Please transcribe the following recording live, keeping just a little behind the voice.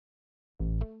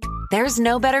There's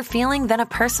no better feeling than a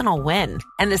personal win.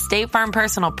 And the State Farm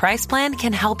Personal Price Plan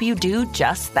can help you do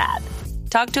just that.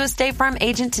 Talk to a State Farm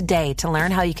agent today to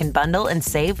learn how you can bundle and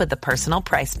save with the Personal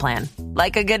Price Plan.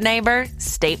 Like a good neighbor,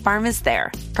 State Farm is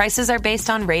there. Prices are based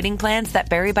on rating plans that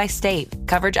vary by state.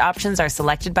 Coverage options are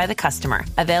selected by the customer.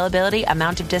 Availability,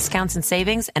 amount of discounts and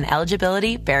savings, and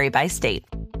eligibility vary by state.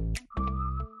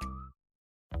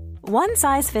 One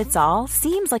size fits all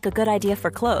seems like a good idea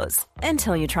for clothes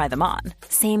until you try them on.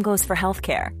 Same goes for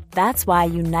healthcare. That's why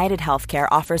United Healthcare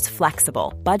offers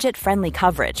flexible, budget-friendly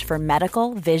coverage for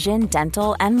medical, vision,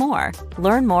 dental, and more.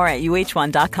 Learn more at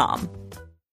uh1.com.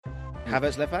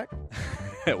 Havertz left back?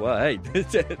 Well, hey.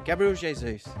 Gabriel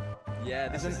Jesus. Yeah,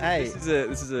 this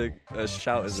is a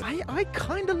shout, isn't it? I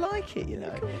kind of like it, you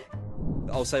know.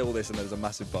 I'll say all this and there's a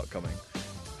massive but coming.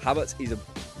 Havertz is a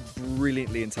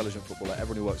brilliantly intelligent footballer.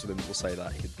 Everyone who works with him will say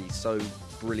that. He could be so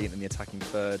brilliant in the attacking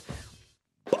third.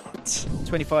 But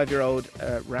 25-year-old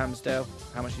Ramsdale,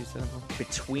 how much are you selling for?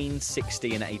 between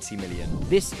 60 and 80 million.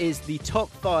 This is the top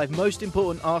 5 most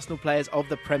important Arsenal players of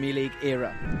the Premier League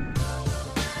era.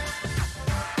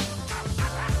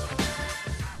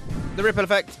 The Ripple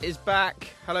Effect is back.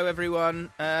 Hello, everyone.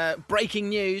 Breaking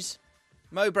news.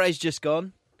 Mowbray's just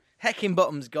gone.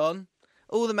 Heckingbottom's gone.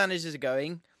 All the managers are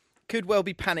going. Could well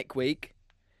be panic week.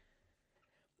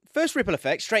 First Ripple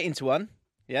Effect, straight into one.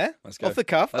 Yeah? Let's go. Off the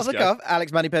cuff.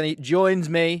 Alex Moneypenny joins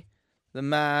me, the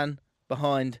man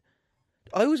behind...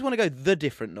 I always want to go the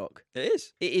different knock. It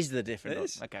is. It is the different It knock.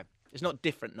 is. Okay. It's not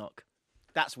different knock.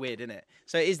 That's weird, isn't it?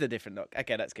 So it is the different knock.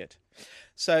 Okay, that's good.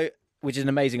 So, which is an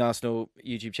amazing Arsenal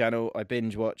YouTube channel. I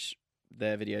binge watch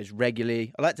their videos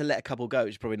regularly. I like to let a couple go,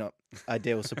 which is probably not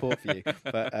ideal support for you.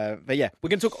 But yeah, we're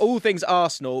going to talk all things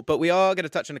Arsenal, but we are going to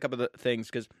touch on a couple of things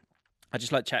because I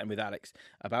just like chatting with Alex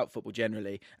about football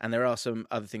generally. And there are some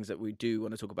other things that we do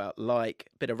want to talk about, like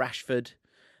a bit of Rashford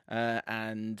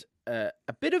and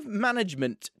a bit of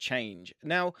management change.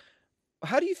 Now,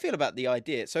 how do you feel about the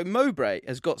idea? So Mowbray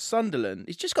has got Sunderland.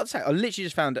 He's just got sacked. I literally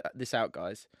just found this out,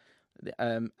 guys.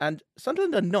 And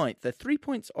Sunderland are 9th. They're 3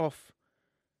 points off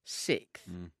 6th.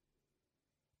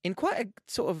 In quite a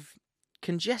sort of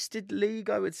congested league,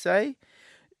 I would say.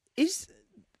 Is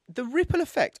the ripple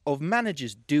effect of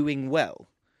managers doing well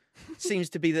seems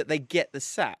to be that they get the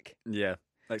sack. Yeah.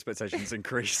 Expectations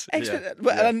increase.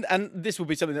 And this will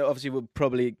be something that obviously we'll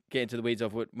probably get into the weeds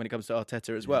of when it comes to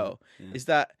Arteta as well, is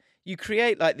that you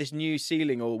create like this new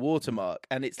ceiling or watermark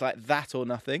and it's like that or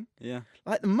nothing. Yeah.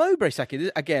 Like the Mowbray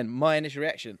sacking, again, my initial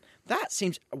reaction, that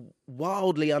seems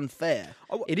wildly unfair.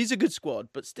 It is a good squad,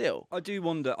 but still. I do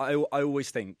wonder, I always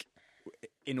think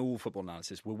in all football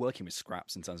analysis, we're working with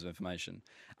scraps in terms of information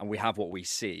and we have what we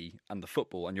see and the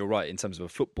football, and you're right, in terms of a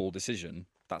football decision,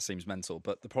 that seems mental.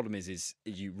 But the problem is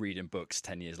you read in books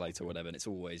 10 years later or whatever, and it's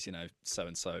always,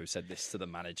 so-and-so said this to the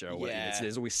manager or whatever.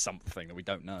 There's always something that we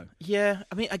don't know. Yeah.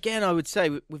 I mean, again, I would say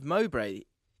with Mowbray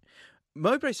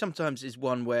sometimes is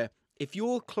one where if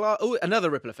you're... another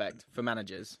ripple effect for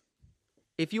managers.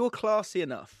 If you're classy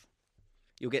enough,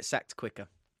 you'll get sacked quicker.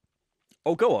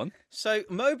 Oh, go on. So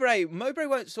Mowbray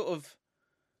won't sort of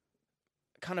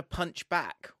kind of punch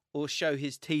back or show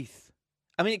his teeth.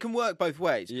 I mean, it can work both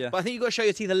ways. Yeah. But I think you've got to show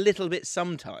your teeth a little bit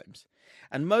sometimes.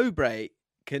 And Mowbray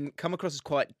can come across as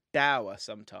quite dour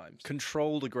sometimes.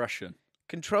 Controlled aggression,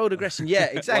 yeah,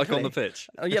 exactly. Like on the pitch.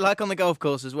 Yeah, like on the golf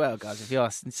course as well, guys, if you are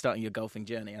starting your golfing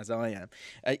journey, as I am.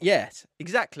 Yes,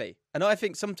 exactly. And I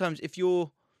think sometimes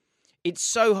it's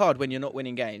so hard when you're not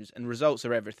winning games and results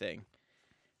are everything,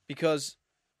 because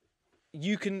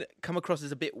you can come across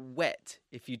as a bit wet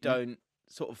if you don't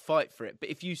sort of fight for it. But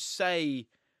if you say...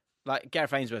 Like,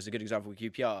 Gareth Ainsworth is a good example with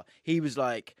QPR. He was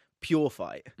like, pure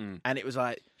fight. And it was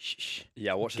like, shh.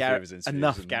 Yeah, watch the Gareth,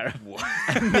 enough, Gareth.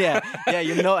 Yeah,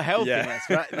 you're not helping us,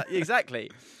 right? Like, exactly.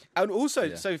 And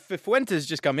also, so for Fuentes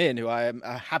just come in, who I am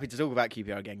happy to talk about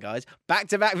QPR again, guys.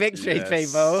 Back-to-back victories,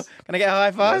 people. Can I get a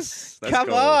high five? Yes,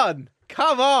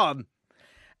 Come on.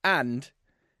 And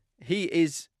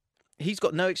he's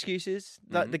got no excuses.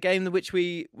 Like the game in which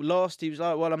we lost, he was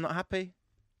like, well, I'm not happy.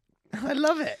 I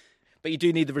love it. But you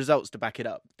do need the results to back it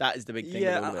up. That is the big thing.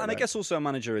 Yeah, and I guess also a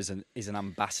manager is an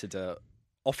ambassador,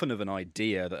 often of an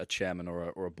idea that a chairman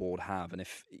or a board have. And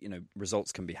if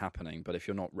results can be happening, but if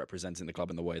you're not representing the club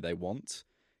in the way they want,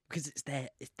 because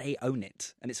they own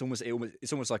it, and it's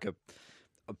almost like a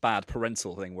bad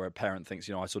parental thing where a parent thinks,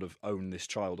 I sort of own this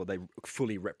child, or they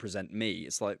fully represent me.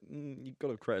 It's like you've got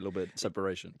to create a little bit of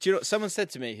separation. Do you know what someone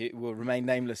said to me, who will remain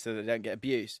nameless so they don't get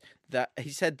abuse, that he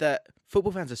said that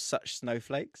football fans are such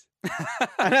snowflakes.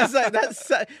 And I was like,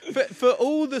 that's for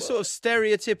all the sort of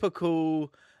stereotypical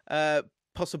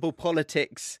possible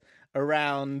politics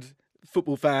around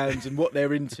football fans and what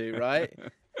they're into, right?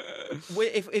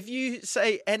 If you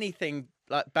say anything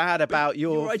like bad about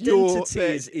your identity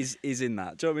is in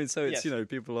that. Do you know what I mean? So it's Yes.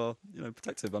 People are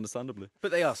protective, understandably.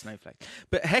 But they are snowflakes.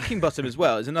 But Heckingbottom as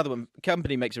well is another one.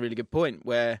 Company makes a really good point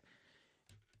where,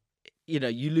 you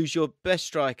lose your best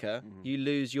striker, you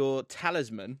lose your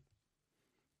talisman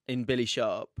in Billy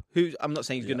Sharp, who I'm not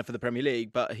saying he's good enough for the Premier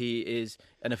League, but he is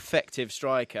an effective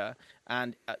striker.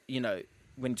 And,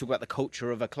 when you talk about the culture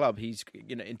of a club, he's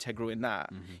integral in that.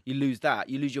 You lose that.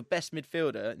 You lose your best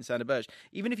midfielder in Sander Berge.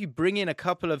 Even if you bring in a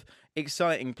couple of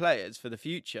exciting players for the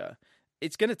future,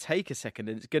 it's going to take a second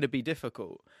and it's going to be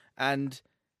difficult. And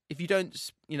if you don't,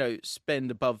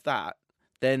 spend above that,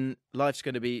 then life's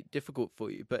going to be difficult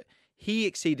for you. But he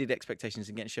exceeded expectations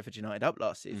in getting Sheffield United up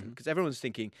last season because everyone was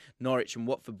thinking Norwich and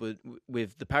Watford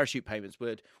with the parachute payments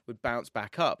would bounce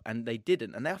back up, and they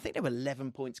didn't. And I think they were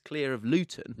 11 points clear of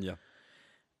Luton. Yeah.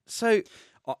 So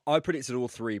I predicted all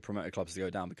three promoted clubs to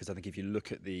go down because I think if you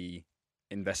look at the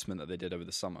investment that they did over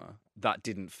the summer, that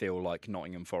didn't feel like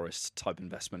Nottingham Forest type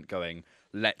investment going,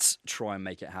 let's try and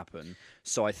make it happen.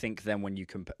 So I think then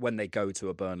when they go to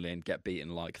a Burnley and get beaten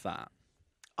like that,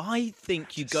 I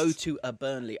think you go to a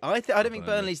Burnley. I don't think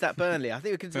Burnley's that Burnley. I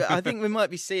think we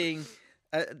might be seeing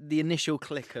the initial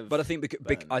click of. But I think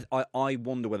I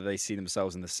wonder whether they see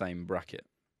themselves in the same bracket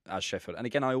as Sheffield. And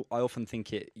again, I often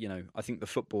think I think the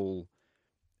football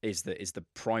is the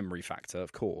primary factor,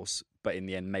 of course, but in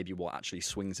the end, maybe what actually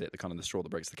swings it, the straw that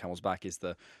breaks the camel's back, is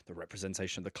the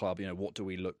representation of the club. What do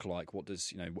we look like? What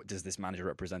does this manager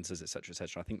represent us, etc.,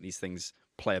 etc. I think these things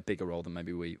play a bigger role than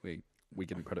maybe we give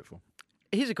them credit for.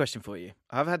 Here's a question for you.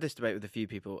 I've had this debate with a few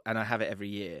people, and I have it every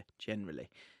year, generally.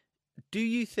 Do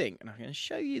you think, and I'm going to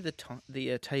show you the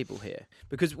table here,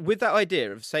 because with that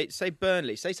idea of, say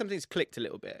Burnley, say something's clicked a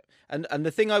little bit, and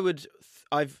the thing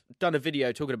I've done a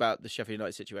video talking about the Sheffield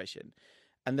United situation,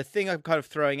 and the thing I'm kind of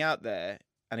throwing out there,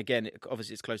 and again,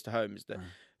 obviously it's close to home, is that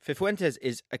Cifuentes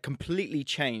is a completely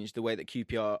changed the way that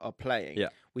QPR are playing. Yeah.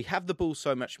 We have the ball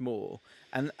so much more,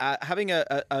 and having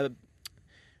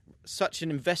such an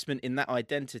investment in that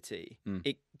identity,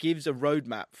 it gives a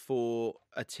roadmap for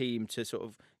a team to sort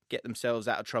of get themselves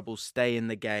out of trouble, stay in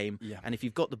the game, and if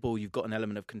you've got the ball, you've got an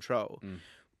element of control.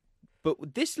 But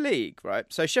with this league, right,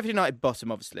 so Sheffield United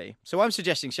bottom, obviously. So I'm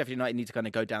suggesting Sheffield United need to kind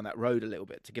of go down that road a little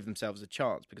bit to give themselves a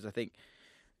chance, because I think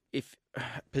if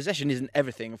possession isn't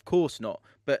everything, of course not,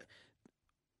 but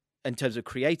in terms of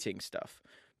creating stuff.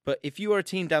 But if you are a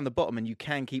team down the bottom and you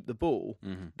can keep the ball,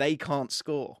 they can't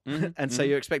score. And so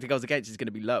your expected goals against is going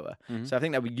to be lower. So I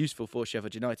think that would be useful for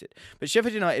Sheffield United. But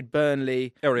Sheffield United,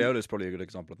 Burnley... Areola is probably a good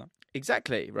example of that.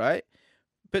 Exactly, right?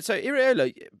 But so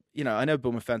Areola, I know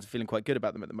Bournemouth fans are feeling quite good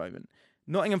about them at the moment.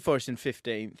 Nottingham Forest in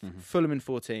 15th, Fulham in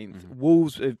 14th,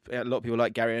 Wolves, a lot of people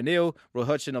like Gary O'Neill, Roy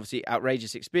Hodgson, obviously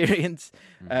outrageous experience,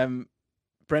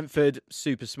 Brentford,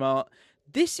 super smart.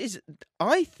 This is,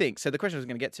 I think, so the question I was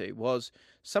going to get to was,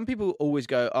 some people always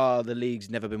go, the league's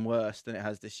never been worse than it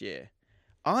has this year.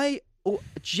 I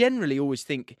generally always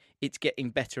think it's getting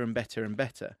better and better and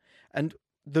better. And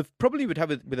the problem you would have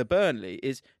with a Burnley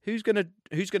is who's going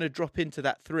to drop into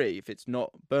that 3 if it's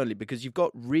not Burnley, because you've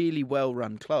got really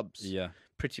well-run clubs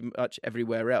pretty much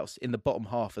everywhere else in the bottom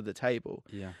half of the table.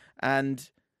 Yeah. And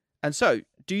so,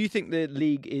 do you think the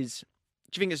league is...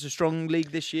 Do you think it's a strong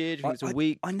league this year? Do you think it's a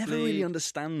weak I never league? really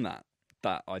understand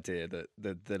that idea that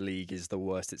the league is the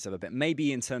worst it's ever been.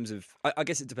 Maybe in terms of... I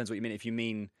guess it depends what you mean. If you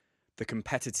mean the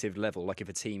competitive level, like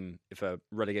if a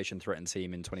relegation-threatened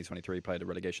team in 2023 played a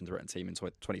relegation-threatened team in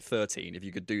 2013, if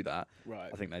you could do that, right,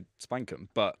 I think they'd spank them.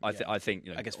 But I think...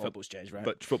 I guess football's changed, right?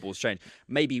 But football's changed.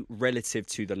 Maybe relative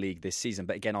to the league this season.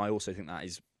 But again, I also think that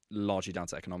is largely down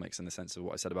to economics in the sense of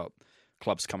what I said about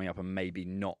clubs coming up and maybe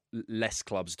not less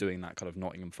clubs doing that kind of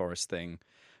Nottingham Forest thing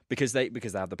because they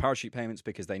have the parachute payments,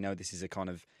 because they know this is a kind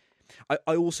of...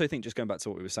 I also think, just going back to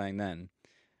what we were saying then,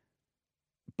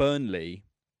 Burnley,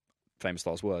 famous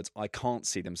last words, I can't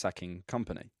see them sacking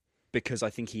Company, because I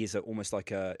think he is almost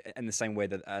like in the same way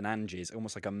that an Angie is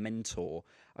almost like a mentor,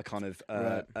 a kind of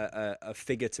a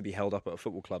figure to be held up at a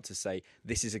football club to say,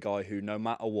 this is a guy who, no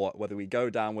matter what, whether we go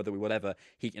down, whether we whatever,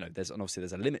 there's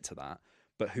a limit to that,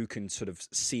 but who can sort of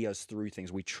see us through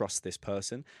things. We trust this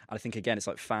person. And I think, again, it's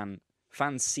like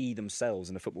fans see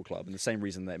themselves in a football club, and the same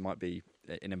reason they might be,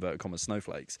 in inverted commas,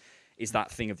 snowflakes, is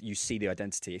that thing of you see the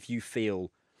identity. If you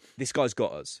feel, this guy's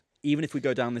got us, even if we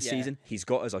go down this season, he's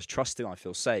got us, I trust him, I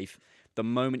feel safe. The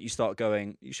moment you start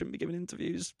going, you shouldn't be giving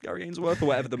interviews, Gary Ainsworth, or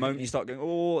whatever, the moment you start going,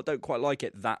 I don't quite like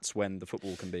it, that's when the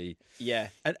football can be... Yeah.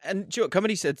 And do you know what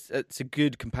Company said? It's a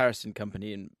good comparison,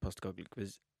 Company and Postecoglou,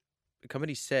 because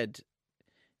Company said...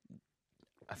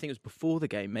 I think it was before the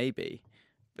game, maybe.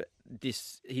 But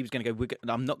he was going to go,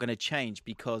 I'm not going to change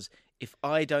because if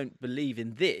I don't believe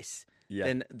in this,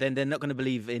 then they're not going to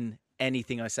believe in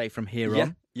anything I say from here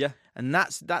on. Yeah. And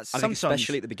that's I think sometimes...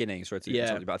 especially at the beginning, sorry to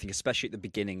interrupt you, but I think especially at the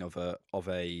beginning of a,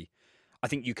 I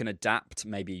think you can adapt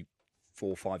maybe 4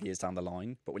 or 5 years down the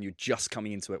line, but when you're just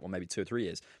coming into it, well, maybe 2 or 3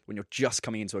 years, when you're just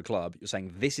coming into a club, you're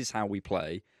saying, this is how we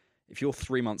play. If you're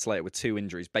 3 months later with 2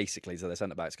 injuries, basically, so their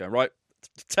centre-backs going, right,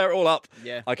 tear it all up.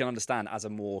 Yeah. I can understand as a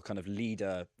more kind of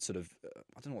leader, sort of,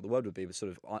 I don't know what the word would be, but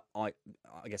sort of, I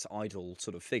guess, idle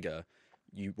sort of figure,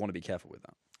 you want to be careful with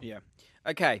that. Yeah.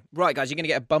 Okay. Right, guys, you're going to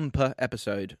get a bumper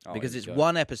episode because it's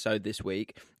one episode this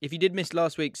week. If you did miss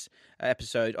last week's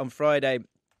episode, on Friday,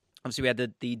 obviously we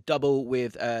had the double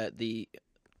with the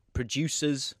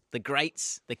producers, the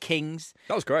greats, the kings.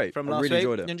 That was great. From I last really week.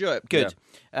 enjoyed it. Enjoy it. Good.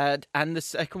 Yeah. And the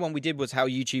second one we did was how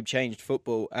YouTube changed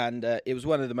football, and it was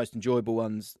one of the most enjoyable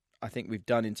ones I think we've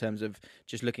done in terms of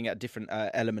just looking at a different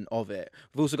element of it.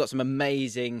 We've also got some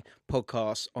amazing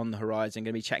podcasts on the horizon.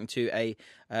 Going to be chatting to a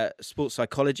sports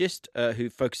psychologist who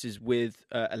focuses with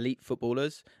elite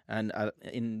footballers and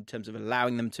in terms of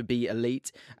allowing them to be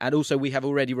elite. And also we have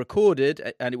already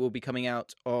recorded, and it will be coming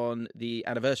out on the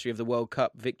anniversary of the World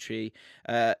Cup victory,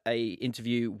 a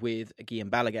interview with Guillaume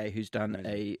Balaguer, who's done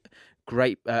a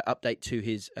great update to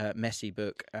his Messi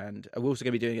book, and we're also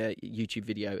going to be doing a YouTube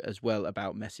video as well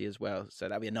about Messi as well, so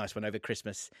that'll be a nice one over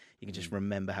Christmas. You can just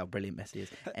remember how brilliant Messi is.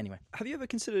 Anyway, have you ever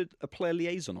considered a player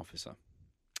liaison officer?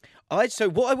 So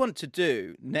what I want to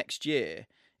do next year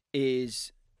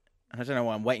is, and I don't know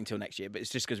why I'm waiting till next year, but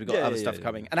it's just because we've got other stuff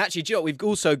coming. And actually, do you know what? We've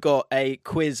also got a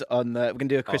quiz on we're going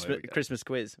to do a Christmas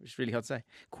quiz, which is really hard to say.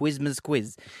 Quizmas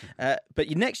quiz. But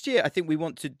next year, I think we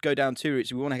want to go down 2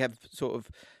 routes. We want to have sort of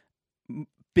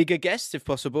bigger guests if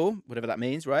possible, whatever that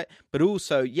means, right? But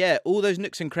also, all those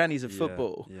nooks and crannies of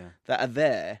football that are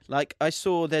there. Like I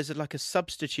saw there's a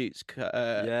substitutes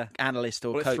analyst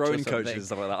or coach, throwing or coaches and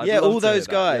stuff like that. I'd all those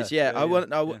guys.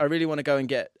 I really want to go and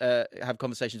have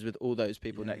conversations with all those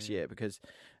people next year, because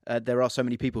there are so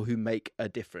many people who make a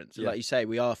difference. Like you say,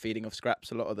 we are feeding off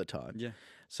scraps a lot of the time. Yeah.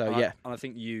 So and I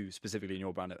think you specifically in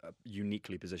your brand are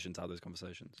uniquely positioned to have those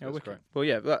conversations. That's great. Well,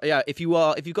 if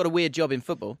you've got a weird job in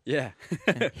football,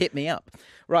 hit me up.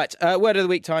 Right, word of the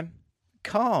week time.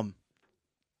 Calm.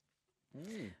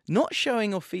 Not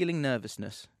showing or feeling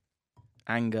nervousness,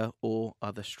 anger, or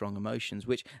other strong emotions,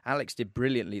 which Alex did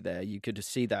brilliantly there. You could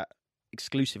see that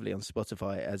exclusively on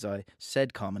Spotify. As I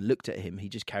said calm and looked at him, he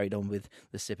just carried on with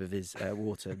the sip of his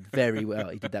water very well.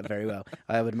 He did that very well.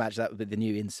 I would match that with the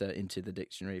new insert into the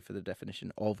dictionary for the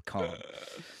definition of calm.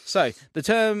 So the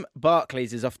term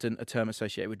Barclays is often a term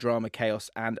associated with drama, chaos,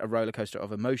 and a roller coaster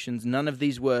of emotions. None of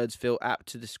these words feel apt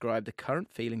to describe the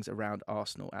current feelings around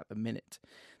Arsenal at the minute.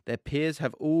 Their peers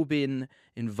have all been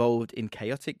involved in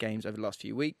chaotic games over the last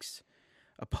few weeks,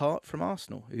 apart from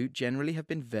Arsenal, who generally have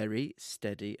been very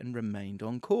steady and remained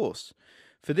on course.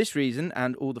 For this reason,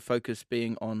 and all the focus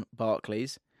being on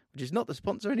Barclays, which is not the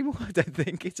sponsor anymore, I don't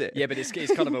think, is it? Yeah, but it's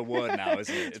kind of a word now,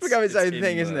 isn't it? It's become its own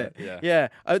thing, isn't it? Yeah.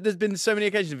 There's been so many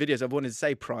occasions in videos I've wanted to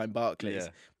say Prime Barclays,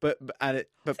 but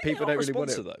people don't really want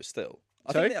it. Though, still.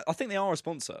 Sorry? I think they are a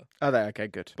sponsor. Are they? Okay,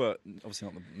 good. But obviously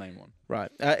not the main one.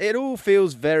 Right. It all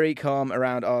feels very calm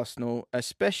around Arsenal,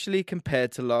 especially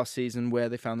compared to last season, where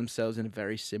they found themselves in a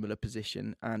very similar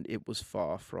position, and it was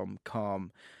far from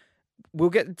calm. We'll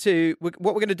get to what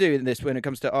we're going to do in this when it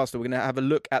comes to Arsenal. We're going to have a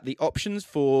look at the options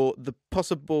for the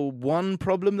possible one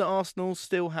problem that Arsenal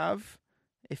still have,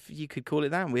 if you could call it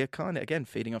that. And we are kind of, again,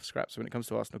 feeding off scraps when it comes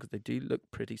to Arsenal, because they do look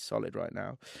pretty solid right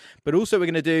now. But also we're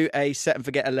going to do a set and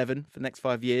forget 11 for the next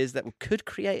 5 years that could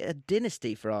create a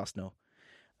dynasty for Arsenal.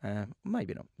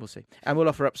 Maybe not. We'll see. And we'll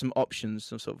offer up some options,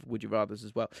 some sort of would you rathers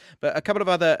as well. But a couple of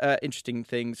other interesting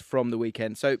things from the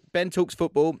weekend. So Ben Talks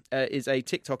Football is a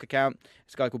TikTok account.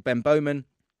 It's a guy called Ben Bowman,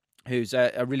 who's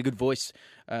a really good voice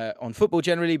on football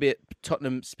generally, but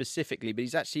Tottenham specifically. But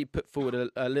he's actually put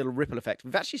forward a little ripple effect.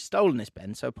 We've actually stolen this,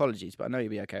 Ben, so apologies, but I know you'll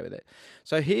be okay with it.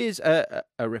 So here's a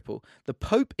ripple. The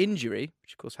Pope injury,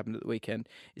 which of course happened at the weekend,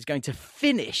 is going to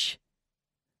finish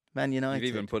Man United.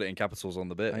 You've even put it in capitals on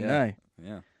the bit. I know.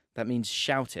 Yeah. That means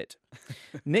shout it.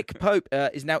 Nick Pope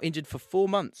is now injured for 4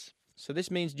 months. So this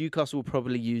means Newcastle will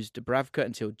probably use Dubravka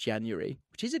until January,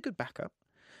 which is a good backup.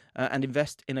 And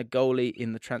invest in a goalie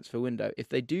in the transfer window. If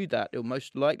they do that, it'll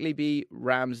most likely be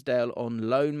Ramsdale on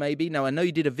loan, maybe. Now, I know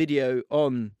you did a video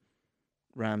on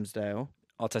Ramsdale.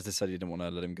 Arteta said he didn't want to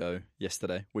let him go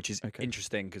yesterday, which is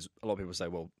interesting because a lot of people say,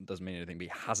 well, it doesn't mean anything, but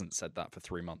he hasn't said that for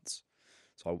 3 months.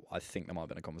 So I think there might have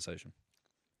been a conversation.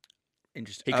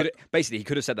 Interesting. He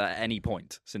could have said that at any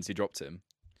point since he dropped him.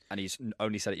 and he's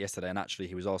only said it yesterday. And actually,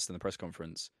 he was asked in the press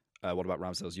conference, "What about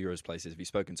Ramsdale's Euros places? Have you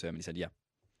spoken to him?" And he said, "Yeah."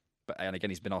 And again,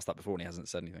 he's been asked that before, and he hasn't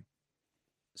said anything.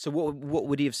 So what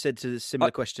would he have said to the similar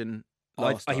question?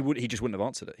 He just wouldn't have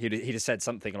answered it. He'd have said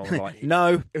something along the line.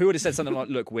 No. He would have said something like,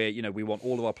 "Look, we want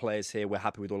all of our players here. We're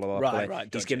happy with all of our players." Right,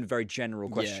 He's gotcha. given very general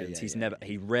questions.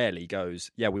 He rarely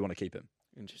goes, "Yeah, we want to keep him."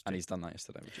 Interesting. And he's done that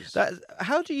yesterday, which is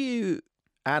How do you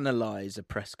analyze a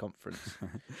press conference?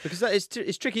 Because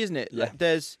it's tricky, isn't it? Yeah. Like,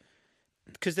 there's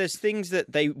things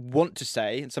that they want to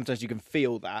say, and sometimes you can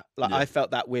feel that. Like Yeah. I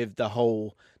felt that with the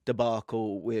whole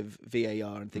debacle with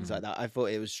VAR and things like that. I thought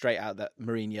it was straight out that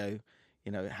Mourinho,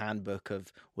 handbook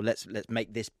of, well, let's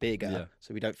make this bigger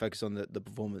so we don't focus on the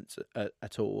performance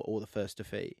at all or the first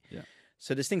defeat. Yeah.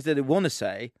 So there's things that they want to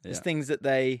say. There's things that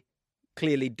they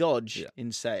clearly dodge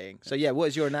in saying. So what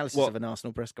is your analysis of an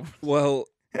Arsenal press conference? Well,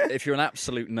 if you're an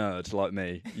absolute nerd like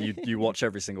me, you watch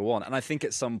every single one, and I think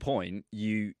at some point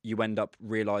you end up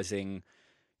realizing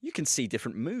you can see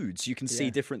different moods. You can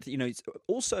see different. It's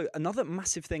also another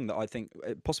massive thing that I think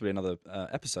possibly another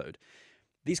episode.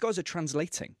 These guys are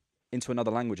translating into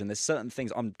another language, and there's certain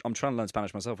things. I'm trying to learn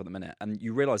Spanish myself at the minute, and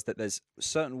you realize that there's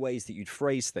certain ways that you'd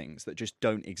phrase things that just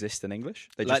don't exist in English.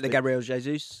 Like the Gabriel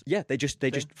Jesus. Yeah, they just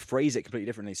phrase it completely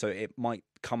differently, so it might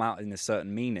come out in a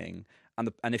certain meaning.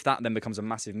 And if that then becomes a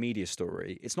massive media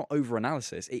story, it's not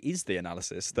over-analysis. It is the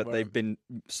analysis that they've been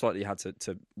slightly had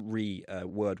to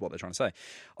re-word what they're trying to say.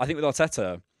 I think with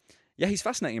Arteta, he's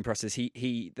fascinating in presses.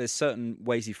 There's certain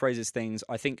ways he phrases things.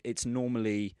 I think it's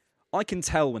normally... I can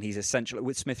tell when he's essential.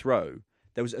 With Smith Rowe,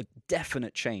 there was a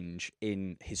definite change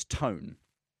in his tone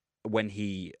when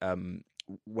he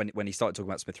when he started talking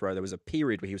about Smith Rowe. There was a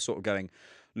period where he was sort of going,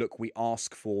 "Look, we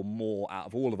ask for more out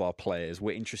of all of our players.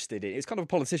 We're interested in." It's kind of a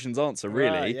politician's answer,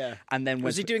 really. Right, yeah. And then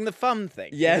Was he doing the fun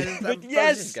thing? Yeah,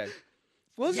 Yes.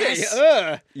 Was Yes.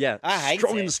 he? Yeah, I hate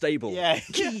strong it. and stable. Yeah.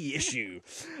 Key issue.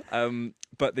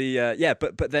 But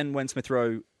then when Smith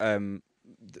Rowe,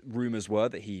 rumours were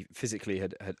that he physically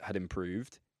had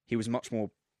improved. He was much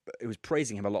more. It was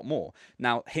praising him a lot more.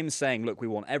 Now, him saying, "Look, we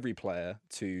want every player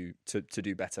to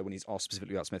do better," when he's asked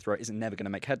specifically about Smith Rowe, isn't never going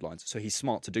to make headlines. So he's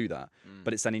smart to do that.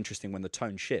 But it's then interesting when the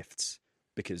tone shifts,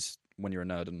 because when you're a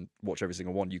nerd and watch every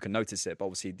single one, you can notice it. But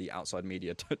obviously, the outside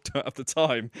media don't have the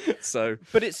time. So,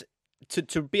 but it's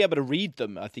to be able to read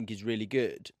them, I think, is really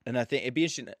good. And I think it'd be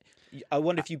interesting. I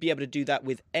wonder if you'd be able to do that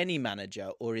with any manager,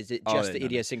 or is it just the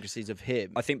idiosyncrasies of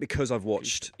him? I think because I've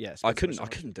watched, Yes, I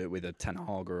couldn't do it with a Ten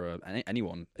Hag or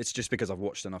anyone. It's just because I've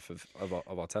watched enough of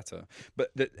Arteta.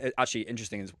 But actually,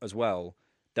 interesting as well,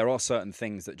 there are certain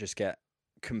things that just get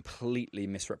completely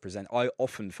misrepresented. I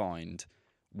often find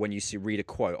when you read a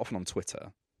quote, often on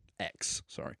Twitter, X,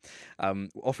 sorry,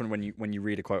 often when you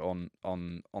read a quote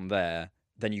on there.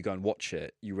 Then you go and watch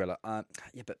it, you realise,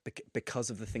 but because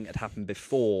of the thing that happened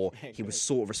before, he was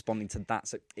sort of responding to that.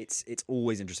 So it's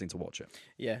always interesting to watch it.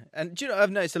 Yeah, and do you know, I've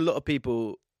noticed a lot of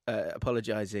people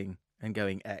apologising and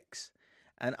going X,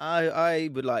 and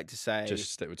I would like to say,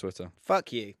 just stick with Twitter.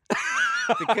 Fuck you,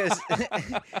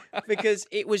 because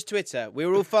it was Twitter. We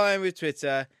were all fine with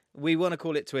Twitter. We want to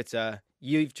call it Twitter.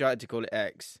 You've tried to call it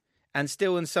X, and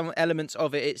still in some elements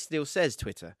of it, it still says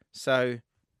Twitter. So,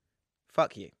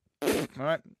 fuck you. All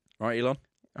right, Elon.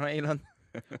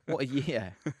 What a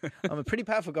year. I'm a pretty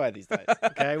powerful guy these days.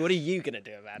 Okay, what are you going to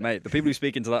do about it? Mate, the people who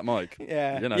speak into that mic.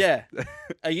 Yeah. You know. Yeah.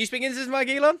 Are you speaking into this mic,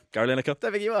 Elon? Gary Lineker.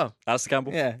 Don't think you are. Alistair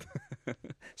Campbell. Yeah.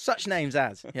 Such names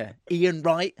as. Yeah. Ian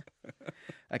Wright.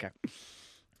 Okay.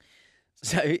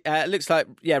 So it looks like,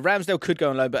 Ramsdale could go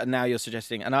on loan, but now you're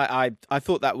suggesting, and I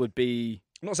thought that would be...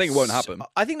 I'm not saying it won't happen.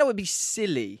 I think that would be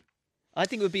silly. I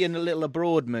think it would be a little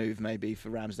abroad move maybe for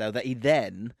Ramsdale that he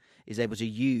then is able to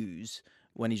use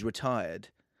when he's retired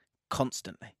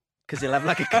constantly. Because he'll have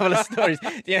like a couple of stories.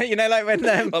 You know, like when...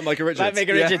 Like Micah Richards. Like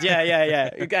Micah Richards, yeah.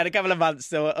 You had a couple of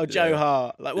months, or Joe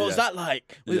Hart. Like, what was that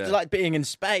like? It was like being in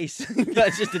space.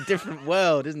 That's just a different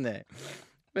world, isn't it?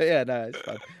 But yeah, no, it's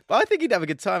fun. But I think he'd have a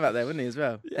good time out there, wouldn't he, as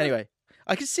well? Yeah. Anyway,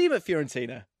 I could see him at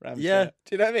Fiorentina, Ramsdale. Yeah. Do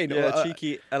you know what I mean? Yeah,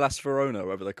 cheeky Elas Verona,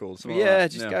 whatever they're called. Just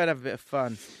go and have a bit of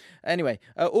fun. Anyway,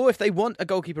 or if they want a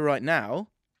goalkeeper right now,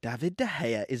 David De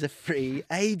Gea is a free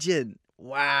agent.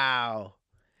 Wow.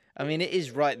 I mean, it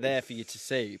is right there for you to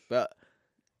see, but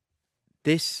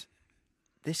this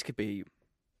could be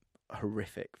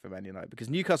horrific for Man United, because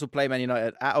Newcastle play Man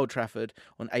United at Old Trafford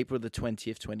on April the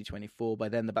 20th, 2024. By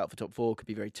then, the battle for top four could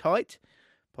be very tight,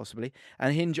 possibly,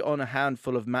 and hinge on a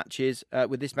handful of matches,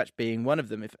 with this match being one of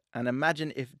them. And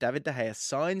imagine if David De Gea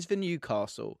signs for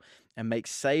Newcastle and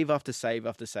makes save after save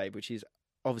after save, which he's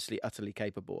obviously utterly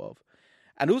capable of.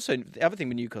 And also, the other thing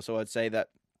with Newcastle, I'd say that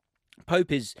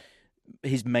Pope is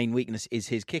his main weakness is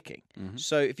his kicking.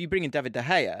 So if you bring in David De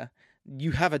Gea,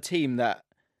 you have a team that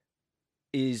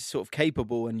is sort of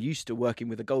capable and used to working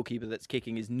with a goalkeeper that's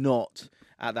kicking is not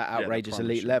at that outrageous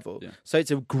elite level. Yeah. So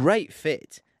it's a great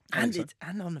fit, I and think so.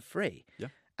 and on the free. Yeah.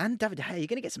 And David De Gea, you're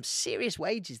going to get some serious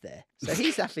wages there. So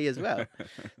he's happy as well.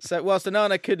 So whilst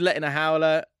Onana could let in a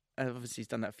howler, obviously he's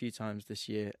done that a few times this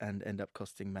year and end up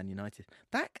costing Man United.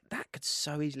 That could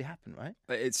so easily happen, right?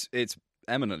 It's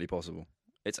eminently possible.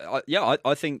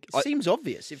 I think It seems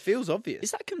obvious. It feels obvious.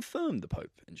 is that confirmed, the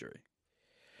Pope injury?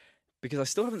 Because I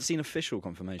still haven't seen official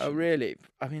confirmation. Oh, really?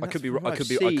 I mean, I could be from what I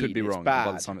could I've be I seen, could be it's wrong by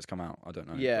the bad. time it's come out. I don't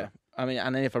know. Yeah. I mean,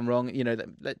 and then if I'm wrong,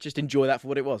 let's just enjoy that for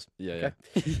what it was. Yeah.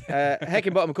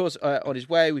 Heckingbottom, of course, on his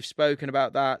way. We've spoken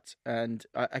about that. And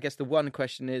I guess the one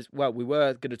question is, well, we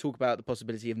were going to talk about the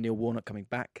possibility of Neil Warnock coming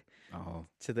back Oh.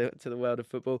 to the world of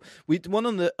football. We one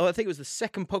on the, I think it was the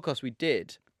second podcast we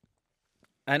did.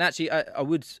 And actually, I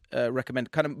would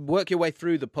recommend kind of work your way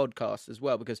through the podcast as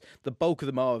well, because the bulk of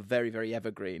them are very, very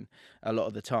evergreen a lot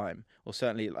of the time, or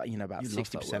certainly about You love that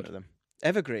 60% word. of them.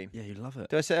 Evergreen. Yeah, you love it.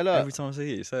 Do I say it a lot? Every time I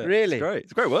see you say it. Really? It's great.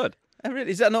 It's a great word. Oh,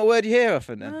 really? Is that not a word you hear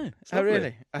often? Then? No, it's oh, lovely.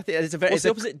 really? I think it's a very. What's It's the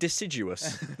opposite?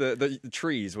 Deciduous. the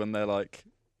trees when they.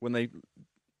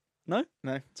 No.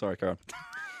 No. Sorry, Karen.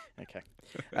 Okay.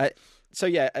 So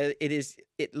yeah,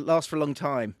 it lasts for a long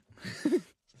time.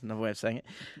 That's another way of saying it.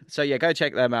 So yeah, go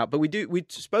check them out. But we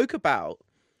spoke about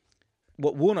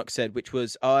what Warnock said, which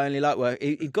was, I only like work.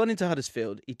 He'd gone into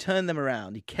Huddersfield. He turned them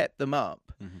around. He kept them up.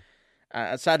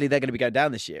 Sadly, they're going to be going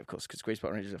down this year, of course, because Queen's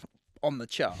Park Rangers are on the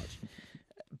charge.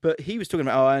 But he was talking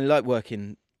about, I only like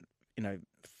working,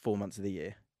 4 months of the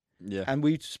year. Yeah. And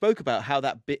we spoke about how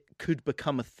that bit could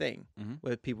become a thing,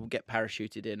 where people get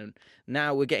parachuted in. And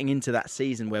now we're getting into that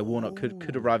season where Warnock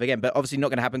could arrive again. But obviously not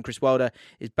going to happen. Chris Wilder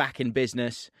is back in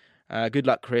business. Good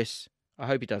luck, Chris. I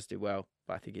hope he does do well.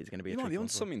 But I think it's going to be You a might tricky be one on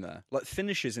for him. something there. Like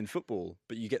finishes in football,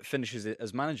 but you get finishes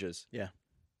as managers. Yeah.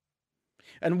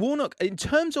 And Warnock, in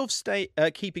terms of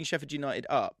keeping Sheffield United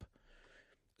up,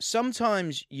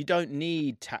 sometimes you don't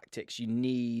need tactics, you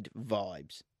need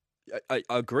vibes. I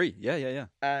agree. Yeah.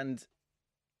 And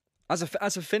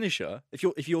As a finisher, if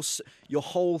your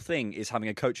whole thing is having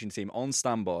a coaching team on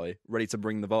standby, ready to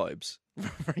bring the vibes.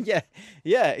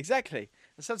 yeah, exactly.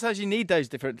 And sometimes you need those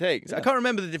different things. Yeah. I can't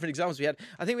remember the different examples we had.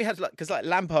 I think we had because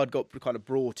Lampard got kind of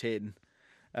brought in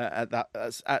at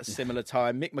similar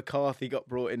time. Mick McCarthy got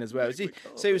brought in as well.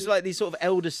 So it was like these sort of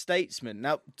elder statesmen.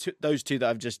 Now, those two that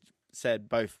I've just said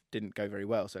both didn't go very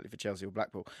well, certainly for Chelsea or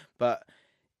Blackpool. But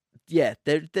yeah,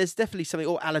 there's definitely something.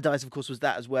 Or Allardyce, of course, was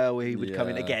that as well, where he would come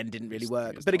in Yeah. again, didn't really He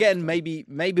work. was But not again, done.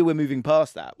 maybe we're moving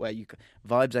past that, where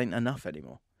vibes ain't enough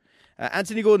anymore.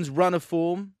 Anthony Gordon's run of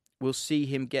form. We'll see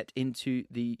him get into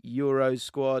the Euros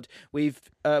squad. We're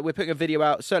putting a video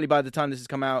out, certainly by the time this has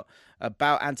come out,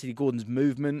 about Anthony Gordon's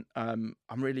movement. I'm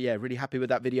really happy with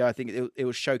that video. I think it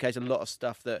will showcase a lot of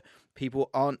stuff that people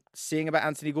aren't seeing about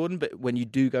Anthony Gordon, but when you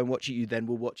do go and watch it, you then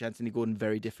will watch Anthony Gordon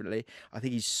very differently. I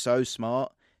think he's so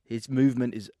smart. His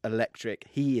movement is electric.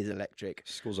 He is electric.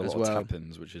 Scores a as lot well. of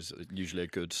tap-ins, which is usually a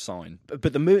good sign.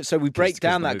 But the move. So we break 'cause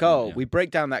down the that movement, goal. yeah. We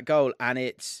break down that goal, and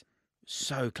it's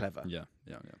so clever. Yeah.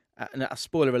 And a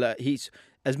spoiler alert, he's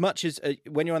as much as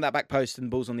when you're on that back post and the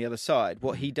ball's on the other side,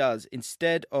 what he does,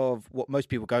 instead of what most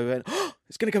people go,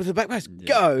 it's going to go to the back post,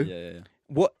 go. Yeah.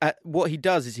 What he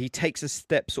does is he takes a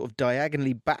step sort of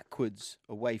diagonally backwards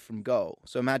away from goal.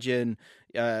 So imagine,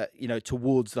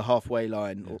 towards the halfway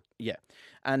line.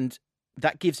 And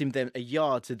that gives him then a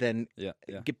yard to then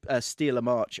steal a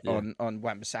march on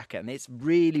Wan-Bissaka. And it's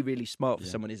really, really smart for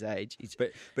someone his age.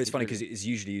 But it's funny because it's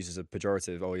usually used as a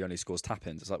pejorative. Oh, he only scores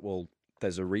tap-ins. It's like, well,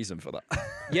 there's a reason for that.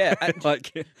 Yeah. And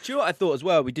like, do you know what I thought as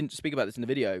well? We didn't speak about this in the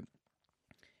video.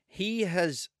 He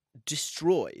has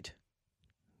destroyed...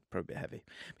 Probably a bit heavy.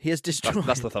 He has destroyed...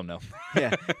 that's the thumbnail.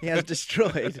 Yeah, he has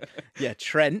destroyed...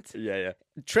 Trent. Yeah.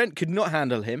 Trent could not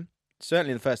handle him.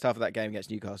 Certainly in the first half of that game against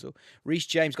Newcastle. Reece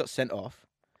James got sent off.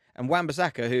 And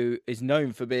Wan-Bissaka, who is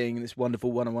known for being this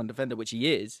wonderful one-on-one defender, which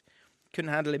he is,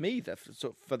 couldn't handle him either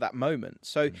for that moment.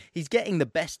 So he's getting the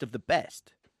best of the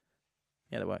best.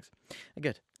 Yeah, that works.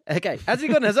 Good. Okay, Anthony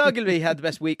Gordon has arguably had the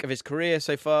best week of his career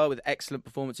so far, with excellent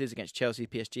performances against Chelsea,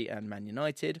 PSG and Man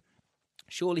United.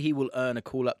 Surely he will earn a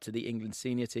call-up to the England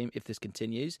senior team if this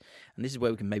continues. And this is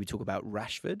where we can maybe talk about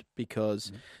Rashford,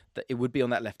 because it would be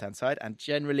on that left-hand side. And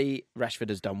generally, Rashford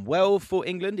has done well for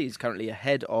England. He's currently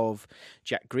ahead of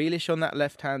Jack Grealish on that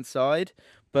left-hand side.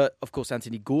 But, of course,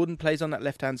 Anthony Gordon plays on that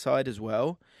left-hand side as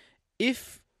well.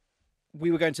 If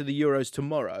we were going to the Euros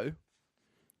tomorrow,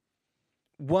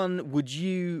 would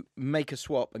you make a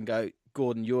swap and go,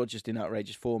 Gordon, you're just in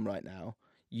outrageous form right now.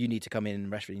 you need to come in,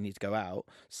 and Rashford, you need to go out.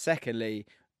 Secondly,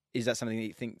 is that something that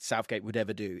you think Southgate would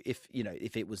ever do if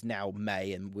it was now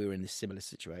May and we were in this similar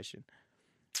situation?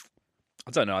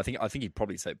 I don't know. I think he'd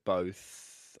probably say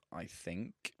both. I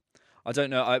think. I don't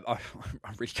know. I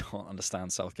really can't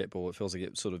understand Southgate ball. It feels like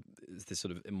it sort of is this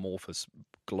sort of amorphous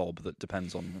glob that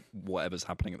depends on whatever's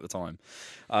happening at the time.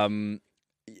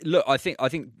 Look, I think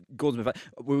Gordon's been.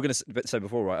 We were going to say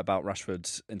before, right, about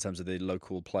Rashford in terms of the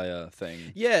local player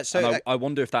thing. Yeah. So and I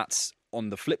wonder if that's on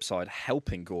the flip side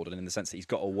helping Gordon in the sense that he's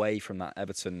got away from that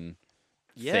Everton.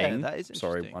 Thing. That is interesting.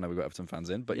 Sorry, I know we've got Everton fans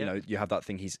in, but you know, you have that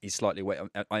thing. He's slightly away.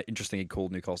 Interestingly, he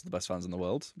called Newcastle the best fans in the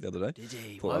world the other day. Did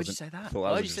he? Thought Why that would was you say that? thought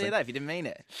Why was would you say interesting. that if you didn't mean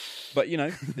it? But you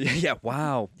know, yeah,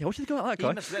 wow. Yeah, what do you think about that guy?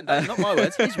 He must have meant that. Not my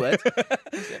words, his words.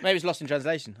 Maybe it's lost in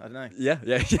translation. I don't know. Yeah.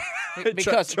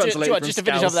 Because just to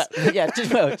finish off that, yeah,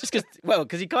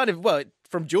 because he kind of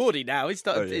from Geordie now he's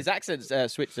started his accent's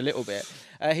switched a little bit.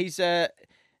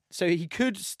 So he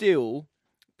could still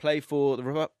play for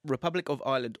the Republic of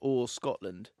Ireland or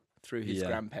Scotland through his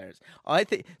grandparents. I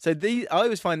think so. I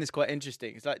always find this quite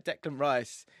interesting. It's like Declan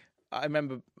Rice. I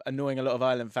remember annoying a lot of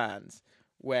Ireland fans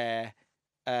where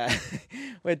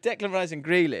Declan Rice and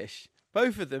Grealish,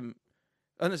 both of them.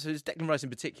 Oh, so it's Declan Rice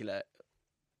in particular.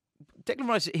 Declan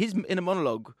Rice, his inner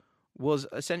monologue was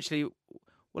essentially,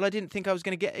 "Well, I didn't think I was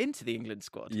going to get into the England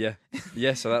squad." Yeah.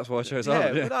 So that's why I chose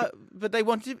up. Yeah. But they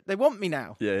want me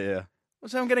now. Yeah.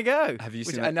 So I'm going to go. Have you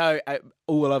Which seen? I know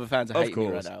all other fans are Of hating me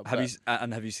right course. now.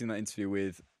 Have you seen that interview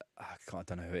with? I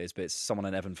don't know who it is, but it's someone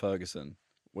in Evan Ferguson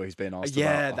where he's being asked.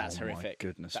 Yeah, about, that's my horrific.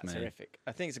 Goodness That's me. horrific.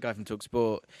 I think it's a guy from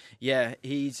TalkSport. Yeah,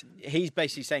 he's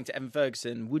basically saying to Evan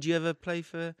Ferguson, "Would you ever play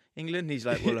for England?" He's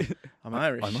like, "Well, I'm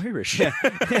Irish." I'm Irish. Yeah.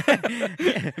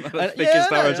 The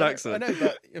thickest Irish accent. I know,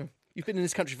 but you've been in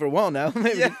this country for a while now.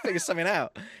 Maybe we can figure something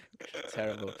out.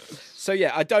 Terrible. So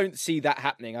yeah, I don't see that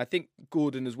happening. I think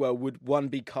Gordon as well would, one,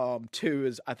 be calm, two,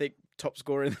 as I think top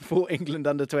scorer for England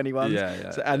under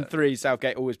 21s, and three,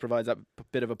 Southgate always provides that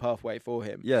bit of a pathway for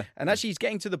him. Yeah, and actually he's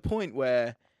getting to the point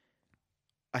where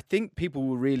I think people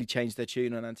will really change their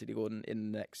tune on Anthony Gordon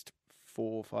in the next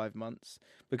 4 or 5 months,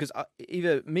 because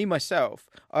either me myself,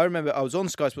 I remember I was on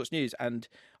Sky Sports News and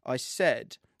I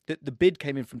said that the bid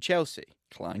came in from Chelsea.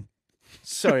 Clang.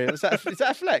 Sorry, is that a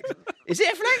flex? Is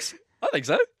it a flex? I think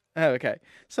so. Oh, okay.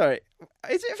 Sorry.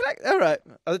 Is it a flex? All right.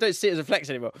 I don't see it as a flex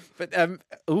anymore. But,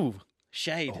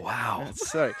 shade. Oh, wow.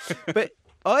 Sorry. But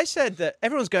I said that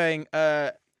everyone's going, we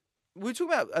were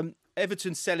talking about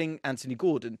Everton selling Anthony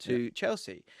Gordon to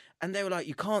Chelsea. And they were like,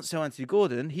 you can't sell Anthony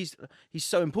Gordon. He's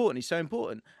so important. He's so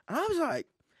important. And I was like,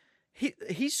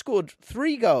 he scored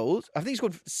 3 goals. I think he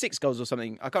scored 6 goals or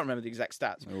something. I can't remember the exact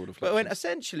stats. But when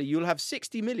essentially you'll have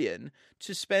 60 million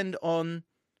to spend on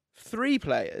 3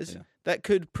 players that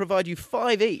could provide you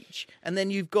 5 each, and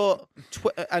then you've got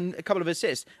and a couple of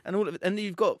assists, and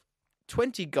you've got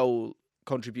 20 goal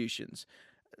contributions.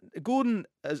 Gordon,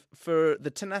 for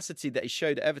the tenacity that he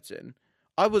showed at Everton,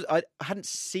 I hadn't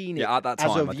seen it at that time.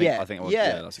 as of I yet. think it was,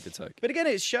 that's a good take. But again,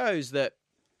 it shows that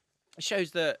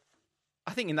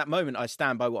I think in that moment I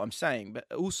stand by what I'm saying,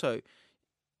 but also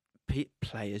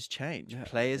players change,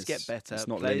 players get better, it's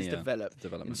not players linear develop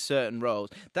development in certain roles.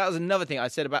 That was another thing I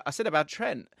said about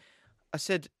Trent. I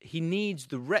said he needs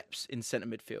the reps in centre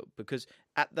midfield, because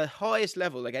at the highest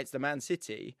level against the Man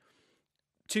City,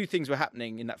 2 things were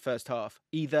happening in that first half.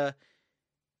 Either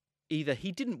he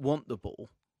didn't want the ball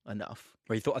enough.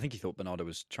 Well, I think he thought Bernardo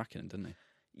was tracking him, didn't he?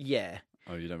 Yeah.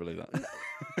 Oh, you don't believe that?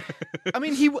 I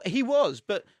mean, he was,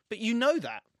 but you know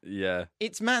that. Yeah.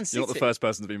 It's Man City. You're not the first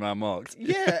person to be man-marked.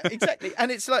 Yeah, exactly.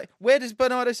 And it's like, where does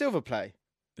Bernardo Silva play?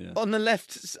 Yeah. On the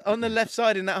left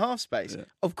side in that half space. Yeah.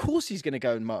 Of course he's going to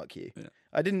go and mark you. Yeah.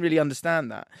 I didn't really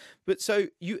understand that. But so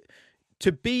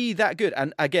to be that good,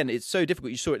 and again, it's so difficult.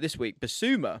 You saw it this week.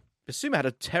 Basuma had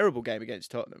a terrible game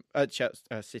against Tottenham,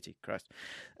 City. Christ.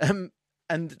 And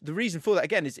the reason for that,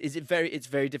 again, is it's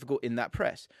very difficult in that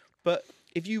press. But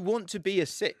if you want to be a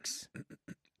 6,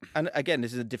 and again,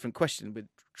 this is a different question with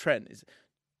Trent,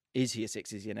 is he a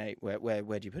 6? Is he an 8?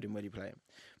 Where do you put him? Where do you play him?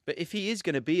 But if he is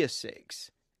going to be a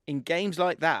 6 in games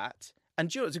like that, and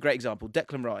do you know what's a great example?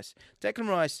 Declan Rice. Declan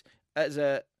Rice, as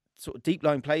a sort of deep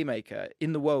line playmaker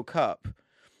in the World Cup,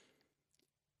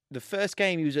 the first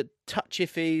game he was a touch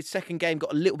iffy, second game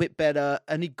got a little bit better,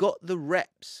 and he got the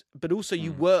reps, but also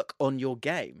you work on your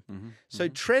game. Mm-hmm. So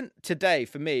Trent today,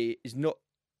 for me,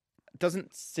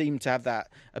 doesn't seem to have that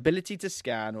ability to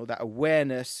scan or that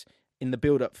awareness in the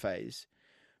build-up phase.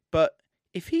 But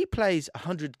if he plays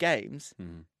 100 games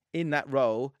in that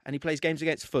role, and he plays games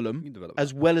against Fulham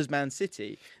as well as Man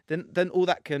City, then all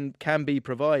that can be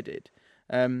provided.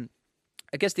 And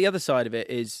I guess the other side of it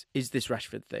is this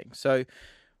Rashford thing. So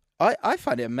I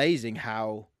find it amazing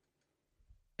how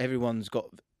everyone's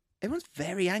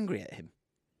very angry at him.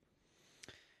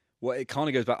 Well, it kind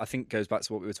of goes back. I think goes back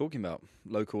to what we were talking about.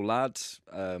 Local lads.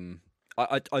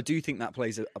 I do think that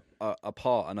plays a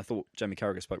part, and I thought Jamie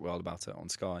Carragher spoke well about it on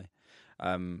Sky.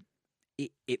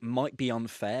 It might be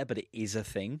unfair, but it is a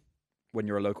thing when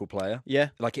you're a local player. Yeah.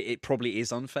 Like it probably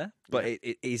is unfair, but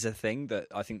it is a thing that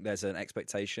I think there's an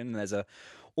expectation. There's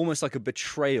almost like a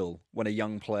betrayal when a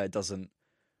young player doesn't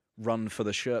run for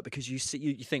the shirt, because you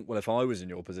think, well, if I was in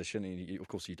your position, and of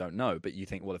course you don't know, but you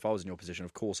think, well, if I was in your position,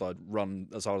 of course I'd run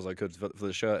as hard as I could for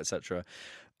the shirt, etc.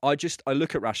 I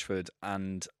look at Rashford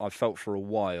and I felt for a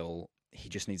while he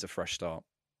just needs a fresh start,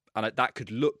 and that could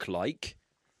look like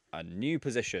a new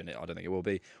position. I don't think it will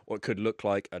be, or it could look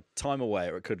like a time away,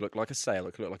 or it could look like a sale,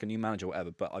 it could look like a new manager, or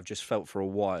whatever. But I've just felt for a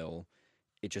while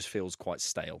it just feels quite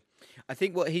stale. I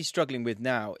think what he's struggling with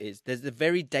now is there's a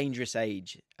very dangerous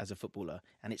age as a footballer,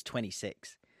 and it's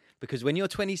 26. Because when you're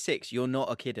 26, you're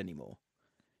not a kid anymore.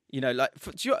 You know, like,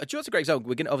 do you know what's a great example?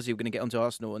 We're going to get onto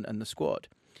Arsenal and the squad.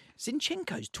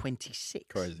 Zinchenko's 26.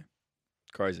 Crazy.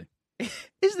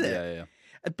 Isn't it? Yeah.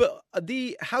 But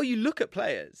how you look at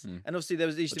players, and obviously there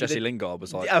was Jesse Lingard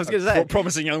was like I was going to say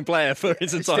promising young player for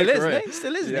his entire career.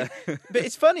 Still is, isn't it? But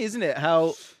it's funny, isn't it?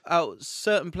 How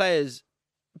certain players.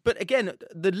 But again,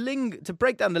 to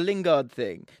break down the Lingard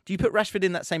thing, do you put Rashford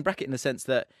in that same bracket in the sense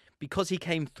that because he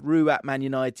came through at Man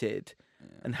United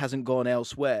and hasn't gone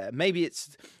elsewhere, maybe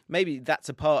that's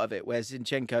a part of it. Where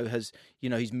Zinchenko has,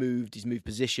 he's moved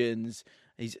positions.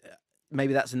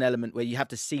 Maybe that's an element where you have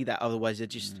to see that, otherwise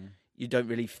you don't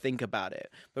really think about it.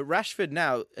 But Rashford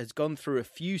now has gone through a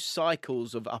few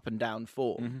cycles of up and down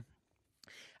form,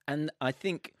 and I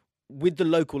think with the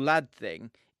local lad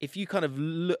thing, if you kind of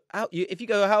look out, if you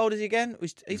go, how old is he again?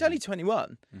 He's only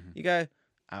 21. You go,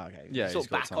 oh, okay, yeah, sort he's of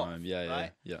got back time. off, Yeah.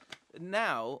 right? Yeah.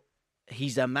 Now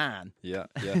he's a man. Yeah.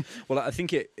 Well, I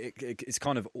think it's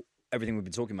kind of everything we've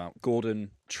been talking about. Gordon,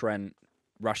 Trent,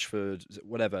 Rashford,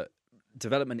 whatever.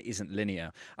 Development isn't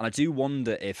linear, and I do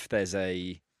wonder if there's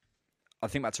I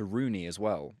think back to Rooney as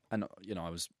well, and I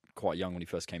was quite young when he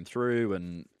first came through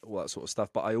and all that sort of stuff.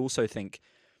 But I also think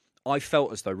I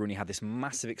felt as though Rooney had this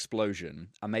massive explosion,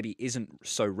 and maybe isn't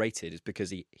so rated is because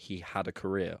he had a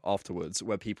career afterwards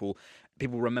where people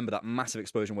remember that massive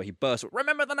explosion where he burst.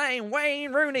 Remember the name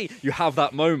Wayne Rooney. You have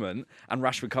that moment, and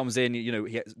Rashford comes in.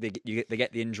 They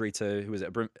get the injury to, who was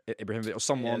it, Ibrahimovic or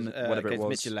someone, whatever it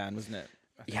was. Midtjylland, wasn't it?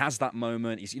 He has that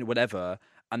moment. He's whatever,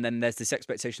 and then there's this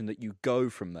expectation that you go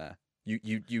from there. You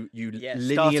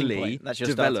linearly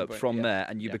develop from there,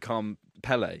 and you become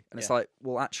Pele. And it's like,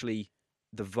 well, actually,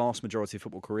 the vast majority of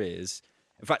football careers,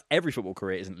 in fact, every football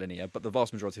career isn't linear, but the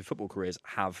vast majority of football careers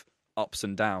have ups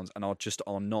and downs, and are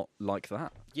not like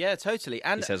that. Yeah, totally.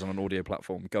 And he says on an audio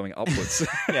platform, going upwards.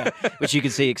 Which you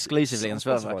can see exclusively on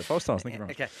Spotify. 5 stars. Thank you very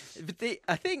much. Okay, but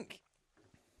I think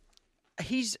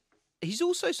he's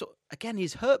also again,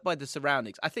 he's hurt by the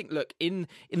surroundings. I think, look, in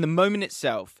the moment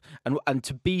itself, and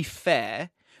to be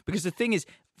fair, because the thing is,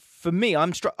 for me,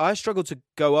 I struggle to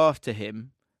go after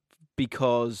him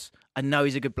because I know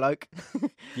he's a good bloke.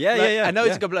 Yeah. I know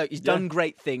he's a good bloke. He's done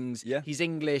great things. Yeah. He's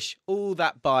English, all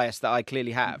that bias that I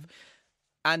clearly have.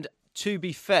 And to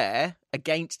be fair,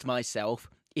 against myself,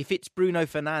 if it's Bruno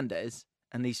Fernandes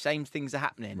and these same things are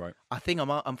happening, right, I think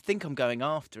I'm going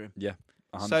after him. Yeah.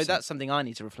 100%. So that's something I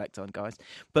need to reflect on, guys.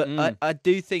 But I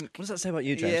do think. What does that say about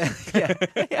you, James? Yeah.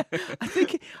 I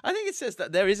think it says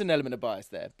that there is an element of bias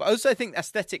there, but I also think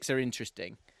aesthetics are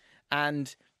interesting,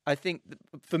 and I think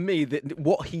for me that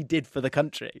what he did for the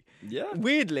country,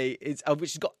 weirdly, is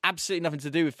which has got absolutely nothing to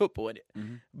do with football in it,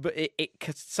 but it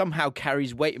somehow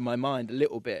carries weight in my mind a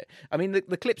little bit. I mean,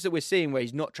 the clips that we're seeing where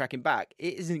he's not tracking back,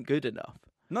 it isn't good enough.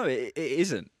 No, it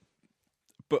isn't.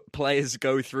 But players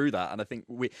go through that, and I think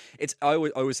I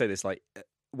always say this, like,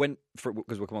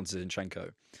 because we'll come on to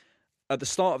Zinchenko. At the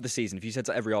start of the season, if you said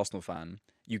to every Arsenal fan,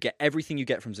 you get everything you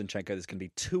get from Zinchenko, there's going to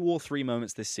be 2 or 3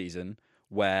 moments this season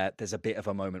where there's a bit of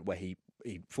a moment where he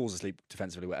falls asleep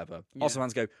defensively, whatever. Yeah. Arsenal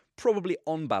fans go, probably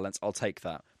on balance, I'll take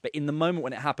that. But in the moment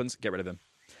when it happens, get rid of him.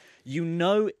 You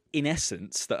know, in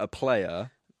essence, that a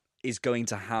player is going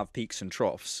to have peaks and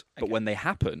troughs, but when they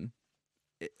happen,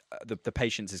 the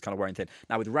patience is kind of wearing thin.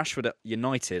 Now, with Rashford at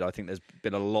United, I think there's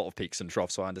been a lot of peaks and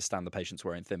troughs, so I understand the patience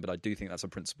wearing thin, but I do think that's a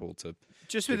principle to...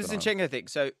 Just with the Zinchenko thing,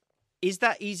 so is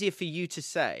that easier for you to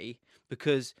say?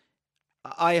 Because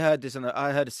I heard this, and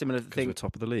I heard a similar thing. We're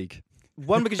top of the league.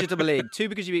 1, because you're top of the league. 2,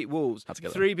 because you beat Wolves.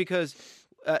 3, because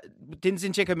didn't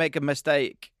Zinchenko make a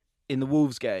mistake in the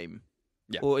Wolves game?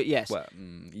 Yeah. Or, yes. Well,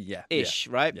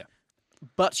 right? Yeah.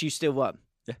 But you still won.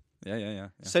 Yeah.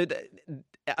 So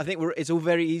I think it's all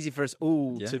very easy for us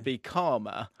all Yeah. to be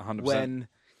calmer 100%.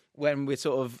 when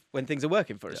we're when things are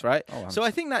working for us, right? Oh, So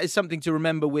I think that is something to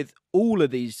remember with all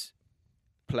of these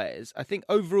players. I think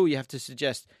overall you have to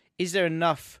suggest: is there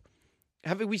enough?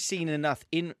 Have we seen enough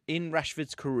in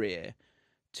Rashford's career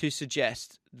to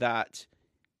suggest that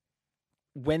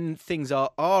when things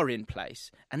are in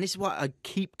place, and this is why I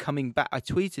keep coming back. I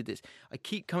tweeted this. I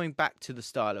keep coming back to the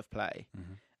style of play,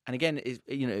 and again,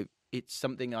 it's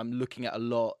something I'm looking at a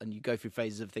lot. And you go through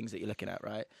phases of things that you're looking at,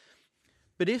 right?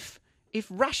 But if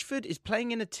Rashford is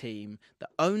playing in a team that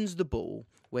owns the ball,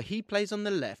 where he plays on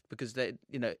the left, because they,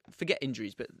 forget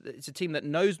injuries, but it's a team that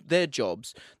knows their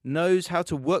jobs, knows how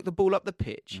to work the ball up the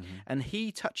pitch, and he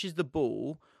touches the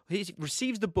ball, he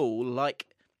receives the ball like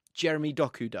Jeremy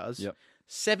Doku does. Yep.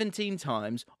 17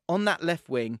 times on that left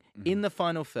wing in the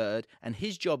final third, and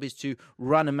his job is to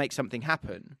run and make something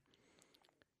happen.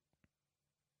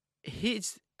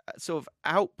 His sort of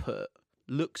output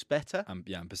looks better. And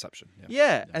perception.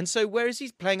 Yeah. And so whereas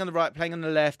he's playing on the right, playing on the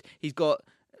left, he's got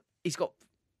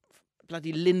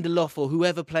bloody Lindelof or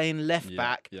whoever playing left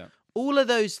back. Yeah. All of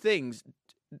those things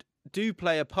do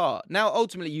play a part. Now,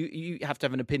 ultimately, you have to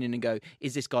have an opinion and go,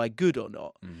 is this guy good or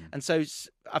not? And so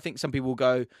I think some people will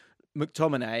go,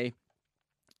 McTominay,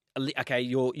 okay,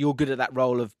 you're good at that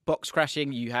role of box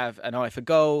crashing. You have an eye for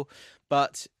goal,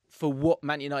 but for what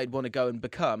Man United want to go and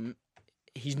become,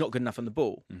 he's not good enough on the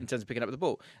ball in terms of picking up the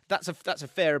ball. That's a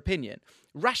fair opinion.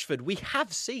 Rashford, we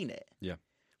have seen it. Yeah.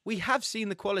 We have seen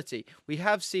the quality. We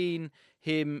have seen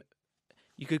him.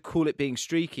 You could call it being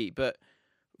streaky, but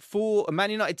for a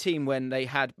Man United team when they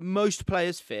had most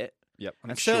players fit, Yep.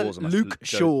 and Luke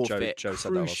Shaw fit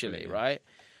crucially, right?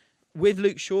 With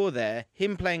Luke Shaw there,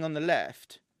 him playing on the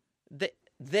left,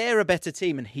 they're a better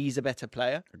team and he's a better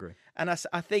player. Agree. And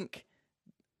I think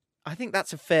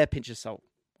that's a fair pinch of salt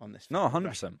on this. No,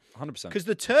 100%. 100%. Because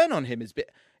the turn on him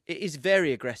is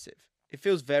very aggressive. It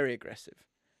feels very aggressive.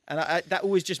 And that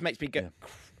always just makes me go,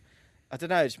 I don't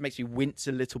know, it just makes me wince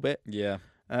a little bit. Yeah.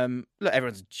 Look,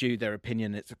 everyone's due their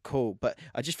opinion. It's cool, but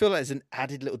I just feel like there's an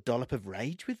added little dollop of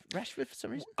rage with Rashford for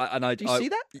some reason. Do you see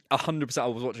that? 100%. I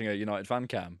was watching a United fan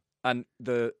cam, and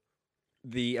the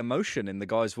emotion in the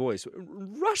guy's voice,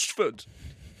 Rashford.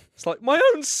 It's like my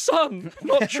own son,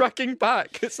 not tracking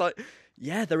back. It's like,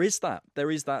 yeah, there is that.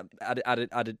 There is that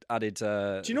added.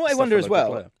 Do you know what I wonder as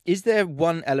well? Player. Is there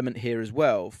one element here as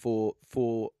well for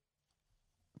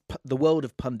the world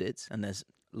of pundits, and there's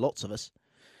lots of us,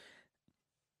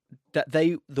 that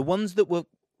the ones that were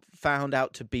found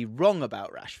out to be wrong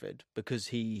about Rashford because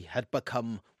he had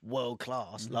become world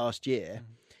class last year,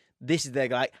 this is their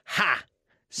like,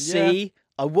 see,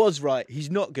 I was right.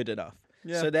 He's not good enough.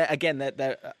 Yeah. So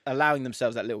they're allowing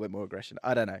themselves that little bit more aggression.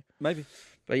 I don't know, maybe,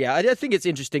 but yeah, I think it's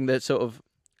interesting that sort of.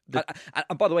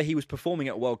 And by the way, he was performing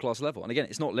at a world class level, and again,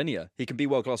 it's not linear. He can be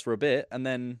world class for a bit and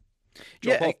then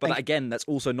drop off. But again, that's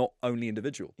also not only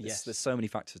individual. Yes. There's so many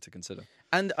factors to consider.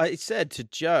 And I said to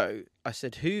Joe,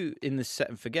 who in the set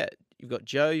and forget? You've got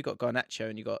Joe, you've got Garnacho,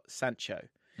 and you've got Sancho.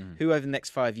 Who over the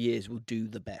next 5 years will do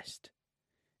the best?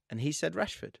 And he said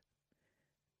Rashford.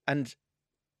 And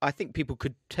I think people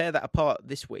could tear that apart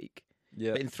this week.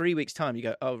 Yeah. But in 3 weeks' time, you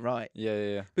go, oh, right.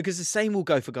 Yeah. Because the same will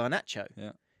go for Garnacho.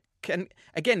 Yeah.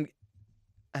 Again,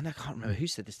 and I can't remember who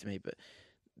said this to me, but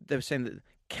they were saying that,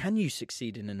 can you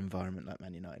succeed in an environment like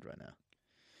Man United right now?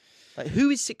 Like, who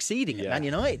is succeeding at Man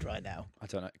United right now? I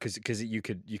don't know, because you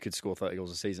could score 30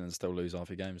 goals a season and still lose half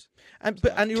your games.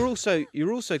 And you're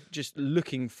also just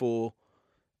looking for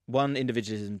one,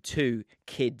 individualism, two,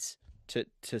 kids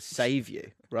to save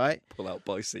you, right? Pull out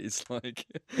biceps, like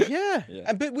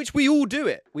yeah. But which we all do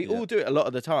it. We all do it a lot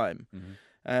of the time.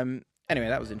 Anyway,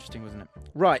 that was interesting, wasn't it?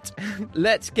 Right,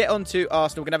 let's get on to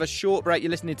Arsenal. We're going to have a short break. You're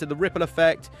listening to The Ripple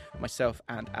Effect. Myself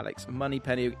and Alex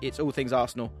Moneypenny. It's all things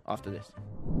Arsenal after this.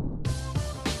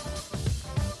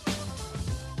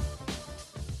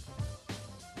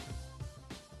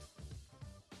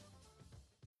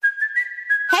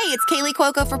 Hey, it's Kaylee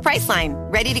Cuoco for Priceline.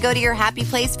 Ready to go to your happy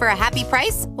place for a happy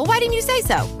price? Well, why didn't you say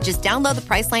so? Just download the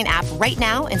Priceline app right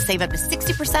now and save up to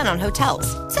 60% on hotels.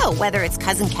 So whether it's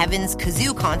Cousin Kevin's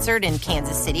Kazoo Concert in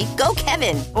Kansas City, go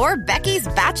Kevin, or Becky's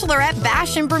Bachelorette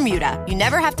Bash in Bermuda, you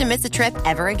never have to miss a trip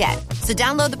ever again. So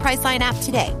download the Priceline app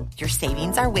today. Your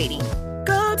savings are waiting.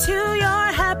 Go to your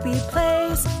happy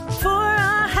place for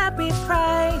a happy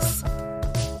price.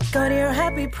 Go to your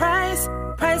happy price,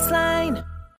 Priceline.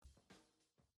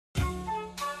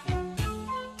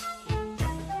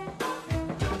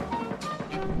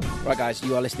 Right, guys,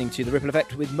 you are listening to The Ripple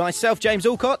Effect with myself, James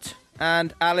Alcott,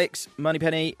 And Alex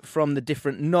Moneypenny from The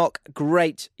Different Knock.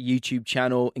 Great YouTube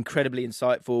channel, incredibly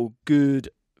insightful, good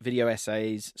video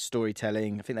essays,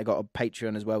 storytelling. I think they got a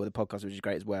Patreon as well with a podcast, which is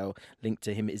great as well. Link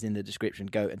to him is in the description.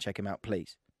 Go and check him out,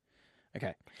 please.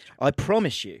 Okay. I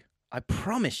promise you,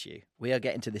 we are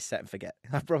getting to this set and forget.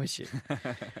 I promise you.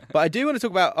 But I do want to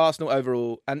talk about Arsenal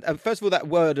overall. And first of all, that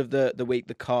word of the week,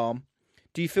 the calm.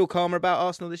 Do you feel calmer about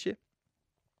Arsenal this year?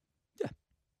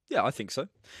 Yeah, I think so.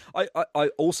 I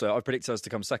predicted us to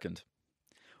come second.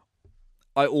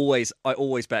 I always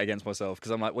bet against myself because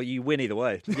I'm like, well, you win either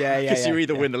way. Yeah. Because you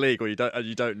either win the league or you don't,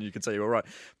 and you can say you're all right.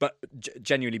 But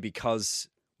genuinely, because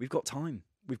we've got time.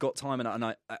 We've got time,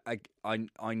 and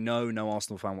I know no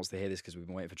Arsenal fan wants to hear this because we've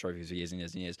been waiting for trophies for years and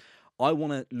years and years. I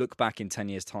want to look back in 10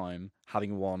 years' time,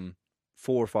 having won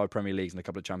 4 or 5 Premier Leagues and a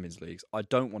couple of Champions Leagues. I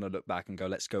don't want to look back and go,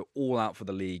 let's go all out for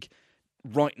the league.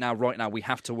 Right now, we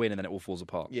have to win, and then it all falls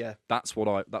apart. Yeah, that's what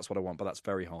I want, but that's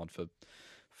very hard for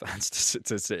fans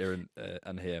to sit here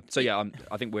and hear. So yeah,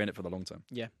 I think we're in it for the long term.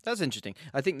 Yeah, that's interesting.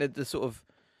 I think that the sort of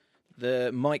the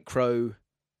micro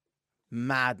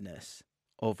madness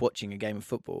of watching a game of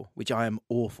football, which I am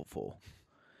awful for.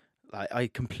 Like, I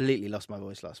completely lost my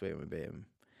voice last week when we beat him,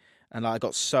 and I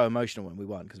got so emotional when we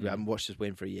won because we haven't watched us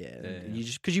win for a year. And you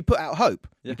just because you put out hope,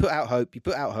 you put out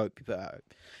hope.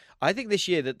 I think this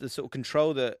year that the sort of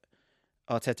control that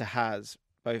Arteta has,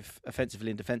 both offensively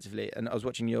and defensively, and I was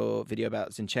watching your video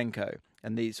about Zinchenko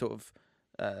and the sort of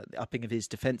the upping of his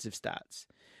defensive stats.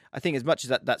 I think as much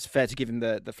as that's fair to give him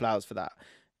the flowers for that,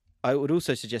 I would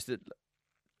also suggest that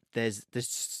there's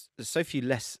so few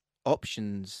less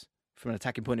options from an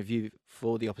attacking point of view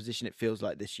for the opposition. It feels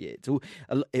like this year,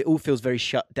 it all feels very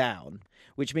shut down,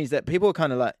 which means that people are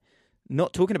kind of like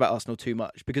not talking about Arsenal too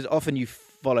much because often you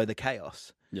follow the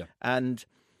chaos. Yeah, and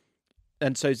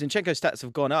so Zinchenko's stats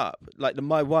have gone up. Like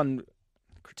my one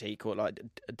critique or like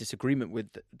a disagreement with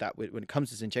that when it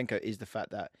comes to Zinchenko is the fact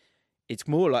that it's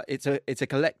more like it's a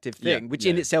collective thing, which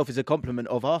in itself is a compliment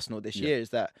of Arsenal this year.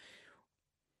 Is that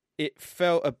it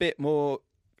felt a bit more,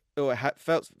 or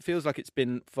feels like it's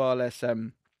been far less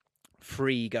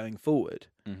free going forward,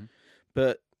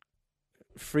 but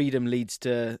freedom leads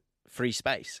to free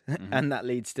space, and that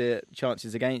leads to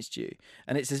chances against you.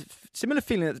 And it's a similar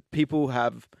feeling that people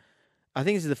have. I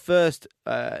think this is the first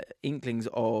inklings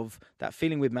of that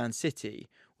feeling with Man City,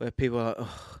 where people are like,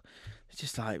 oh, it's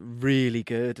just like really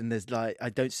good, and there's like I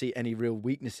don't see any real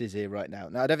weaknesses here right now.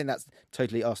 Now I don't think that's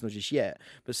totally Arsenal just yet,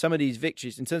 but some of these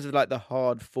victories, in terms of like the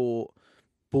hard-fought,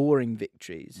 boring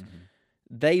victories.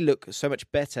 They look so much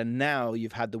better now.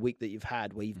 You've had the week that you've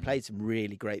had where you've played some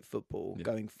really great football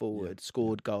going forward,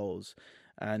 scored goals,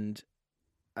 and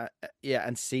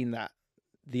and seen that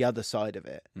the other side of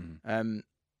it.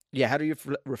 How do you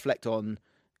reflect on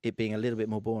it being a little bit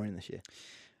more boring this year?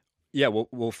 Yeah,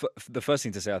 well, the first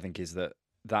thing to say I think is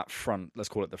that front, let's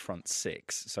call it the front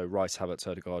six. So Rice, Havertz,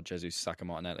 Odegaard, Jesus, Saka,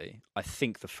 Martinelli. I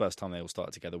think the first time they all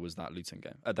started together was that Luton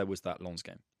game. There was that Lens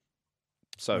game.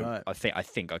 So right. I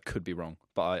think I could be wrong,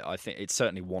 but I think it's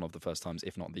certainly one of the first times,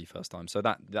 if not the first time. So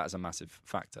that is a massive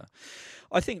factor.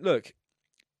 I think, look,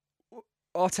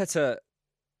 Arteta,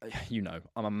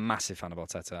 I'm a massive fan of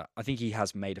Arteta. I think he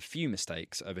has made a few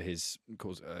mistakes over the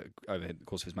course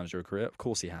of his managerial career. Of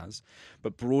course he has.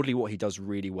 But broadly what he does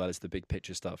really well is the big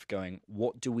picture stuff, going,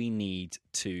 what do we need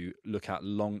to look at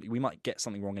we might get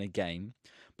something wrong in a game,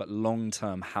 but long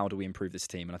term, how do we improve this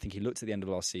team? And I think he looked at the end of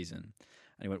last season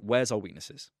and he went, where's our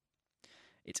weaknesses?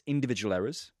 It's individual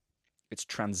errors. It's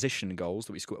transition goals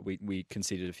that we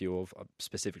conceded a few of,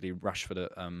 specifically Rashford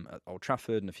at Old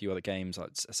Trafford and a few other games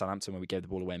like Southampton where we gave the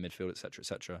ball away in midfield, etc.,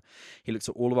 etc. He looked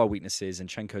at all of our weaknesses. A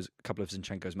couple of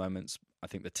Zinchenko's moments. I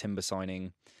think the Timber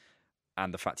signing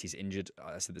and the fact he's injured,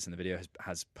 I said this in the video,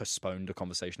 has postponed a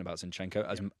conversation about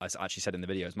Zinchenko. As I actually said in the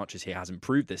video, as much as he has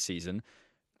improved this season,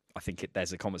 I think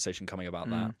there's a conversation coming about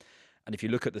that. And if you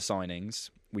look at the signings,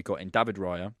 we got in David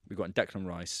Raya, we got in Declan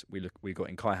Rice, we got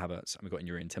in Kai Havertz, and we got in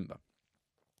Jurrien Timber.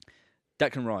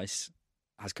 Declan Rice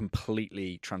has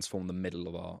completely transformed the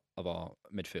middle of our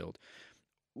midfield.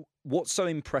 What's so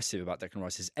impressive about Declan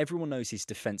Rice is everyone knows his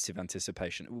defensive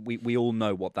anticipation. We all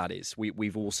know what that is.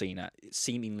 We've all seen it,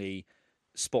 seemingly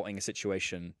spotting a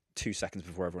situation 2 seconds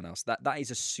before everyone else. That is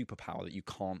a superpower that you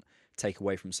can't take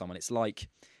away from someone. It's like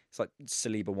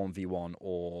Saliba 1v1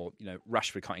 or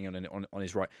Rashford cutting on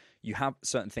his right. You have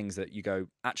certain things that you go,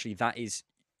 actually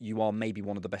you are maybe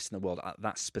one of the best in the world at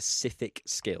that specific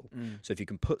skill. So if you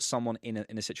can put someone in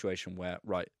a situation where,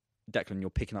 right, Declan,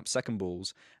 you're picking up second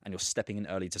balls and you're stepping in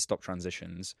early to stop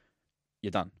transitions,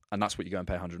 you're done. And that's what you go and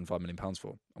pay £105 million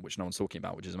for, which no one's talking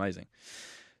about, which is amazing.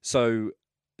 So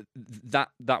that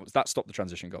stopped the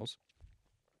transition goals.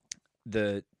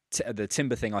 the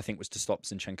Timber thing, I think, was to stop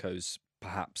Zinchenko's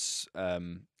perhaps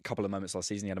couple of moments last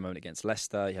season. He had a moment against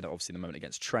Leicester. He had obviously the moment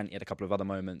against Trent. He had a couple of other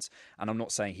moments. And I'm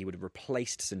not saying he would have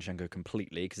replaced Zinchenko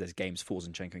completely, because there's games for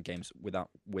Zinchenko and games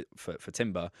for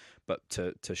Timber, but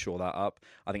to shore that up.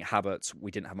 I think Havertz,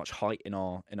 we didn't have much height in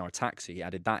our attack, so he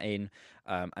added that in.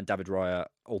 And David Raya,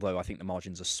 although I think the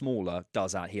margins are smaller,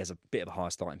 he has a bit of a higher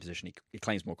starting position. He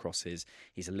claims more crosses.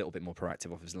 He's a little bit more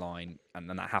proactive off his line. And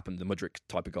then that happened. The Mudryk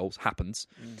type of goals happens.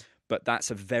 But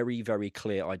that's a very, very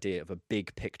clear idea of a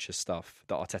big picture stuff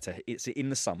that Arteta, it's in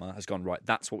the summer, has gone, right,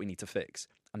 that's what we need to fix.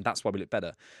 And that's why we look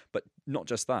better. But not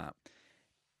just that.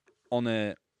 On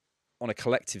a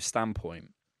collective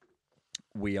standpoint,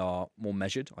 we are more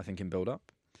measured, I think, in build-up.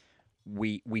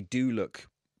 We do look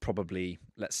probably,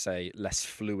 let's say, less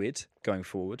fluid going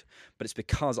forward. But it's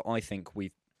because I think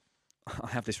I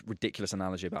have this ridiculous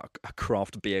analogy about a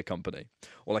craft beer company,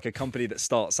 or like a company that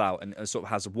starts out and sort of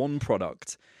has one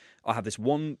product. I have this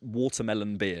one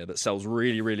watermelon beer that sells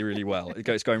really, really, really well.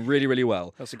 It's going really, really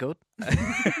well. What's it called?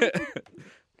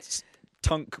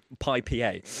 Tunk Pie PA.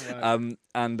 Right.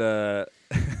 And other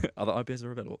IPAs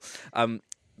are available.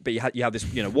 But you have this,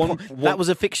 one. That was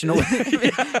a fictional.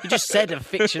 You just said a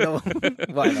fictional.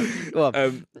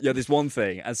 Whatever. This one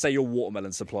thing, and say your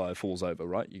watermelon supplier falls over,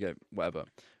 right? You go, whatever.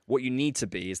 What you need to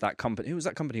be is that company. Who was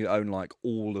that company who owned like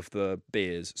all of the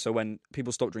beers? So when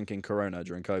people stopped drinking Corona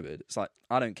during COVID, it's like,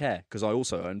 I don't care, because I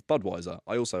also own Budweiser.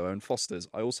 I also own Foster's.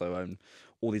 I also own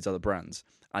all these other brands.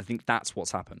 I think that's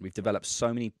what's happened. We've developed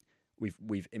so many.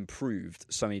 We've improved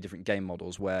so many different game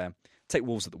models. Where take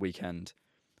Wolves at the weekend.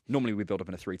 Normally we build up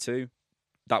in a 3-2.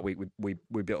 That week we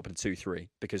built up in a 2-3,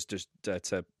 because just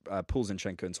to pull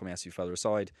Zinchenko and Tomiyasu further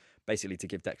aside, basically to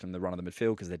give Declan the run of the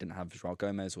midfield, because they didn't have Joao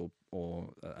Gomez or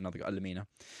another guy, Lamina.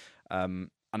 And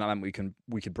that meant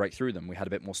we could break through them. We had a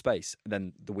bit more space.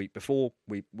 Then the week before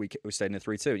we stayed in a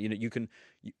 3-2.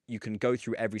 You can go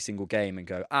through every single game and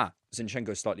go,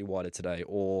 Zinchenko's slightly wider today,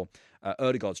 or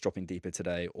Ødegaard's dropping deeper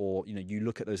today, or you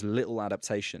look at those little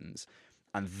adaptations.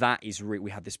 And that is we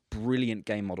had this brilliant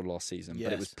game model last season,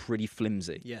 but it was pretty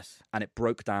flimsy. Yes. And it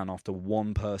broke down after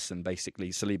one person,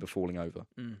 basically Saliba falling over.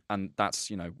 And that's,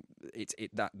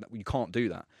 that you can't do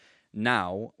that.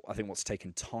 Now, I think what's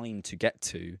taken time to get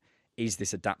to is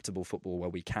this adaptable football where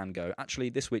we can go, actually,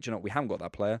 this week, we haven't got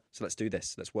that player, so let's do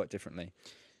this. Let's work differently.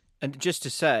 And just to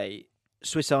say,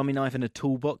 Swiss Army knife and a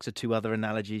toolbox are two other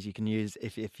analogies you can use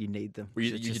if you need them. Well,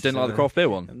 you didn't like the craft beer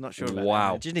one? I'm not sure about wow.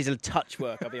 that. It just needs a touch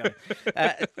work, I'll be honest.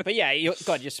 But yeah, you're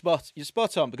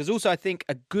spot on, because also I think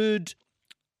a good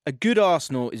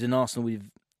Arsenal is an Arsenal with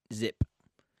zip.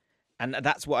 And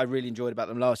that's what I really enjoyed about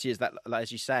them last year, is that, like,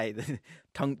 as you say, the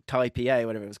tongue tie PA,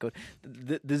 whatever it was called,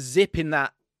 the zip in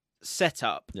that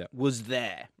setup was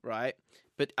there, right?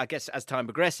 But I guess as time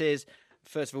progresses,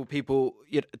 first of all, people,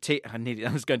 I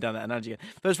was going down that analogy again.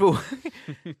 First of all,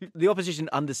 the opposition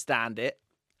understand it,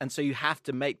 and so you have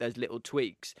to make those little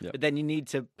tweaks. Yep. But then you need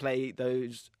to play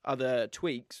those other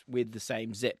tweaks with the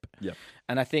same zip. Yep.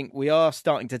 And I think we are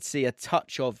starting to see a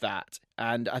touch of that.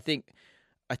 And I think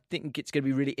it's going to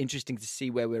be really interesting to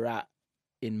see where we're at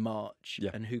in March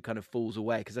and who kind of falls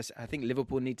away. Because I think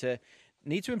Liverpool need to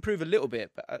improve a little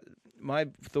bit. But my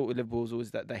thought with Liverpool was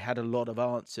always that they had a lot of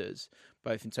answers,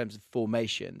 both in terms of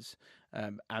formations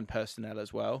and personnel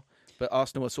as well. But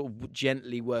Arsenal are sort of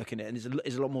gently working it, and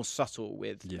is a lot more subtle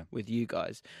with you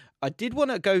guys. I did want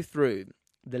to go through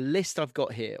the list I've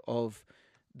got here of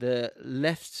the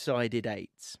left-sided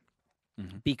eights,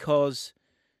 because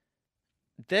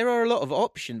there are a lot of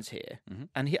options here,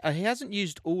 and he hasn't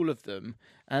used all of them.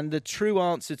 And the true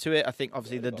answer to it, I think,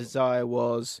 obviously the desire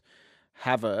was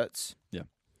Havertz. Yeah.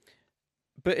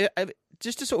 But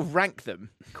just to sort of rank them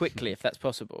quickly, if that's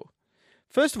possible.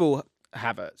 First of all,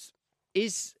 Havertz.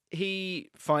 Is he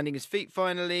finding his feet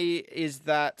finally? Is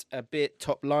that a bit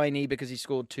top-liney because he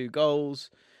scored 2 goals?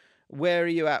 Where are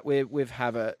you at with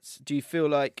Havertz? Do you feel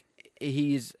like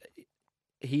he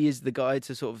is the guy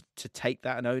to sort of to take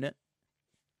that and own it?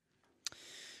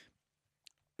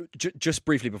 Just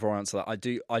briefly before I answer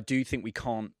that, I do think we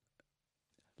can't,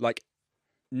 like,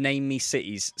 name me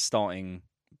City's starting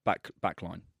back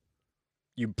line.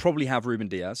 You probably have Ruben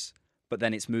Diaz, but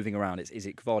then it's moving around. Is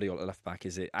it Gvardiol at left back?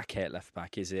 Is it Ake at left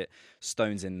back? Is it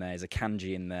Stones in there? Is it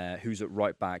Kanji in there? Who's at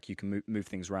right back? You can move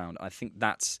things around. I think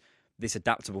that's this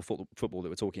adaptable football that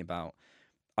we're talking about.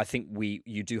 I think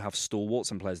you do have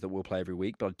stalwarts and players that will play every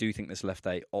week, but I do think this left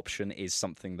 8 option is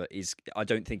something that is. I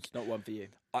don't think it's not one for you.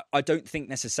 I don't think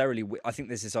necessarily. I think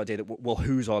there's this idea that, well,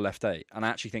 who's our left 8? And I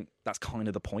actually think that's kind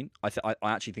of the point. I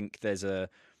actually think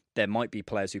there might be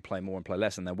players who play more and play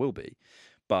less, and there will be.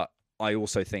 But I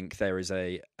also think there is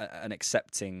there's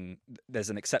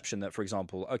an exception that, for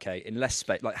example, okay, in less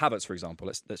space, like Havertz, for example,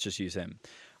 let's just use him.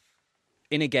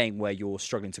 In a game where you're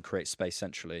struggling to create space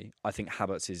centrally, I think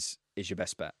Havertz is your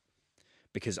best bet,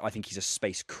 because I think he's a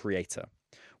space creator.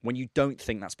 When you don't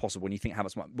think that's possible, when you think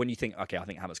Havertz okay, I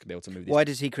think Havertz could be able to move these. Why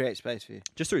does he create space for you?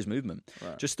 Just through his movement,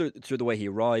 Right. just through the way he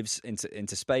arrives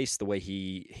into space, the way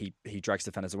he drags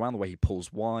defenders around, the way he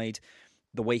pulls wide,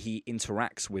 the way he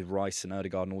interacts with Rice and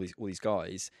Ødegaard and all these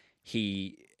guys.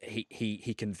 He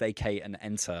can vacate and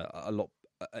enter a lot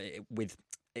with.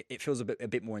 It feels a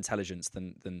bit more intelligence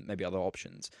than maybe other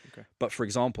options. Okay. But for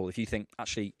example, if you think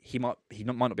actually he might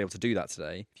not be able to do that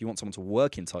today, if you want someone to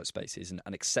work in tight spaces and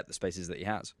accept the spaces that he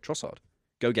has, Trossard,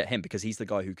 go get him, because he's the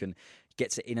guy who can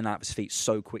get it in and out of his feet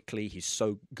so quickly. He's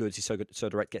so good. He's so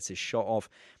direct. Gets his shot off.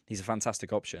 He's a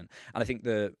fantastic option. And I think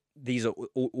these are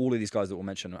all of these guys that we'll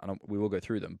mention, and we will go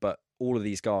through them. But all of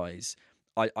these guys,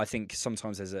 I think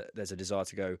sometimes there's a desire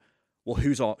to go, well,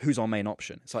 who's our main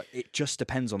option? It's like, it just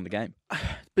depends on the game.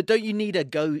 But don't you need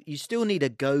you still need a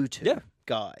go-to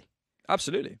guy?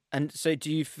 Absolutely. And so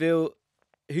do you feel,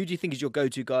 who do you think is your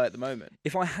go-to guy at the moment?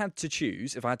 If I had to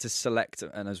choose, if I had to select,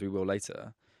 and as we will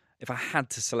later, if I had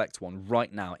to select one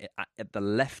right now at the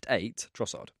left 8,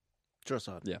 Trossard.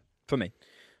 Trossard. Yeah, for me.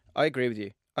 I agree with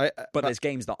you. But there's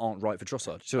games that aren't right for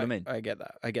Trossard. Do you see what I mean? I get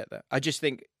that. I just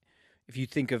think if you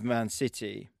think of Man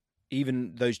City,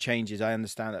 even those changes, I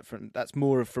understand that that's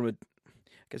more from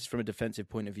a defensive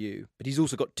point of view. But he's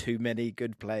also got too many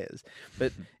good players.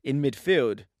 But in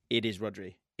midfield, it is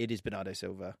Rodri, it is Bernardo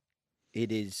Silva, it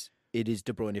is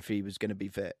De Bruyne if he was going to be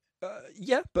fit.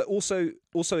 Yeah, but also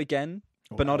again,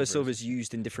 Bernardo Alvarez. Silva is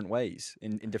used in different ways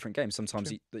in different games. Sometimes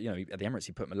at the Emirates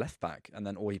he put him a left back, and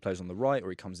then or he plays on the right, or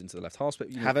he comes into the left half. But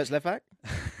Havertz left back.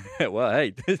 Well,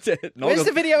 hey, Where's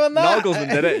the video on that? Nagelsmann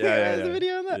did it. Yeah, Where's the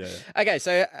video on that? Yeah. Okay,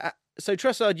 so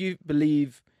Trossard, you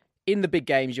believe in the big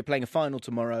games, you're playing a final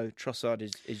tomorrow, Trossard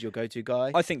is your go-to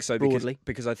guy? I think so, broadly.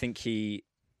 because I think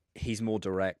he's more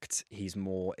direct, he's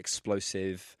more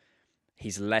explosive,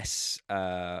 he's less.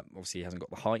 Obviously, he hasn't got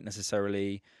the height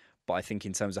necessarily. But I think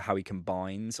in terms of how he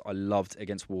combines, I loved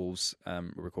against Wolves,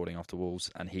 recording after Wolves,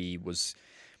 and he was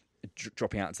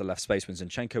dropping out into the left space when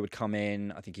Zinchenko would come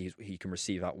in. I think he can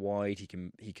receive out wide. He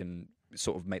can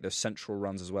sort of make those central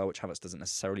runs as well, which Havertz doesn't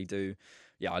necessarily do.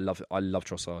 Yeah, I love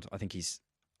Trossard. I think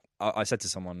I said to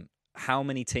someone, how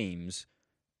many teams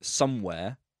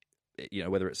somewhere,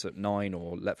 whether it's at 9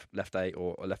 or left 8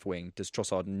 or left wing, does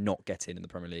Trossard not get in the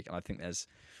Premier League? And I think there's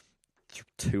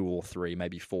 2 or 3,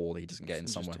 maybe 4 that he doesn't get in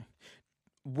somewhere.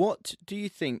 What do you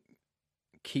think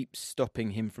keeps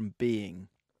stopping him from being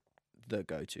the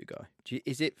go-to guy?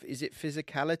 Is it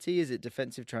physicality? Is it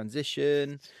defensive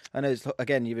transition? I know it's,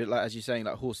 again, as you're saying,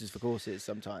 like horses for courses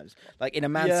sometimes. Like in a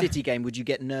Man City game, would you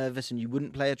get nervous and you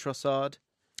wouldn't play a Trossard?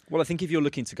 Well, I think if you're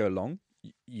looking to go long,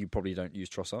 you probably don't use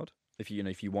Trossard. If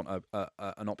you want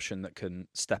an option that can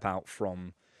step out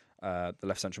from the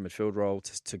left central midfield role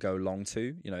to go long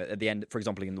to, at the end, for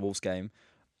example, in the Wolves game,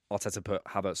 Arteta put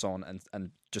Havertz on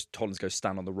and just Hollins goes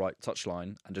stand on the right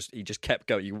touchline and he just kept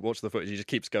going. You watch the footage, he just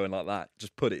keeps going like that.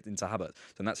 Just put it into Havertz.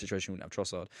 So in that situation, you wouldn't have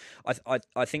Trossard.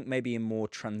 I think maybe in more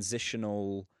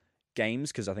transitional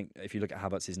games, because I think if you look at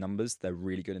Havertz's numbers, they're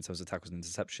really good in terms of tackles and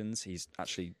interceptions. He's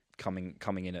actually coming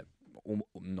in at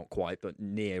not quite, but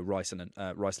near Rice and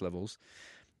Rice levels.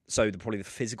 So probably the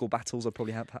physical battles I'd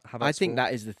probably have Havertz. I think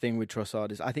that is the thing with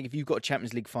Trossard. I think if you've got a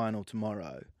Champions League final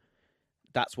tomorrow,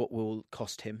 that's what will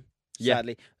cost him,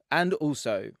 sadly. Yeah. And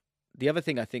also, the other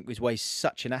thing I think is why he's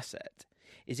such an asset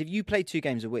is if you play 2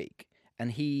 games a week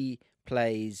and he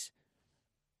plays,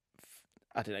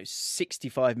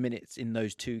 65 minutes in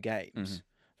those 2 games,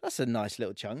 that's a nice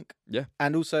little chunk. Yeah.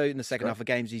 And also in the second half of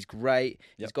games, he's great.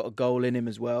 Yep. He's got a goal in him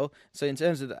as well. So in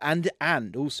terms of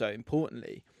and also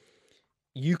importantly,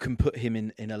 you can put him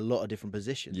in a lot of different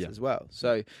positions as well.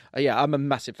 So I'm a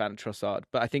massive fan of Trossard,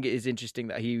 but I think it is interesting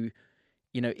that he,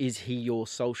 is he your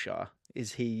Solskjaer?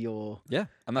 Is he your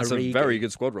and that's Origi? A very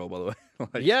good squad role, by the way.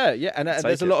 And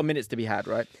there's a lot of minutes to be had,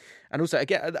 right? And also,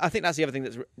 again, I think that's the other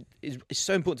thing is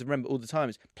so important to remember all the time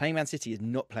is playing Man City is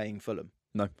not playing Fulham.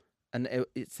 No, and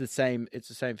it's the same. It's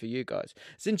the same for you guys.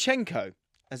 Zinchenko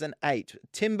as an 8,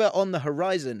 Timber on the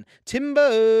horizon.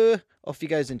 Timber, off you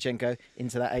go, Zinchenko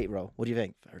into that 8 role. What do you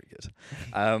think? Very good.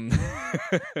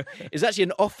 It's actually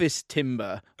an office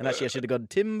Timber, and actually I should have gone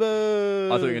Timber.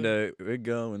 I thought you were going to we're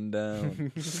going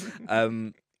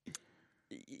down.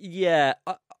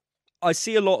 I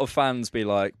see a lot of fans be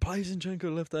like, play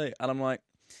Zinchenko left 8, and I'm like,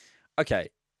 okay,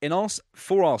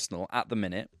 for Arsenal at the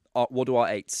minute, what are our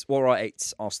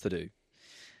 8s asked to do?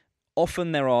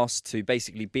 Often they're asked to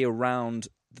basically be around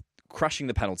crashing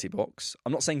the penalty box.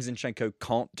 I'm not saying Zinchenko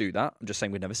can't do that. I'm just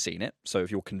saying we've never seen it. So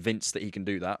if you're convinced that he can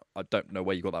do that, I don't know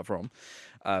where you got that from.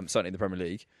 Certainly in the Premier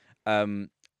League.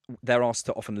 They're asked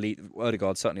to often lead,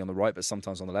 Odegaard certainly on the right, but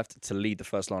sometimes on the left, to lead the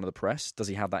first line of the press. Does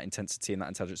he have that intensity and that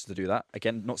intelligence to do that?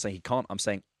 Again, not saying he can't. I'm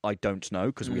saying I don't know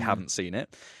because we haven't seen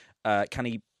it. Can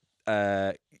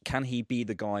he be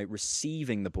the guy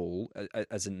receiving the ball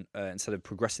instead of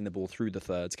progressing the ball through the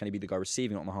thirds? Can he be the guy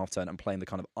receiving it on the half turn and playing the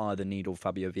kind of eye of the needle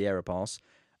Fabio Vieira pass?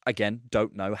 Again,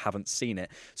 don't know, haven't seen it.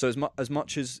 So as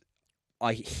much as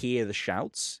I hear the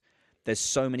shouts, there's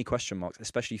so many question marks,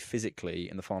 especially physically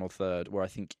in the final third, where I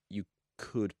think you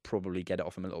could probably get it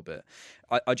off him a little bit.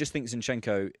 I just think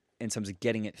Zinchenko, in terms of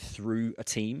getting it through a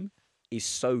team, is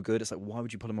so good. It's like, why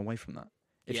would you pull him away from that?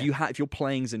 If you're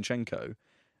playing Zinchenko,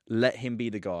 let him be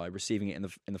the guy receiving it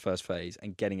in the first phase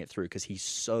and getting it through because he's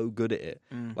so good at it.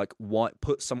 Like, why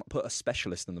put a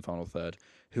specialist in the final third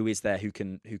who is there who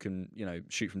can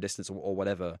shoot from distance or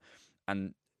whatever.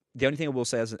 And the only thing I will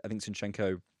say is I think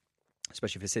Zinchenko,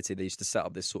 especially for City, they used to set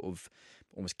up this sort of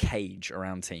almost cage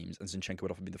around teams, and Zinchenko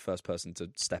would often be the first person to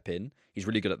step in. He's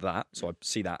really good at that, so I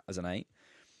see that as an 8.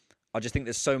 I just think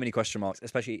there's so many question marks,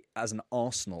 especially as an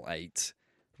Arsenal 8,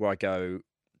 where I go,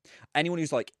 anyone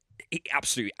who's like, he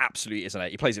absolutely is an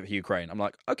 8. He plays it for Ukraine. I'm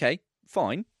like, okay,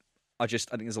 fine. I think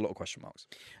there's a lot of question marks.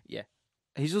 Yeah.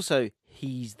 He's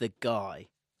the guy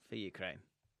for Ukraine.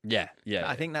 Yeah.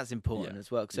 I think that's important as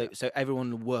well. So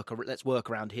everyone let's work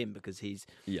around him because he's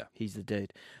the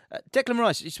dude. Declan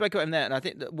Rice, you spoke about him there, and I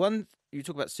think that you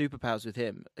talk about superpowers with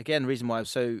him. Again, the reason why I was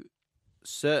so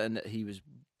certain that he was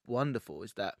wonderful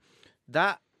is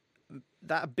that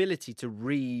ability to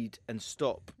read and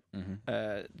stop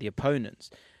the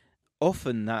opponents.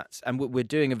 Often and we're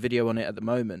doing a video on it at the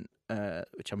moment,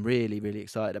 which I'm really, really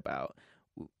excited about,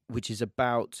 which is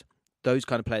about those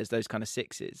kind of players, those kind of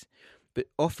sixes. But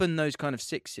often those kind of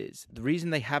sixes, the reason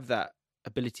they have that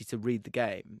ability to read the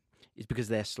game is because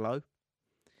they're slow.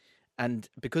 And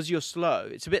because you're slow,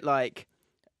 it's a bit like,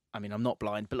 I mean, I'm not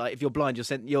blind, but like if you're blind,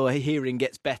 your hearing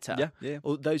gets better. Yeah.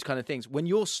 Or those kind of things. When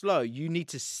you're slow, you need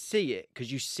to see it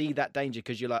because you see that danger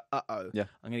because you're like, I'm going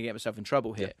to get myself in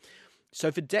trouble here. Yeah. So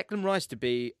for Declan Rice to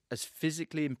be as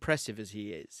physically impressive as he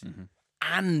is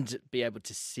and be able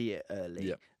to see it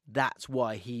early, that's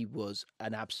why he was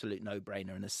an absolute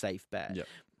no-brainer and a safe bet. Yep.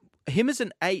 Him as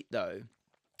an 8, though,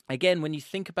 again, when you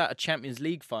think about a Champions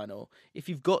League final, if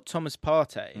you've got Thomas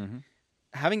Partey,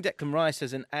 having Declan Rice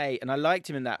as an 8, and I liked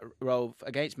him in that role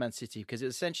against Man City because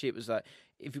it was like,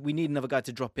 if we need another guy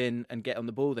to drop in and get on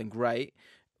the ball, then great.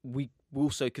 We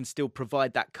also can still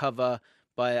provide that cover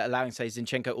by allowing, say,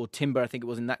 Zinchenko or Timber, I think it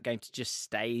was in that game, to just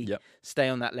stay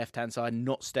on that left-hand side,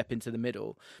 not step into the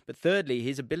middle. But thirdly,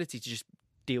 his ability to just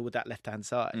deal with that left-hand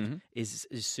side is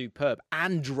superb,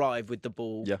 and drive with the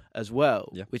ball as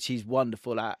well, which he's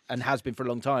wonderful at and has been for a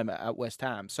long time at West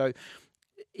Ham. So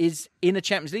is in a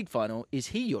Champions League final, is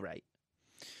he your 8?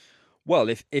 Well,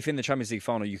 if in the Champions League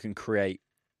final you can create,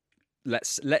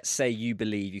 let's say you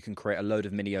believe you can create a load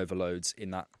of mini overloads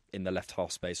in the left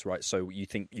half space, right? So you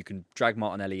think you can drag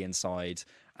Martinelli inside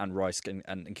and Rice can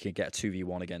get a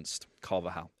 2v1 against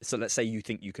Carvajal. So let's say you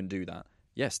think you can do that.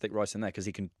 Yes, stick Rice in there because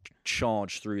he can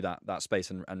charge through that space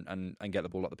and get the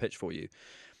ball up the pitch for you.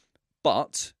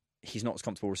 But he's not as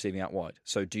comfortable receiving out wide.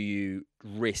 So do you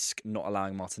risk not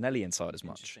allowing Martinelli inside as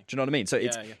much? Do you know what I mean? So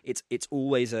it's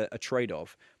always a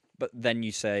trade-off. But then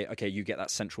you say, okay, you get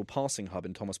that central passing hub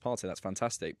in Thomas Partey. That's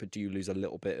fantastic. But do you lose a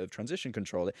little bit of transition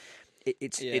control?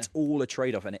 It's all a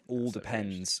trade-off, and it all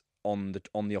depends on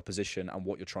the opposition and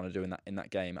what you're trying to do in that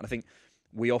game. And I think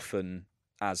we often,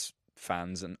 as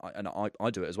fans, and I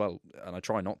do it as well, and I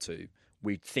try not to,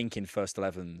 we think in first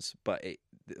 11s, but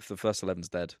if the first 11's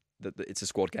dead, it's a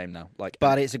squad game now.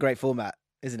 But it's a great format,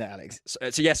 isn't it, Alex?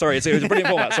 So yeah, sorry, it was a brilliant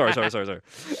format. Sorry.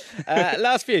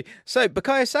 Last few. So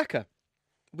Bukayo Saka,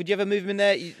 would you ever move him in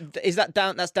there? Is that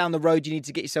down? That's down the road. You need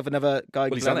to get yourself another guy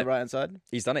on the right hand side.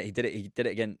 He's done it. He did it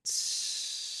against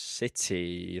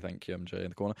City. Thank you, MJ in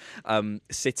the corner.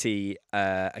 City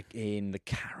in the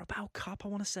Carabao Cup, I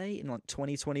want to say, in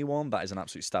 2021. That is an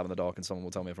absolute stab in the dark, and someone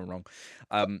will tell me if I'm wrong.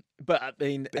 But I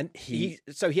mean, he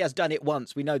has done it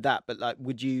once. We know that. But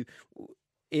would you,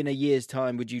 in a year's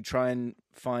time, would you try and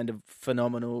find a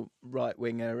phenomenal right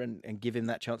winger and give him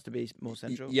that chance to be more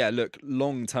central? Yeah. Look,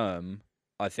 long term,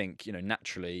 I think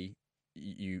naturally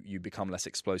you become less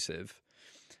explosive.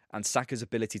 And Saka's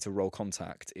ability to roll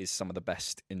contact is some of the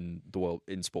best in the world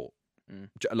in sport.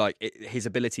 His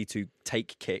ability to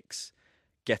take kicks,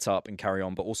 get up and carry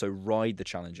on, but also ride the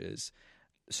challenges.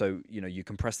 So you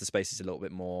compress the spaces a little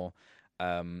bit more.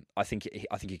 I think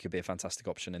he could be a fantastic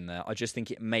option in there. I just think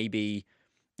it may be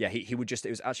Yeah, he would just. It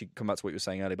was actually come back to what you were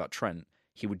saying earlier about Trent.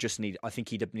 He would just need. I think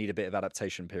he'd need a bit of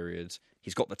adaptation period.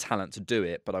 He's got the talent to do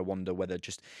it, but I wonder whether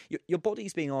just your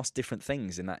body's being asked different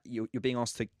things. In that you're being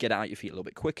asked to get out your feet a little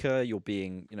bit quicker. You're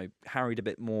being harried a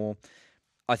bit more.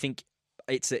 I think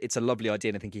it's a lovely idea,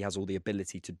 and I think he has all the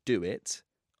ability to do it.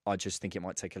 I just think it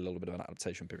might take a little bit of an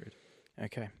adaptation period.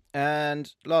 Okay,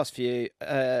 and last few.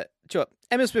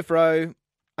 Emil Smith-Rowe.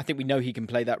 I think we know he can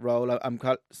play that role. I'm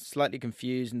slightly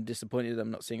confused and disappointed that I'm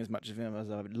not seeing as much of him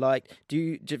as I would like. Do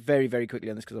you, just very, very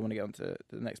quickly on this, because I want to get on to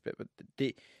the next bit, but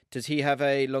does he have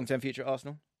a long-term future at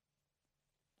Arsenal?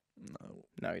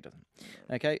 No, he doesn't.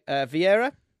 No. Okay.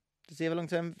 Vieira, does he have a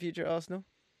long-term future at Arsenal?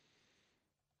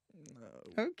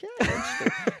 No. Okay.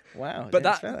 Wow. But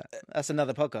that's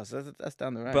another podcast. That's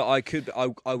down the road.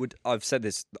 But I've said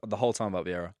this the whole time about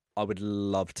Vieira. I would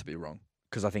love to be wrong,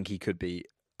 because I think he could be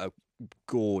a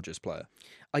gorgeous player.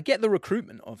 I get the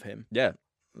recruitment of him. Yeah.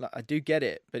 I do get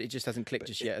it, but it just hasn't clicked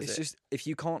just yet. It's just if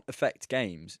you can't affect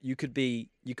games, you could be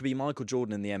Michael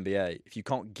Jordan in the NBA. If you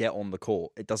can't get on the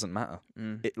court, it doesn't matter.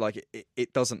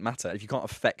 It doesn't matter if you can't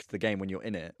affect the game when you're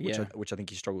in it, which I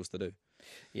think he struggles to do.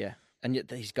 Yeah, and yet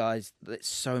these guys, it's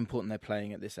so important they're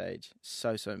playing at this age.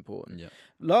 So important. Yeah.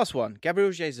 Last one,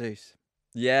 Gabriel Jesus.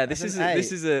 Yeah, this is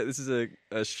a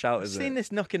shout. I've seen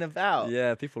this knocking about.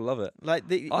 Yeah, people love it. Like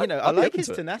I like his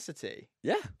tenacity.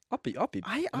 Yeah, I'll be.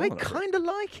 I kind of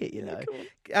like it.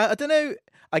 I don't know.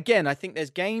 Again, I think there's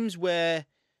games where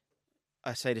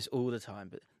I say this all the time,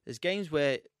 but there's games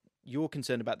where you're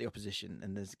concerned about the opposition,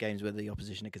 and there's games where the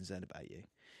opposition are concerned about you.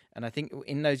 And I think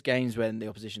in those games when the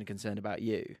opposition are concerned about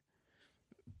you,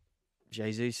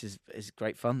 Jesus is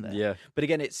great fun there. Yeah, but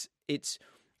again, it's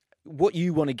what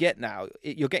you want to get now.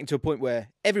 You're getting to a point where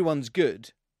everyone's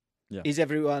good. Yeah. Is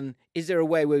there a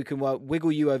way where we can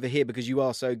wiggle you over here because you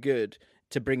are so good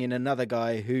to bring in another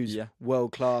guy who's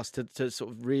world class to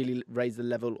sort of really raise the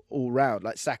level all round?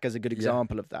 Like Saka's a good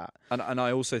example of that. And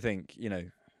I also think, we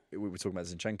were talking about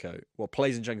Zinchenko. Well,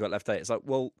 play Zinchenko at left 8. It's like,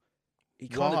 well,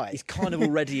 he's kind of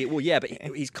already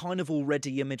he's kind of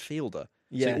already a midfielder.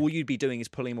 Yeah. So all you'd be doing is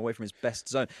pulling him away from his best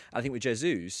zone. I think with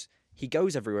Jesus, he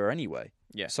goes everywhere anyway.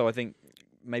 Yeah. So I think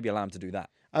maybe allow him to do that.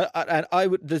 I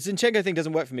would. The Zinchenko thing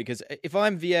doesn't work for me because if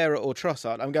I'm Vieira or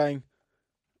Trossard, I'm going.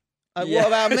 What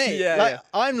about me?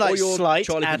 I'm like slight.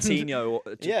 Charlie Patino.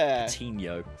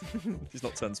 Patino. He's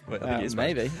not turned. I think he is.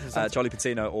 Maybe. Charlie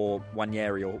Patino or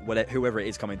Wanyeri or whoever it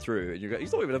is coming through. And you go,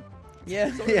 he's not even a.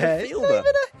 Yeah. Fielder.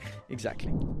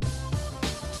 Exactly.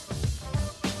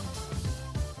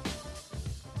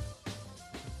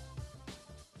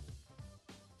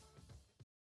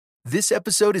 This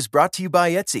episode is brought to you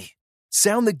by Etsy.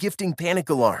 Sound the gifting panic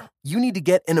alarm. You need to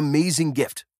get an amazing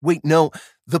gift. Wait, no,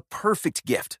 the perfect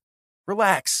gift.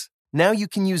 Relax. Now you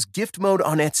can use gift mode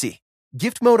on Etsy.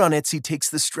 Gift mode on Etsy takes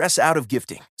the stress out of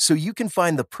gifting, so you can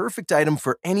find the perfect item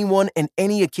for anyone and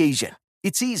any occasion.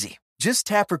 It's easy. Just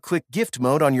tap or click gift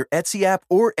mode on your Etsy app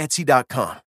or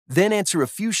Etsy.com. Then answer a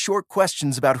few short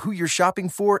questions about who you're shopping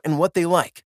for and what they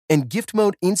like. And gift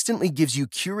mode instantly gives you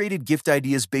curated gift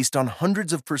ideas based on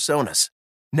hundreds of personas.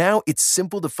 Now it's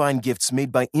simple to find gifts made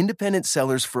by independent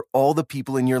sellers for all the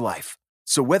people in your life.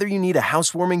 So whether you need a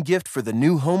housewarming gift for the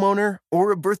new homeowner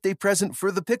or a birthday present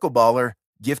for the pickleballer,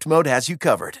 gift mode has you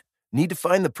covered. Need to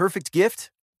find the perfect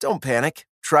gift? Don't panic.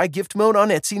 Try gift mode on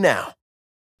Etsy now.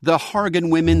 The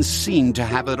Hargan women seemed to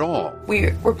have it all.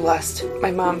 We were blessed. My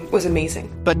mom was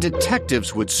amazing. But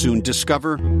detectives would soon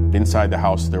discover... inside the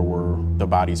house, there were the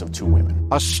bodies of 2 women.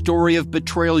 A story of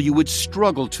betrayal you would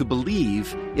struggle to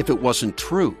believe if it wasn't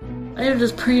true. I am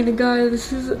just praying to God,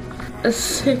 this is a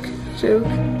sick joke.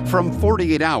 From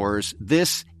 48 Hours,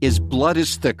 this is Blood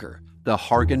is Thicker, the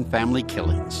Hargan Family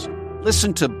Killings.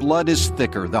 Listen to Blood is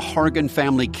Thicker, the Hargan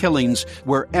Family Killings,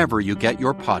 wherever you get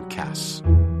your podcasts.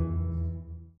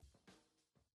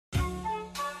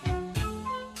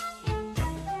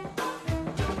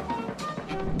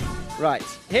 Right,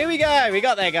 here we go. We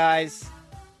got there, guys.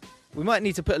 We might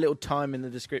need to put a little time in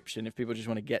the description if people just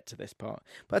want to get to this part.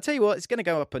 But I tell you what, it's going to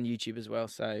go up on YouTube as well.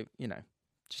 So,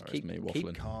 just keep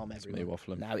calm, everyone. It's me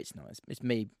waffling. No, it's not. It's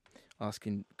me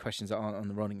asking questions that aren't on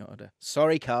the running order.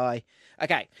 Sorry, Kai.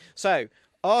 Okay, so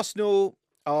Arsenal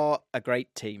are a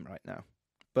great team right now.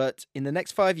 But in the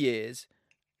next 5 years,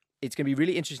 it's going to be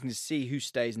really interesting to see who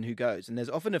stays and who goes. And there's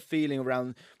often a feeling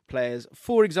around players.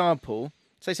 For example,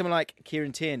 say someone like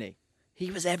Kieran Tierney. He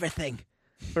was everything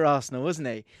for Arsenal, wasn't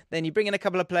he? Then you bring in a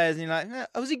couple of players and you're like,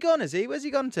 oh, has he gone, has he? Where's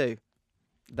he gone to?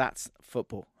 That's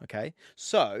football, okay?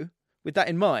 So, with that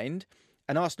in mind,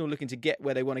 and Arsenal looking to get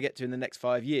where they want to get to in the next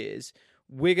 5 years,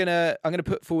 I'm gonna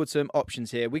put forward some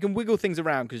options here. We can wiggle things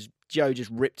around because Joe just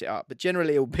ripped it up, but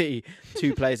generally it'll be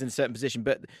 2 players in a certain position.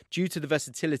 But due to the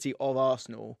versatility of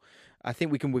Arsenal, I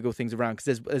think we can wiggle things around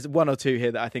because there's 1 or 2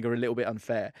 here that I think are a little bit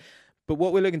unfair. But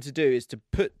what we're looking to do is to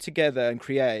put together and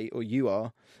create, or you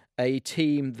are, a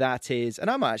team that is, and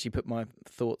I might actually put my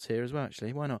thoughts here as well.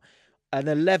 Actually, why not? An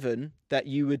 11 that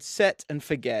you would set and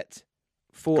forget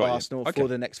for Arsenal for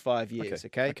the next 5 years,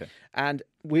 okay? And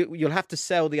you'll have to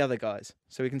sell the other guys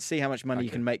so we can see how much money you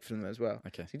can make from them as well.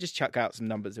 Okay. So you just chuck out some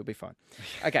numbers, it'll be fine.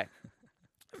 Okay.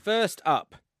 First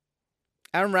up,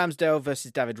 Aaron Ramsdale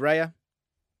versus David Raya.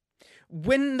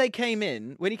 When he came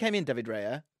in, David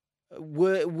Raya,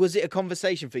 was it a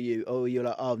conversation for you? Or you're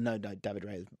like, oh, no, David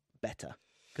Raya is better?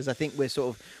 Because I think we're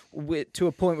to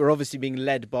a point we're obviously being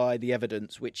led by the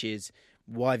evidence, which is,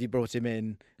 why have you brought him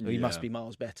in? Well, he must be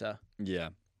miles better. Yeah.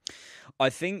 I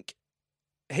think,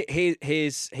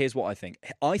 here's what I think.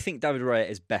 I think David Raya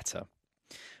is better,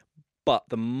 but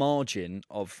the margin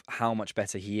of how much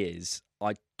better he is,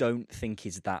 I don't think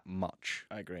is that much.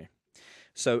 I agree.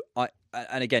 So,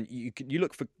 and again, you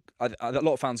look for, a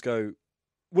lot of fans go,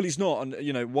 well, he's not,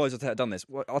 and why has Arteta done this?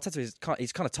 Well, Arteta,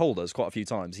 he's kind of told us quite a few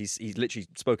times. He's literally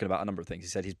spoken about a number of things. He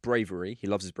said his bravery, he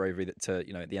loves his bravery. That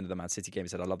at the end of the Man City game, he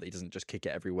said, "I love that he doesn't just kick it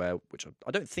everywhere," which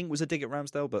I don't think was a dig at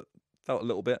Ramsdale, but felt a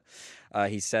little bit.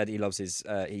 He said he loves his.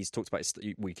 He's talked about.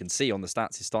 We can see on the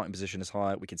stats his starting position is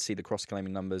higher. We can see the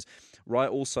cross-claiming numbers. Right,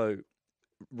 also.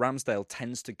 Ramsdale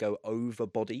tends to go over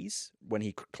bodies when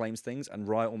he claims things, and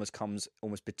Raya almost comes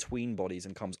between bodies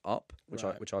and comes up, which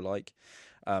I like.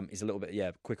 He's a little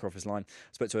bit quicker off his line.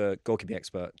 I spoke to a goalkeeping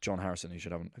expert, John Harrison, who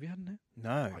should have you had him?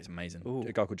 No. Oh, he's amazing. Ooh.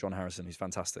 A guy called John Harrison, who's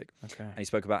fantastic. Okay. And he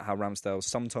spoke about how Ramsdale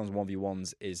sometimes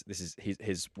 1v1s is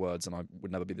his words, and I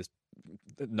would never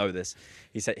know this.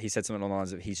 He said something along the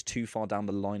lines of he's too far down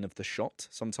the line of the shot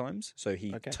sometimes, so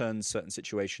he turns certain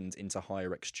situations into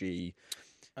higher XG.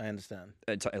 I understand.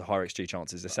 Higher XG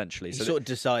chances, essentially. He so sort of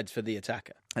decides for the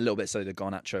attacker. A little bit. So the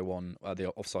Garnacho one, the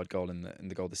offside goal in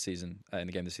the goal this season, in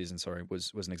the game this season,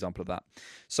 was an example of that.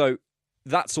 So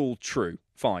that's all true,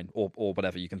 fine, or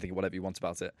whatever. You can think of whatever you want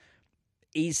about it.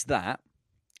 Is that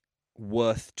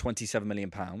worth £27 million?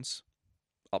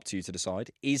 Up to you to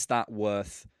decide. Is that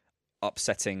worth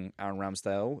upsetting Aaron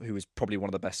Ramsdale, who is probably one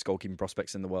of the best goalkeeping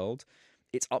prospects in the world?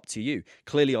 It's up to you.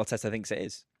 Clearly, Arteta thinks it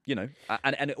is.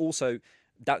 And it also.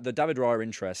 The David Raya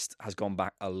interest has gone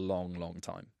back a long, long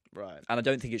time. Right. And I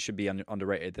don't think it should be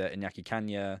underrated that Iñaki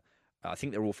Caña, I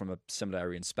think they're all from a similar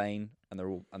area in Spain, and they're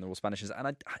all Spanish.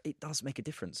 And it does make a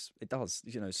difference. It does,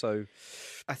 so...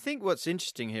 I think what's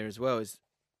interesting here as well is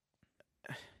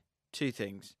 2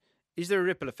 things. Is there a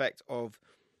ripple effect of...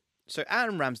 So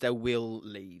Aaron Ramsdale will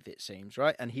leave, it seems,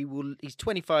 right? And he's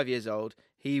 25 years old.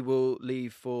 He will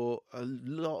leave for a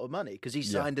lot of money because he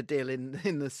signed a deal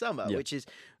in the summer, which is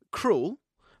cruel.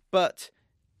 But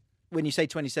when you say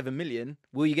 27 million,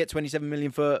 will you get 27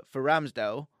 million for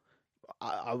Ramsdale?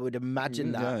 I would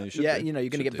imagine that. You're going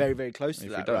to get very, very close to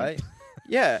that, right?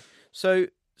 Yeah. So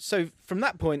from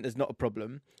that point, there's not a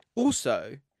problem.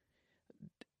 Also,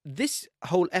 this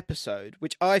whole episode,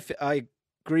 which I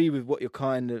agree with what you're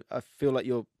I feel like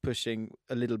you're pushing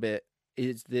a little bit,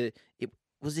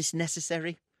 was this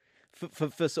necessary?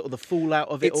 For sort of the fallout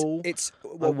of it all?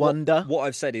 I wonder. What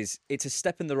I've said is it's a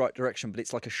step in the right direction, but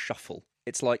it's like a shuffle.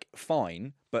 It's like,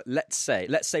 fine, but let's say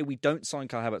we don't sign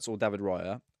Kai Havertz or David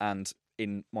Raya, and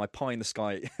in my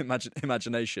pie-in-the-sky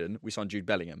imagination, we sign Jude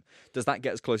Bellingham. Does that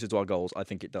get us closer to our goals? I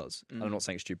think it does. And I'm not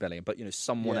saying it's Jude Bellingham, but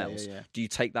someone else. Yeah. Do you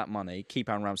take that money, keep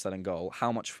Aaron Ramsdale in goal?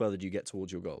 How much further do you get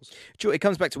towards your goals? It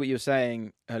comes back to what you were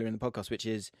saying earlier in the podcast, which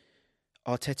is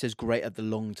Arteta's great at the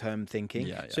long-term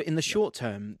thinking. So in the short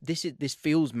term, this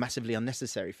feels massively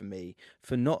unnecessary for me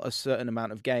for not a certain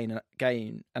amount of gain.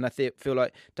 And I feel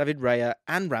like David Raya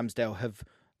and Ramsdale have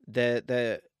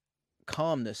their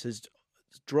calmness has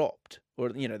dropped, or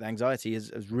the anxiety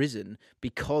has risen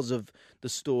because of the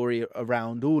story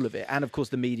around all of it, and of course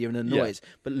the media and the noise.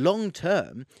 But long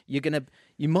term,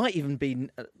 you might even be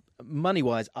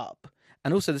money-wise up.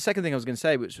 And also, the second thing I was going to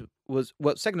say, which was,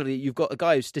 secondly, you've got a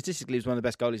guy who statistically was one of the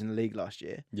best goalies in the league last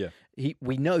year. Yeah.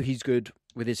 We know he's good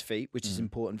with his feet, which is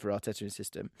important for Arteta and his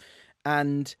system.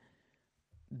 And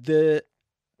the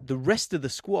rest of the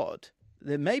squad,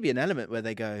 there may be an element where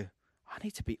they go, I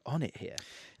need to be on it here.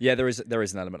 Yeah, there is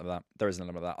an element of that. There is an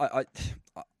element of that.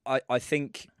 I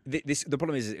think the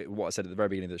problem is what I said at the very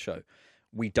beginning of the show.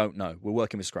 We don't know. We're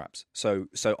working with scraps. So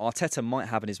Arteta might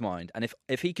have in his mind, and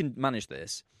if he can manage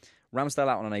this, Ramsdale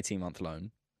out on an 18-month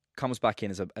loan, comes back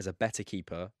in as a better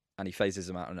keeper, and he phases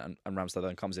him out, and Ramsdale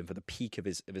then comes in for the peak of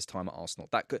his time at Arsenal.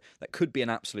 That could be an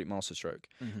absolute masterstroke.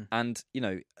 And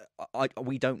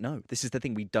we don't know. This is the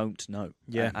thing, we don't know.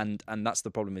 Yeah, and that's the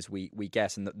problem, is we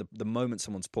guess, and the moment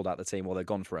someone's pulled out the team, well, they're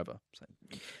gone forever. So.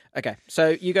 Okay,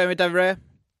 so you going with David Raya?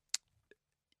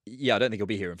 Yeah, I don't think he'll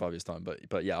be here in 5 years' time,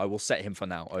 but yeah, I will set him for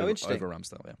now over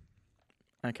Ramsdale.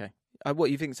 Yeah. Okay.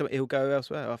 What you think? So he'll go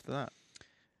elsewhere after that?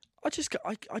 I just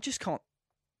can't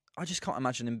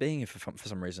imagine him being here for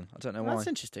some reason. I don't know why. That's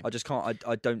interesting. I just can't.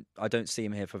 I don't see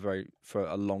him here for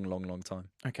a long time.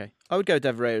 Okay, I would go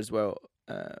David Raya as well,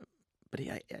 but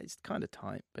it's kind of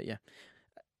tight. But yeah,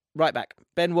 right back.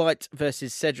 Ben White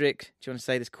versus Cedric. Do you want to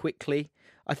say this quickly?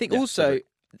 I think also. Cedric.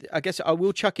 I guess I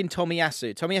will chuck in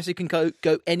Tomiyasu. Tomiyasu can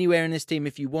go anywhere in this team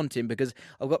if you want him, because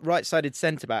I've got right-sided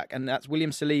centre-back, and that's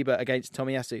William Saliba against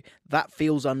Tomiyasu. That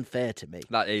feels unfair to me.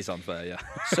 That is unfair, yeah.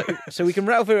 so we can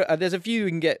rattle through. There's a few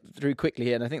we can get through quickly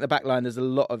here, and I think the back line, there's a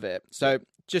lot of it. So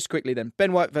just quickly then.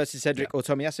 Ben White versus Cedric or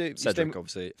Tomiyasu? Cedric,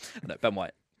 obviously. No, Ben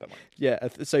White. Yeah,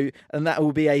 and that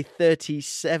will be a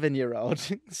 37-year-old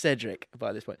Cedric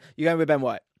by this point. You're going with Ben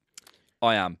White?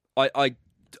 I am.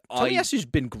 Tomiyasu's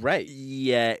been great.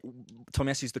 Yeah,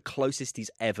 Tomiyasu's the closest he's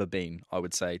ever been, I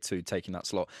would say, to taking that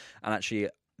slot. And actually,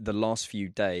 the last few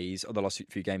games, are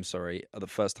the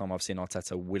first time I've seen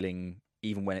Arteta willing,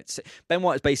 even when it's... Ben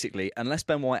White is basically, unless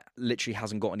Ben White literally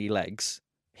hasn't got any legs,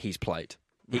 he's played.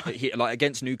 He like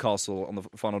against Newcastle on the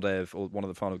final day or one of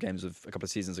the final games of a couple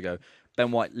of seasons ago,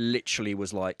 Ben White literally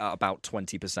was like at about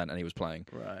 20% and he was playing.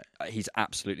 Right. He's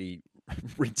absolutely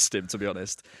rinsed him, to be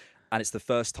honest. And it's the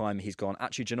first time he's gone,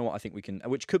 actually, do you know what? I think we can,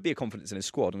 which could be a confidence in his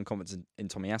squad and a confidence in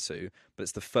Tomiyasu, but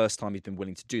it's the first time he's been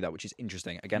willing to do that, which is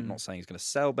interesting. Again, not saying he's going to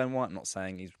sell Ben White, not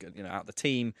saying he's out the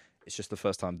team. It's just the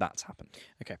first time that's happened.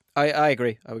 Okay, I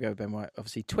agree. I would go with Ben White.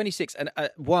 Obviously, 26. And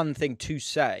one thing to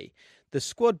say, the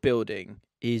squad building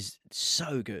is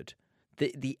so good.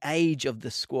 The age of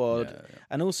the squad,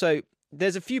 and also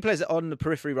there's a few players that are on the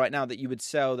periphery right now that you would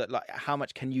sell. That like, how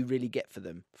much can you really get for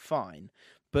them? Fine,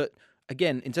 but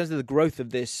again, in terms of the growth of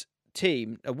this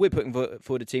team, we're putting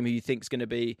forward a team who you think is going to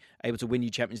be able to win you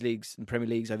Champions Leagues and Premier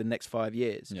Leagues over the next 5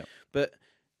 years. Yeah. But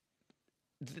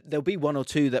there'll be one or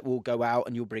two that will go out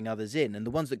and you'll bring others in. And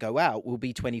the ones that go out will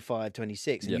be 25,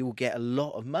 26, and you will get a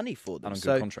lot of money for them. And on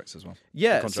good contracts as well.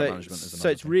 Yeah, contract management is so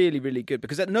it's really, really good.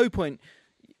 Because at no point,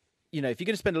 if you're going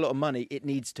to spend a lot of money, it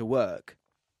needs to work.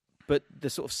 But the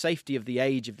sort of safety of the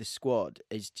age of the squad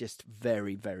is just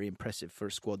very, very impressive for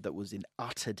a squad that was in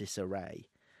utter disarray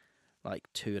like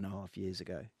 2.5 years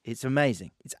ago. It's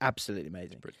amazing. It's absolutely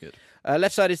amazing. Pretty good.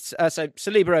 Left side is so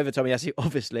Saliba over Tomiyasu,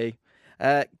 obviously.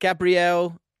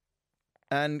 Gabriel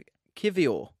and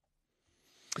Kivior.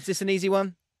 Is this an easy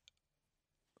one?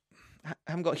 I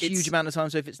haven't got a huge amount of time,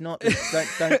 so if it's not,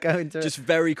 don't go into it. Just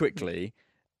very quickly.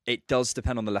 It does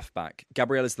depend on the left back.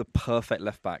 Gabriel is the perfect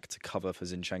left back to cover for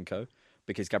Zinchenko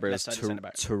because Gabriel is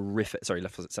terrific. Sorry,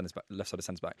 left-sided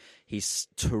centre back. He's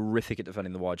terrific at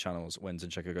defending the wide channels when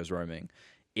Zinchenko goes roaming.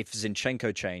 If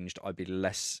Zinchenko changed, I'd be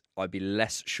less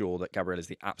sure that Gabriel is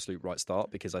the absolute right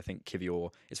start because I think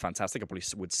Kivior is fantastic. I probably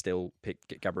would still pick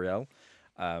Gabriel.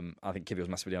 I think Kivior is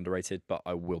massively underrated, but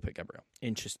I will pick Gabriel.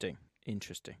 Interesting.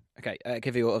 Okay,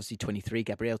 Kivior obviously 23,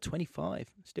 Gabriel 25,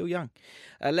 still young.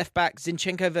 Left back,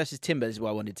 Zinchenko versus Timber is what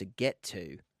I wanted to get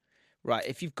to. Right,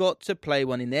 if you've got to play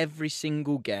one in every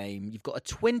single game, you've got a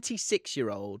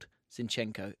 26-year-old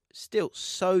Zinchenko, still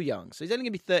so young. So he's only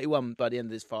going to be 31 by the end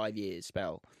of this 5 years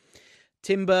spell.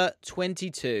 Timber,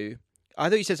 22. I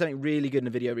thought you said something really good in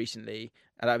a video recently,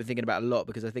 and I've been thinking about it a lot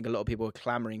because I think a lot of people are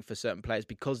clamouring for certain players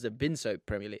because there have been so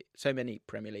many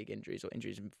Premier League injuries or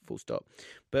injuries full stop.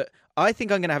 But I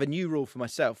think I'm going to have a new rule for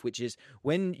myself, which is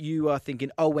when you are thinking,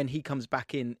 when he comes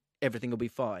back in, everything will be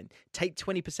fine. Take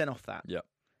 20% off that. Yeah.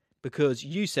 Because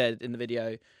you said in the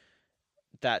video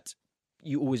that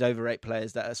you always overrate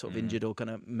players that are sort of injured or going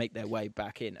to make their way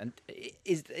back in. And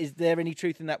is there any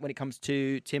truth in that when it comes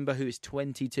to Timber, who is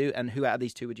 22, and who out of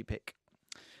these two would you pick?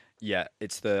 Yeah,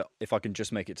 it's the if I can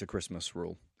just make it to Christmas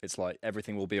rule. It's like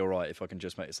everything will be all right if I can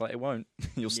just make it. It's like it won't.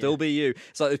 You'll still be you.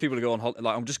 It's like those people who go on holiday.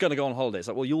 Like, I'm just going to go on holiday. It's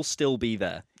like, well, you'll still be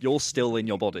there. You're still in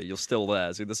your body. You're still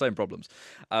there. So the same problems.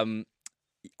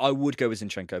 I would go with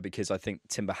Zinchenko because I think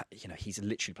Timber, he's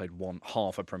literally played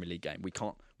half a Premier League game. We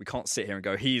can't sit here and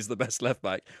go, he's the best left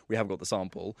back. We haven't got the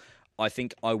sample. I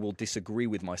think I will disagree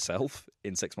with myself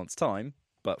in 6 months' time,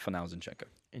 but for now, Zinchenko.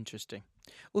 Interesting.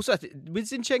 Also, with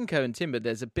Zinchenko and Timber,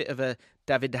 there's a bit of a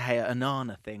David De Gea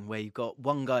Onana thing where you've got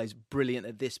one guy's brilliant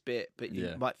at this bit, but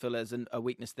you might feel there's a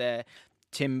weakness there.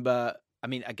 Timber,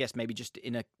 I guess maybe just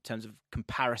in terms of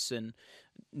comparison,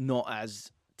 not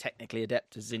as technically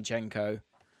adept as Zinchenko.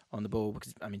 on the ball,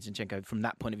 because I mean Zinchenko from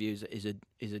that point of view is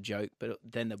a joke, but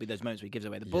then there'll be those moments where he gives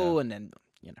away the ball and then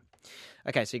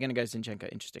Okay, so you're going to go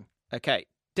Zinchenko. Interesting. Okay,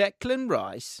 Declan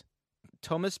Rice,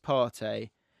 Thomas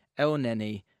Partey, El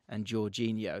Neni, and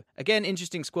Jorginho. Again,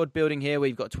 interesting squad building here where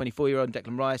you've got a 24-year-old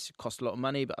Declan Rice, cost a lot of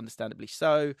money, but understandably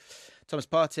so. Thomas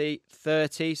Partey,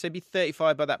 30, so he'd be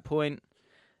 35 by that point.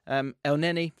 El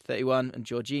Neni, 31, and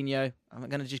Jorginho. I'm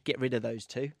going to just get rid of those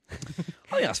two. I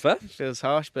think that's fair. Feels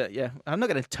harsh, but yeah, I'm not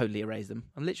going to totally erase them.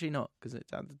 I'm literally not, because it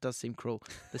does seem cruel.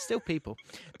 They're still people.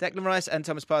 Declan Rice and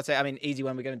Thomas Partey. I mean, easy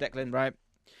one. We're going to Declan, right?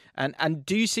 And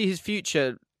do you see his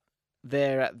future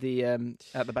there at the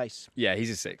base? Yeah, he's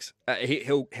a 6.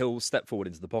 He'll step forward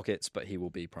into the pockets, but he will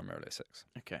be primarily a 6.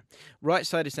 Okay.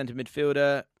 Right-sided centre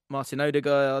midfielder, Martin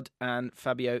Odegaard and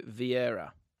Fabio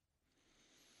Vieira.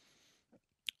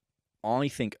 I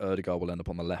think Odegaard will end up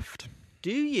on the left.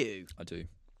 Do you? I do.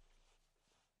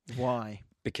 Why?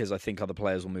 Because I think other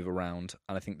players will move around,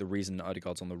 and I think the reason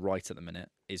Odegaard's on the right at the minute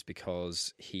is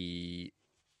because I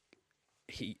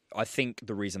think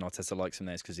the reason Arteta likes him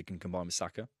there is because he can combine with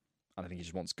Saka, and I think he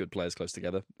just wants good players close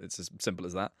together. It's as simple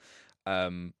as that.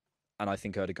 And I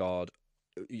think Odegaard,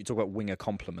 you talk about winger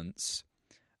complements,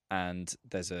 and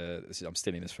I'm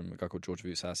stealing this from a guy called George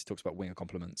Voutsas. He talks about winger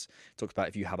complements. He talks about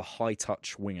if you have a high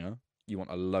touch winger, you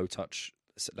want a low touch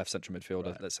left central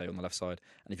midfielder, right, let's say on the left side,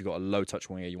 and if you've got a low touch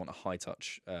winger, you want a high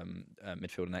touch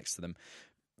midfielder next to them.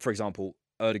 For example,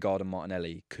 Odegaard and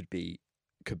Martinelli could be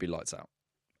lights out.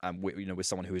 With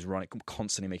someone who is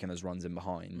constantly making those runs in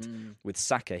behind. With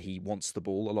Saka, he wants the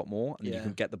ball a lot more, and you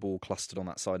can get the ball clustered on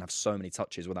that side and have so many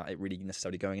touches without it really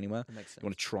necessarily going anywhere. You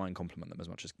want to try and complement them as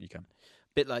much as you can.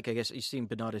 Bit like, I guess, you've seen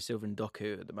Bernardo Silva and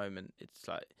Doku at the moment. It's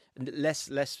like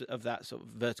less of that sort of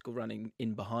vertical running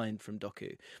in behind from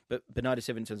Doku, but Bernardo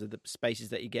Silva in terms of the spaces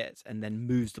that he gets and then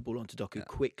moves the ball onto Doku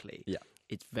quickly. Yeah,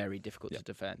 it's very difficult to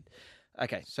defend.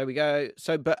 Okay, so we go.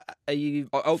 So, but are you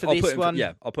I'll for this put him one?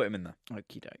 I'll put him in there.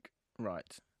 Okie doke.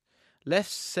 Right,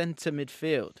 left centre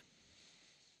midfield.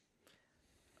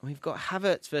 We've got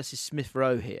Havertz versus Smith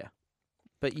Rowe here,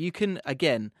 but you can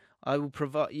again. I will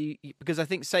provide you because I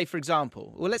think, say for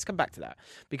example, well, let's come back to that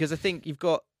because I think you've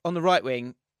got on the right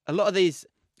wing a lot of these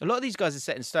guys are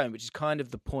set in stone, which is kind of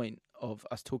the point of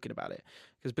us talking about it.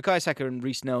 Because Bukayo Saka and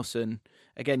Reece Nelson,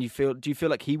 again, do you feel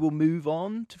like he will move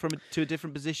on to a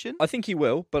different position? I think he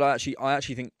will, but I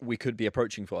actually think we could be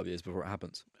approaching 5 years before it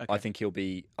happens. Okay. I think he'll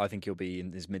be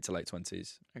in his mid to late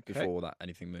 20s before that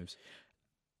anything moves.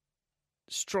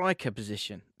 Striker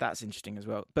position, that's interesting as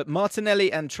well. But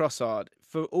Martinelli and Trossard,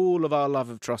 for all of our love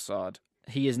of Trossard,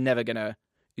 he is never going to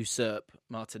usurp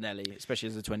Martinelli, especially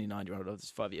as a 29-year-old of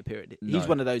this 5-year period. No. He's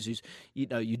one of those who's,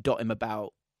 you dot him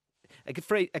about. I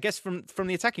guess from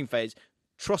the attacking phase,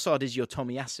 Trossard is your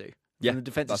Tomiyasu. From the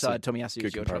defensive side, Tomiyasu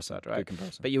is your Trossard, right? Good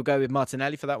comparison. But you'll go with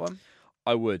Martinelli for that one?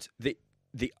 I would.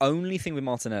 The only thing with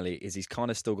Martinelli is he's kind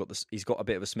of still got this. He's got a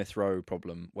bit of a Smith Rowe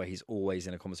problem where he's always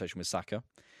in a conversation with Saka.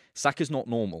 Saka's not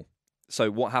normal.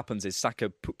 So what happens is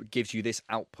Saka gives you this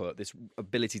output, this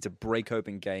ability to break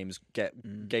open games, get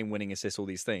game-winning assists, all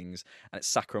these things, and it's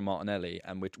Saka and Martinelli,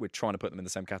 and we're trying to put them in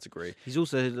the same category. He's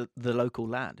also the local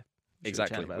lad.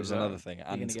 Exactly, which is another thing.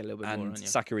 And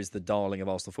Saka is the darling of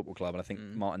Arsenal Football Club, and I think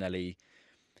Martinelli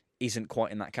isn't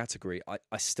quite in that category.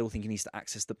 I still think he needs to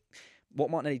access what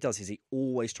Martinelli does is he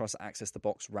always tries to access the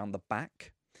box round the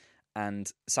back.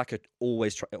 And Saka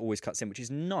always cuts in, which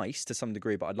is nice to some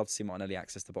degree, but I'd love to see Martinelli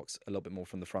access the box a little bit more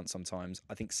from the front sometimes.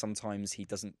 I think sometimes he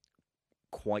doesn't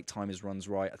quite time his runs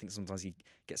right. I think sometimes he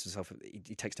takes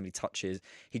too many touches.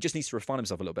 He just needs to refine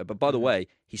himself a little bit. But by the way,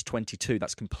 he's 22.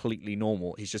 That's completely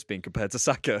normal. He's just being compared to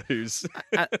Saka, who's...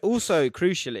 Also,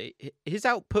 crucially, his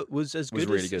output was as good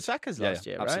as Saka's last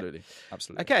year, right?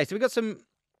 Absolutely. Okay, so we've got some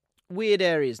weird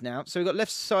areas now. So we've got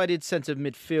left-sided centre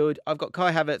midfield. I've got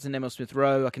Kai Havertz and Emil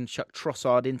Smith-Rowe. I can chuck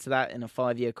Trossard into that in a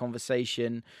 5-year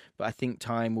conversation, but I think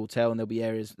time will tell, and there'll be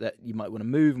areas that you might want to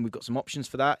move, and we've got some options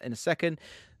for that in a second.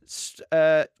 If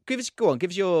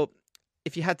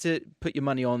you had to put your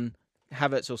money on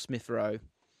Havertz or Smith-Rowe,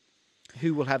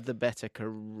 who will have the better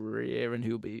career, and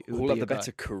who will have the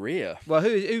better career? Well,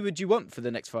 who would you want for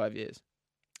the next 5 years?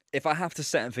 If I have to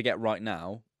set and forget right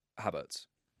now, Havertz.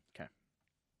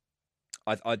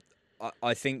 I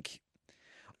think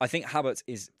Havertz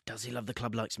is... Does he love the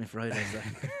club like Smith Rowe does,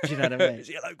 though? Do you know what I mean? Is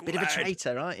he a local bit lad? of a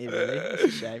traitor, aren't you, really? That's a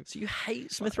shame. So you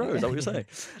hate Smith Rowe, is that what you're saying?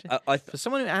 For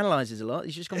someone who analyses a lot,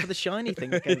 he's just gone for the shiny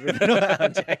thing.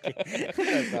 I'm joking.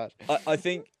 I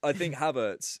think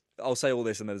Havertz... I'll say all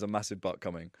this and there's a massive but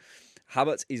coming.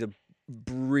 Havertz is a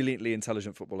brilliantly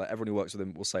intelligent footballer. Everyone who works with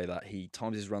him will say that. He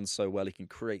times his runs so well. He can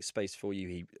create space for you.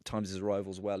 He times his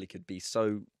arrivals well. He could be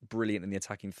so brilliant in the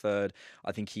attacking third.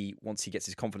 I think once he gets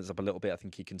his confidence up a little bit, I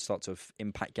think he can start to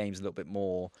impact games a little bit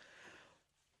more.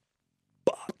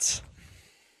 But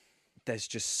there's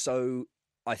just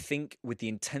I think with the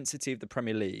intensity of the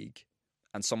Premier League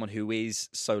and someone who is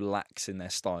so lax in their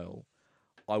style,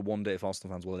 I wonder if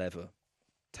Arsenal fans will ever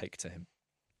take to him.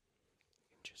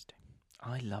 Interesting.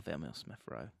 I love Emil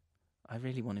Smith-Rowe. I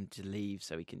really want him to leave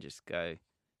so he can just go,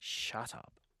 shut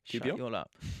up. Shut you all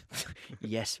up.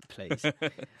 Yes, please.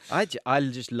 I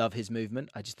just love his movement.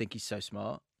 I just think he's so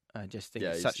smart. I just think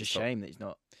it's such a shame that he's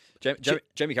not.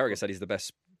 Jamie Carragher said he's the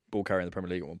best ball carrier in the Premier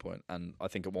League at one point, and I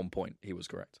think at one point he was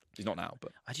correct. He's not now,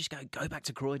 but I just go back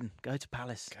to Croydon, go to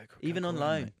Palace, even go on Croydon,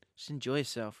 loan. mate. Just enjoy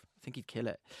yourself. I think he'd kill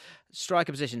it.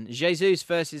 Striker position: Jesus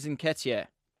versus Nketiah.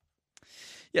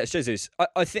 Yeah, it's Jesus.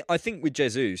 I think with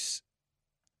Jesus,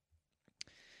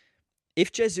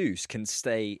 if Jesus can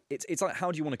stay, it's like,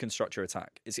 how do you want to construct your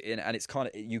attack? It's kind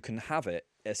of, you can have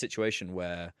a situation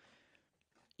where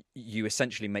you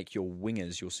essentially make your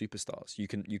wingers your superstars. You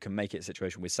can make it a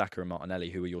situation with Saka and Martinelli,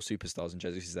 who are your superstars, and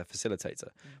Jesus is their facilitator.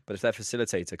 But if their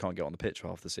facilitator can't get on the pitch for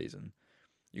half the season,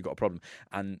 you've got a problem.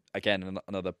 And again,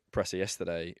 another presser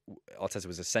yesterday, Arteta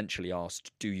was essentially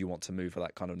asked, do you want to move for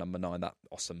that kind of number 9, that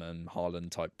Osimhen,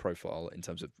 Haaland type profile in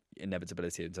terms of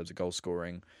inevitability, in terms of goal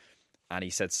scoring? And he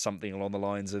said something along the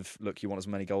lines of, look, you want as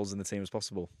many goals in the team as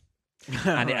possible.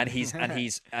 and he's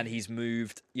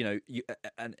moved,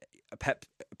 and Pep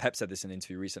said this in an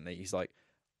interview recently. He's like,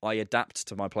 I adapt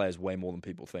to my players way more than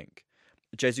people think.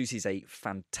 Jesus is a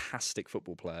fantastic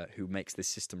football player who makes this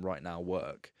system right now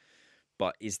work.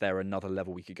 But is there another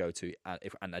level we could go to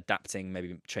and adapting,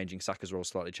 maybe changing Saka's role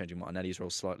slightly, changing Martinelli's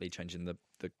role slightly, changing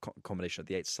the combination of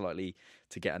the 8 slightly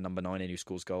to get a number 9 in who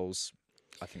scores goals?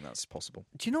 I think that's possible.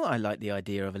 Do you know what I like the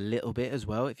idea of a little bit as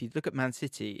well? If you look at Man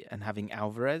City and having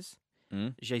Alvarez,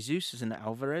 Jesus and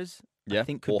Alvarez, I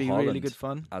think could be Haaland really good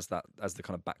fun. As the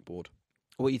kind of backboard.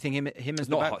 What, you think him as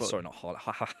the backboard? Sorry, not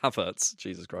Haaland. Havertz.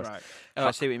 Jesus Christ. Right. Oh,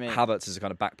 I see what you mean. Havertz is a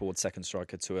kind of backboard second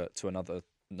striker to another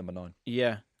number 9.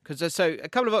 Yeah. Because so a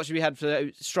couple of options we had for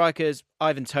strikers.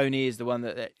 Ivan Toney is the one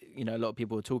that a lot of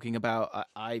people are talking about.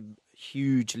 I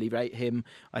hugely rate him.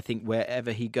 I think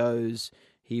wherever he goes,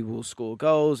 he will score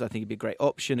goals. I think he'd be a great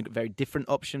option, a very different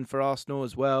option for Arsenal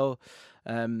as well.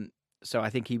 So I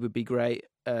think he would be great.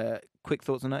 Quick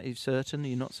thoughts on that? Are you certain? Are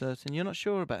you not certain? You're not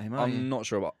sure about him, are you? I'm not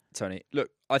sure about Toney. Look,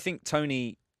 I think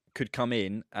Toney could come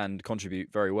in and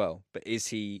contribute very well, but is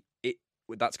he?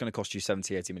 That's going to cost you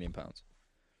 70, 80 million pounds.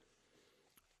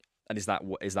 And is that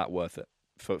worth it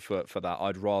for that?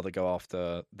 I'd rather go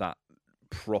after that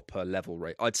proper level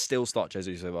rate. I'd still start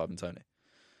Jesus over Ivan Toney.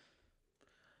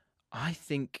 I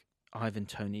think Ivan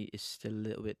Toney is still a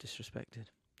little bit disrespected.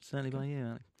 Certainly by you,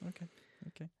 Alec.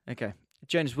 Okay.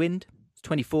 Jonas Wind,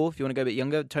 24, if you want to go a bit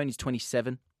younger. Tony's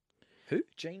 27. Who?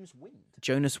 James Wind?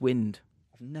 Jonas Wind.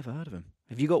 I've never heard of him.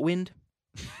 Have you got Wind?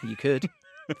 You could,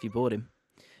 if you bought him.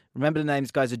 Remember the name.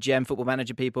 This guy's a gem. Football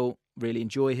Manager people really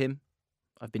enjoy him.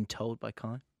 I've been told by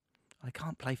Kai. I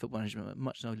can't play Football Manager as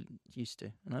much as I used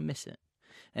to, and I miss it.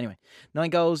 Anyway,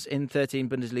 9 goals in 13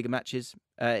 Bundesliga matches.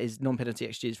 His non-penalty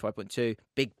XG is 5.2.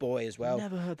 Big boy as well.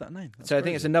 Never heard that name. That's so crazy. I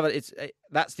think it's another.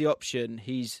 That's the option.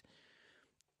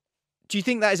 Do you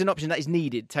think that is an option that is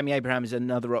needed? Tammy Abraham is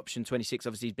another option. 26.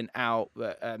 Obviously, he's been out.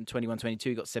 21,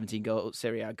 22. Got 17 goals,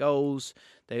 Serie A goals.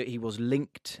 He was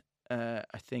linked. I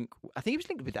think he was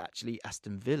linked with actually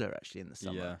Aston Villa in the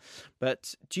summer. Yeah.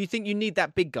 But do you think you need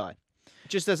that big guy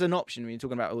just as an option when you're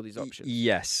talking about all these options?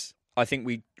 Yes, I think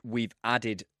we've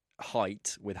added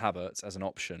height with Havertz as an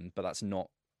option, but that's not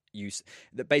use.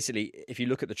 That basically, if you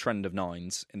look at the trend of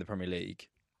 9s in the Premier League,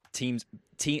 teams,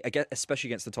 especially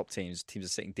against the top teams are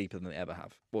sitting deeper than they ever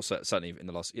have. Well, certainly in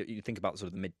the last. You think about sort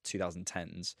of the mid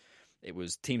 2010s. It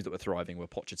was teams that were thriving were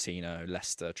Pochettino,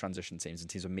 Leicester, transition teams, and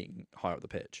teams were meeting higher up the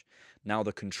pitch. Now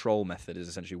the control method is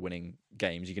essentially winning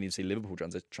games. You can even see Liverpool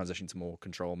transition to more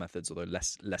control methods, although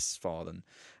less far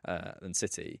than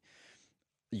City.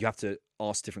 You have to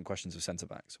ask different questions of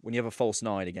centre-backs. When you have a false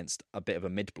 9 against a bit of a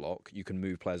mid-block, you can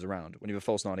move players around. When you have a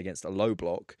false 9 against a low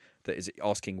block that is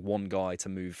asking one guy to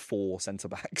move 4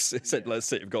 centre-backs, let's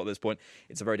say you've got at this point,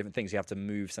 it's a very different thing. So you have to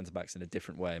move centre-backs in a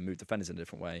different way, move defenders in a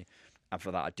different way. And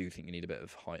for that, I do think you need a bit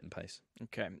of height and pace.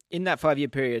 Okay. In that 5-year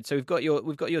period, so we've got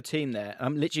your team there.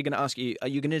 I'm literally going to ask you, are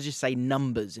you going to just say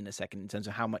numbers in a second in terms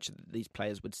of how much these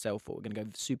players would sell for? We're going to go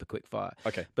super quick fire.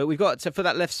 Okay. But we've got, so for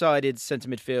that left-sided centre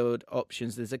midfield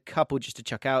options, there's a couple just to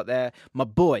chuck out there. My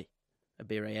boy,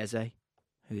 Abire Eze,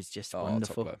 who is just top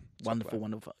wonderful, player.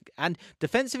 wonderful. And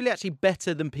defensively, actually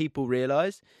better than people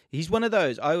realise. He's one of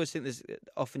those. I always think there's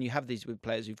often you have these with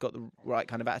players who've got the right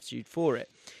kind of attitude for it,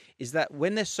 is that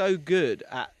when they're so good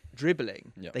at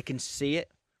dribbling, they can see it.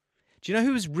 Do you know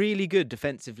who was really good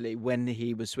defensively when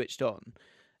he was switched on?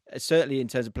 Certainly in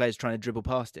terms of players trying to dribble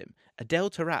past him. Adel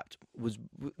Taarabt was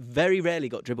very rarely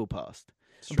got dribbled past.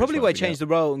 And probably why he changed the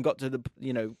role and got to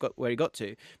got where he got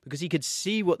to, because he could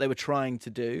see what they were trying to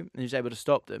do and he was able to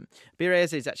stop them.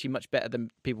 Birez is actually much better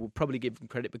than people would probably give him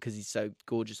credit because he's so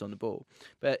gorgeous on the ball.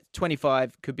 But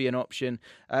 25 could be an option.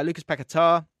 Lucas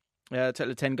Paquetá, total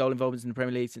of 10 goal involvements in the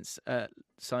Premier League since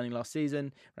signing last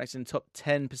season. Ranks in the top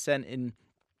 10% in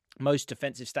most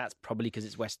defensive stats, probably because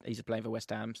he's playing for West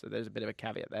Ham, so there's a bit of a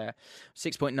caveat there.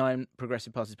 6.9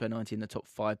 progressive passes per 90 in the top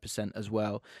 5% as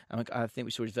well. And I think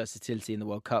we saw his versatility in the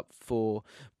World Cup for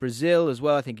Brazil as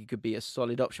well. I think he could be a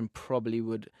solid option, probably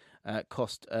would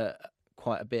cost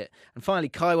quite a bit. And finally,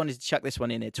 Kai wanted to chuck this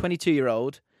one in here.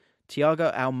 22-year-old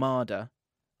Thiago Almada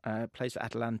plays for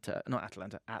Atlanta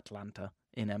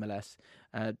in MLS.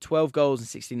 12 goals and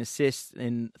 16 assists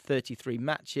in 33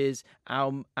 matches.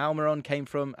 Almiron came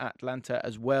from Atlanta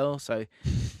as well, so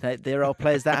there are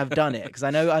players that have done it. Because I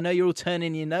know you're all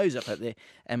turning your nose up at the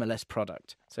MLS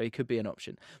product, so he could be an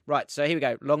option. Right, so here we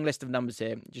go. Long list of numbers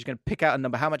here. I'm just going to pick out a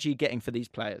number. How much are you getting for these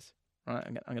players? Right,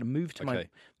 I'm going to move to my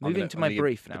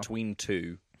brief now. Between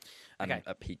 2 and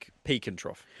a peak and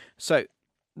trough. So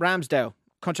Ramsdale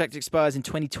contract expires in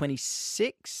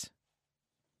 2026.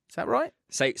 Is that right?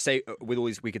 Say with all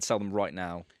these, we could sell them right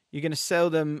now. You're going to sell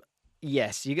them?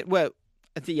 Yes.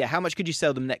 How much could you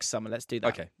sell them next summer? Let's do that.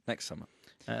 Okay, next summer.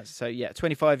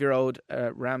 25-year-old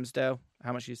Ramsdale.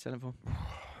 How much are you selling for?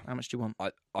 How much do you want?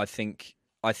 I think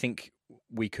the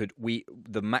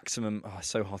maximum. Oh,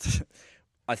 so hard.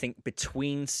 I think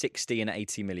between 60 and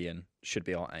 80 million should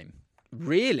be our aim.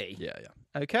 Really? Yeah.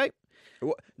 Okay.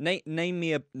 Name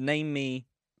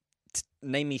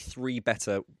me 3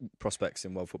 better prospects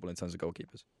in world football in terms of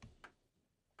goalkeepers.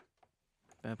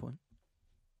 Fair point.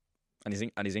 And he's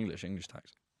English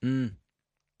tax.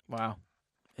 Wow.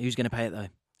 Who's going to pay it though?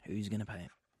 Who's going to pay it?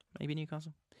 Maybe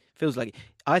Newcastle. Feels like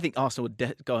I think Arsenal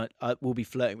will be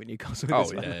flirting with Newcastle.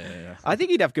 Yeah. I think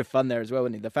he'd have good fun there as well,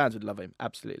 wouldn't he? The fans would love him.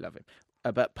 Absolutely love him.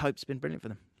 But Pope's been brilliant for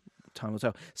them. Time will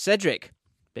tell. Cedric,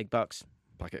 big bucks.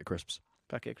 Packet of crisps.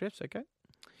 Okay.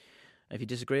 If you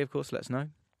disagree, of course, let us know.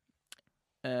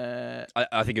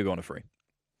 I think he'll go on a free.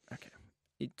 Okay.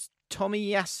 It's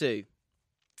Tomiyasu.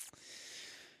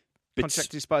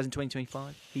 Contract expires in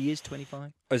 2025. He is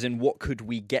 25. As in, what could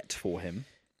we get for him?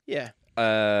 Yeah.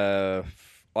 I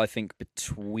think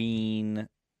between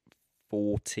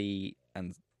 40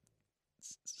 and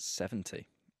 70.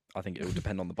 I think it will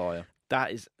depend on the buyer.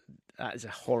 That is a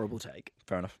horrible take.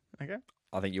 Fair enough. Okay.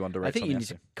 I think you underrate. I think you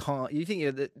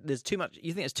think there's too much.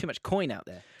 You think there's too much coin out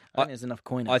there. I think there's enough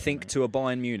coin. I think to a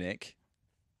Bayern Munich.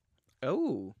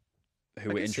 Oh.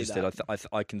 Who are interested?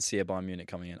 I can see a Bayern Munich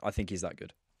coming in. I think he's that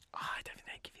good. I don't think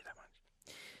they give you that much.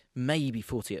 Maybe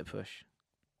 40 at a push.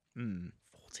 40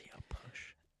 at a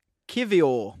push.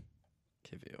 Kivior.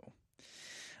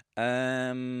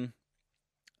 I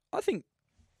think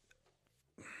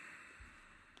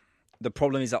the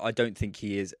problem is that I don't think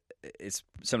he is. It's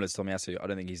similar to Tomiyasu. I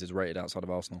don't think he's as rated outside of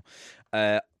Arsenal.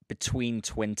 Between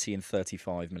 20 and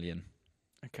 35 million.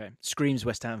 Okay. Screams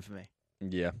West Ham for me.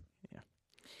 Yeah.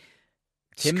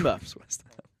 Timber. West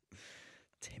Ham.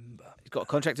 Timber. He's got a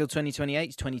contract till 2028.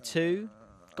 He's 22.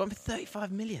 Got him for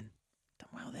 35 million. Done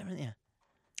well there, haven't you?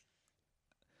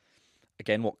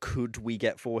 Again, what could we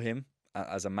get for him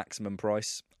as a maximum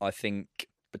price? I think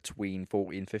between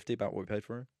 40 and 50, about what we paid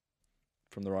for him.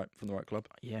 From the right club.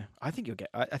 Yeah, I think you'll get.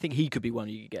 I think he could be one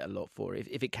you could get a lot for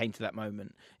if it came to that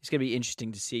moment. It's going to be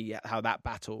interesting to see how that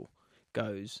battle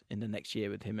goes in the next year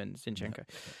with him and Zinchenko.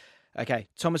 Yeah. Okay,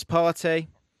 Thomas Partey,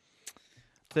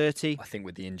 30. I think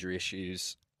with the injury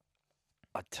issues,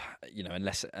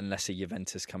 unless a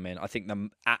Juventus come in, I think the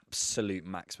absolute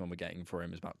maximum we're getting for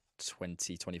him is about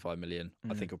 20, 25 million.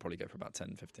 I think he'll probably go for about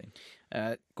 10, 15.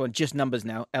 Go on, just numbers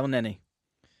now. El Neni.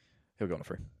 He'll go on a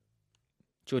free.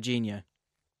 Jorginho.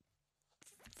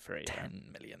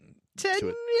 10 million. 10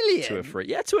 million? To a free.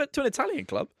 Yeah, to an Italian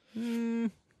club. They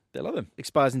love him.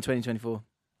 Expires in 2024.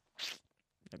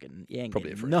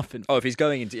 Probably a free. Nothing. Oh, if he's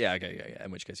going into... Yeah, okay.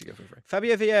 In which case you go for a free.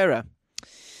 Fabio Vieira.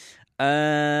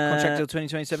 Contract till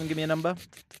 2027. Give me a number.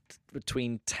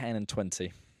 Between 10 and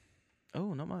 20.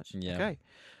 Oh, not much. Yeah. Okay.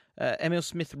 Emil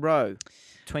Smith-Rowe.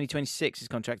 2026. His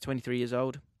contract. 23 years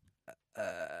old.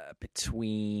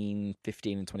 Between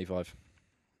 15 and 25.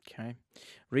 Okay.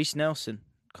 Reece Nelson.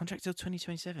 Contract till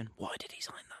 2027. Why did he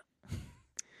sign that?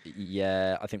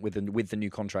 Yeah, I think with the new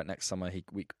contract next summer,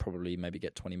 we could probably maybe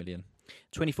get 20 million.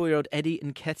 24-year-old Eddie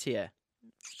Nketiah,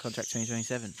 contract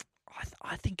 2027.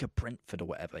 I think a Brentford or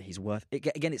whatever he's worth.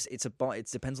 Again, it's a buy. It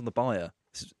depends on the buyer.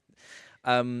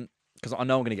 Because I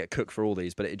know I'm going to get cooked for all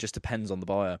these, but it just depends on the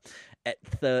buyer. At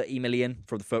 30 million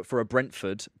for a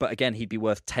Brentford, but again, he'd be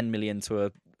worth 10 million to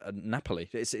a Napoli.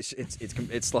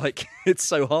 It's like it's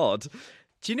so hard.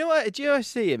 Do you know what? Do you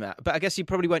see him at? But I guess he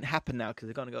probably won't happen now because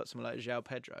they're going to got someone like João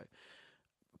Pedro.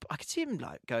 But I could see him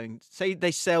like going. Say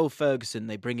they sell Ferguson,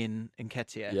 they bring in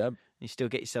Nketiah. Yeah, you still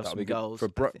get yourself some goals. For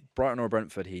Brighton or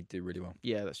Brentford, he'd do really well.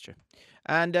 Yeah, that's true.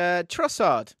 And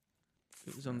Trossard,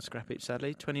 it was on the scrap heap,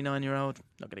 sadly. 29-year-old,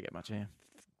 not going to get much here.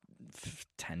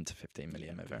 10 to 15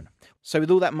 million, maybe. Fair enough. So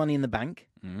with all that money in the bank,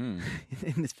 in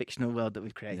this fictional world that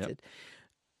we've created,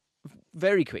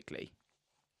 very quickly,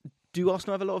 do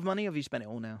Arsenal have a lot of money, or have you spent it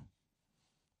all now?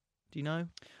 Do you know?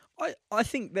 I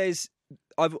think there's...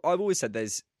 I've always said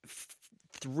there's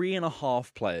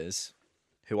 3.5 players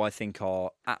who I think are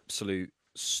absolute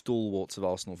stalwarts of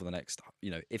Arsenal for the next,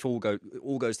 if all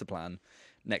goes to plan,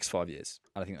 next 5 years.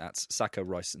 And I think that's Saka,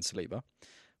 Rice and Saliba,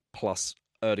 plus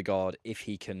Ødegaard if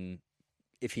he can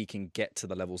get to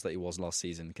the levels that he was last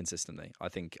season consistently. I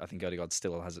think Ødegaard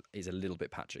still is a little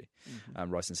bit patchy.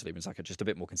 Rice and Saliba and Saka just a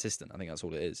bit more consistent. I think that's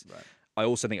all it is. Right. I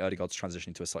also think Ødegaard's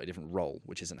transitioning to a slightly different role,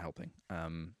 which isn't helping.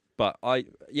 But I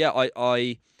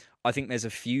think there's a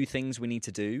few things we need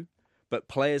to do. But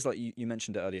players like you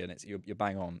mentioned it earlier, and you're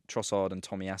bang on, Trossard and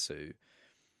Tomiyasu,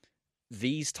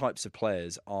 these types of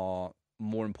players are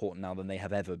more important now than they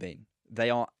have ever been. They're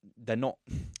not.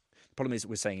 The problem is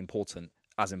we're saying important.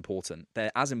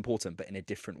 They're as important, but in a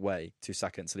different way to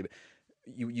Saka and Saliba.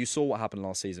 You saw what happened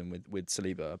last season with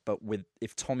Saliba, but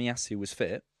if Tomiyasu was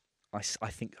fit, I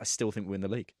still think we win the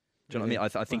league. Do you know what I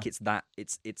mean? I think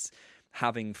it's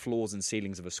having floors and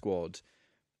ceilings of a squad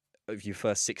of your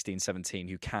first 16, 17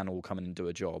 who can all come in and do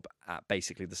a job at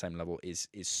basically the same level is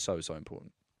so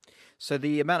important. So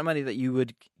the amount of money that you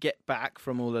would get back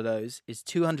from all of those is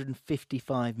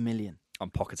 255 million. I'm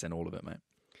pocketing all of it, mate.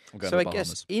 So I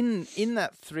guess in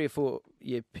that 3 or 4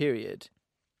 year period,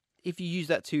 if you use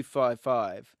that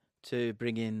 255 to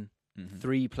bring in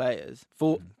 3 players,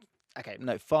 5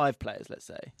 players, let's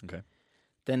say. Okay.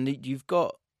 Then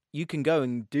you can go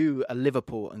and do a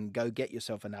Liverpool and go get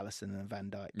yourself an Alisson and a Van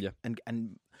Dijk. Yeah.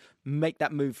 And make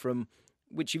that move from,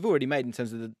 which you've already made in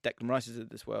terms of the Declan Rices of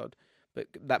this world, but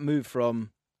that move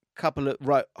from couple of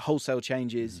wholesale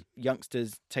changes,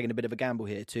 youngsters taking a bit of a gamble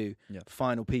here to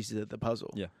final pieces of the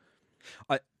puzzle. Yeah.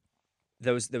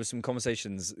 There was some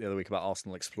conversations the other week about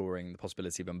Arsenal exploring the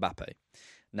possibility of Mbappe.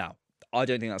 Now, I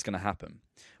don't think that's going to happen.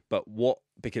 But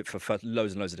because for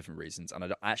loads and loads of different reasons, and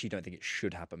I actually don't think it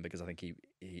should happen because I think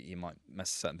he might mess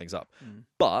certain things up.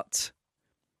 But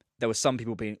there were some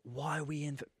people being, why are we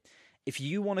in? If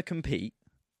you want to compete,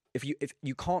 if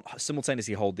you can't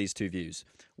simultaneously hold these two views,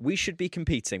 we should be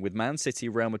competing with Man City,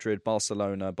 Real Madrid,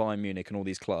 Barcelona, Bayern Munich, and all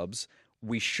these clubs.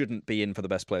 We shouldn't be in for the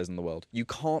best players in the world. You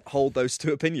can't hold those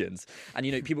two opinions. And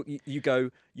people, you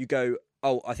go.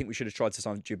 Oh, I think we should have tried to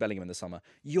sign Jude Bellingham in the summer.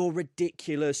 You're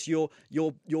ridiculous. You're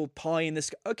pie in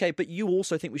this. Okay, but you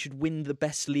also think we should win the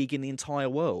best league in the entire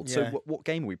world. Yeah. So what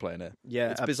game are we playing here? Yeah,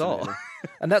 it's absolutely. Bizarre.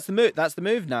 And that's the move. That's the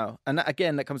move now. And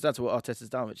that comes down to what Arteta's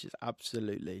done, which is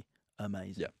absolutely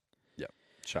amazing. Yeah.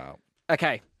 Shout out.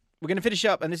 Okay, we're going to finish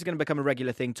up, and this is going to become a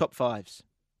regular thing. Top 5s.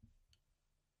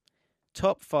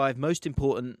 Top 5 most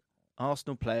important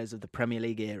Arsenal players of the Premier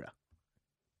League era.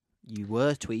 You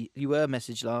were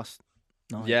messaged last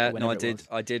night. Yeah, no, I did.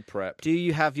 I did prep. Do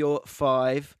you have your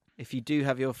 5? If you do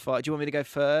have your 5, do you want me to go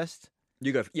first?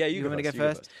 You go. Yeah, you want me to go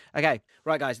first? Okay,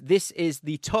 right, guys. This is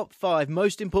the top 5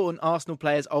 most important Arsenal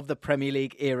players of the Premier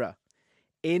League era.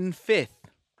 In 5th.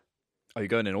 Oh, you're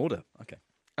going in order. Okay.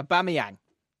 Aubameyang.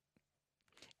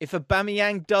 If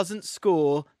Aubameyang doesn't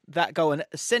score that goal and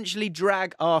essentially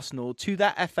drag Arsenal to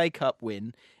that FA Cup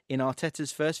win in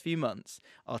Arteta's first few months,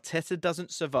 Arteta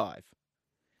doesn't survive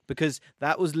because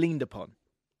that was leaned upon.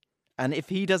 And if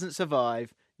he doesn't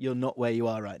survive, you're not where you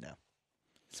are right now.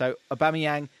 So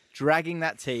Aubameyang dragging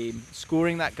that team,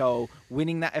 scoring that goal,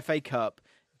 winning that FA Cup,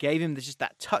 gave him just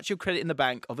that touch of credit in the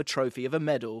bank of a trophy, of a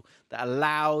medal that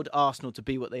allowed Arsenal to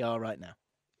be what they are right now.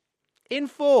 In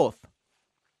 4th,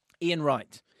 Ian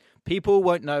Wright. People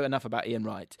won't know enough about Ian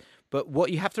Wright. But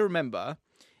what you have to remember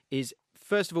is,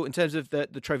 first of all, in terms of the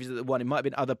trophies that they won, it might have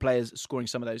been other players scoring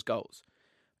some of those goals.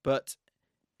 But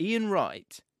Ian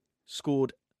Wright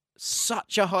scored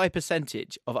such a high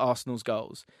percentage of Arsenal's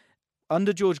goals.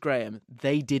 Under George Graham,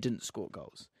 they didn't score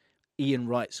goals. Ian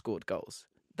Wright scored goals.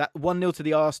 That 1-0 to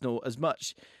the Arsenal, as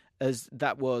much as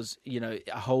that was, a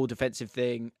whole defensive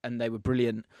thing, and they were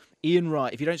brilliant. Ian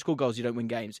Wright, if you don't score goals, you don't win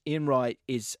games. Ian Wright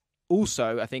is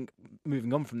also, I think,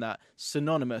 moving on from that,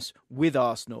 synonymous with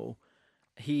Arsenal.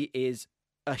 He is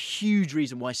a huge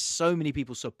reason why so many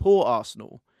people support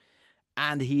Arsenal,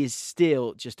 and he is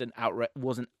still just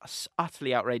wasn't an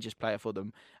utterly outrageous player for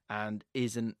them, and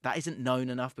isn't known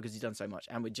enough because he's done so much.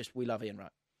 And we love Ian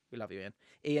Wright. We love you, Ian.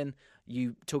 Ian,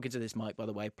 you talking to this mic, by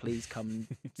the way, please come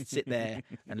sit there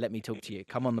and let me talk to you.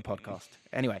 Come on the podcast.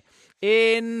 Anyway,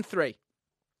 in 3,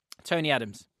 Tony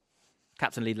Adams,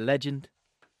 captain, leader, legend,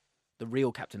 the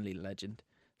real captain, leader, legend,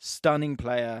 stunning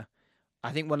player.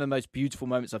 I think one of the most beautiful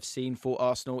moments I've seen for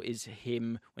Arsenal is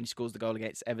him when he scores the goal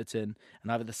against Everton,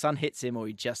 and either the sun hits him or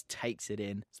he just takes it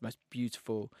in. It's the most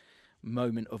beautiful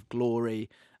moment of glory.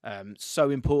 So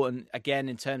important, again,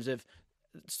 in terms of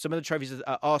some of the trophies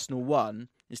that Arsenal won,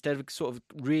 instead of sort of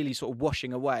really sort of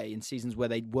washing away in seasons where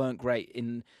they weren't great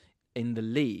in the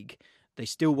league, they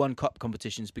still won cup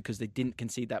competitions because they didn't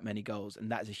concede that many goals,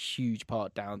 and that is a huge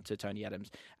part down to Tony Adams.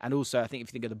 And also, I think if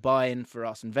you think of the buy-in for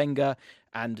Arsene Wenger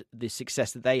and the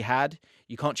success that they had,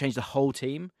 you can't change the whole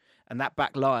team, and that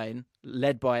back line,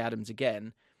 led by Adams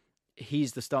again,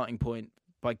 he's the starting point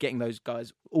by getting those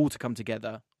guys all to come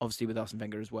together, obviously with Arsene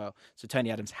Wenger as well. So Tony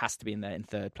Adams has to be in there in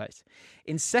 3rd place.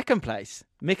 In 2nd place,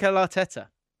 Mikel Arteta.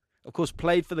 Of course,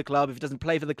 played for the club. If he doesn't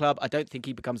play for the club, I don't think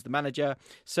he becomes the manager.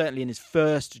 Certainly in his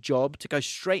first job, to go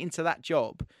straight into that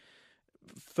job,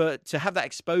 to have that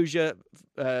exposure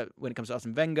when it comes to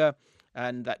Arsene Wenger,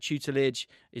 and that tutelage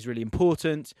is really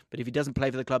important. But if he doesn't play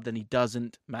for the club, then he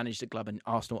doesn't manage the club, and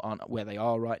Arsenal aren't where they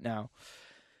are right now.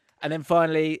 And then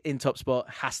finally, in top spot,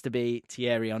 has to be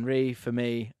Thierry Henry for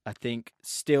me. I think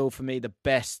still, for me, the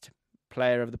best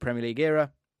player of the Premier League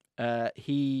era.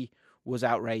 He was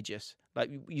outrageous. Like,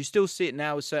 you still see it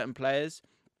now with certain players,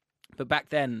 but back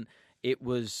then it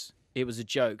was a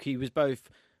joke. He was both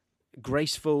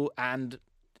graceful and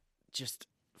just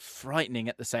frightening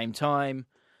at the same time.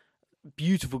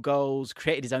 Beautiful goals,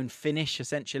 created his own finish,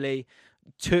 essentially.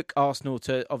 Took Arsenal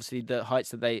to, obviously, the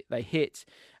heights that they hit.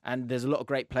 And there's a lot of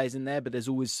great players in there, but there's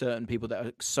always certain people that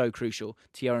are so crucial.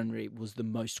 Thierry Henry was the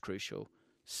most crucial.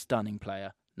 Stunning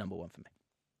player, number 1 for me.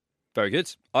 Very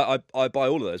good. I buy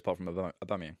all of those apart from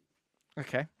Aubameyang.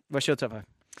 Okay. What's your top 5?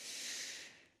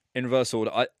 In reverse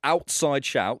order, outside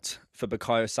shout for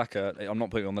Bukayo Saka. I'm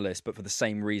not putting it on the list, but for the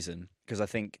same reason, because I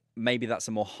think maybe that's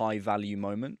a more high-value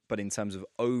moment, but in terms of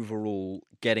overall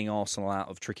getting Arsenal out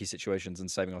of tricky situations and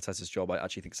saving Arteta's job, I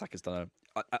actually think Saka's done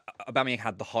Aubameyang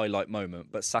had the highlight moment,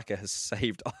 but Saka has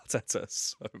saved Arteta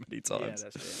so many times. Yeah,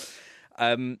 that's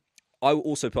true. I will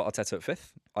also put Arteta at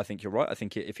 5th. I think you're right. I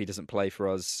think if he doesn't play for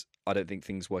us, I don't think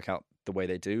things work out the way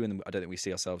they do, and I don't think we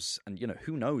see ourselves. And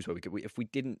who knows where we could? If we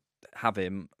didn't have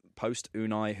him post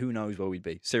Unai, who knows where we'd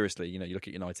be? Seriously, you look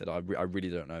at United. I really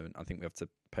don't know, and I think we have to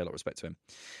pay a lot of respect to him.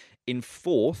 In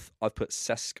 4th, I've put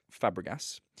Cesc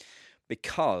Fabregas,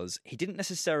 because he didn't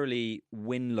necessarily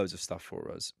win loads of stuff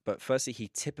for us, but firstly, he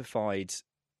typified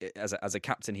as a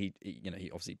captain. He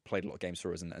obviously played a lot of games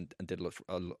for us and did a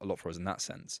lot for us in that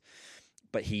sense.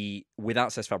 But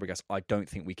without Cesc Fabregas, I don't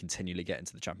think we continually get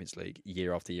into the Champions League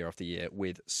year after year after year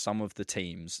with some of the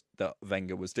teams that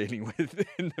Wenger was dealing with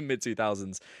in the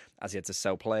mid-2000s, as he had to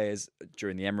sell players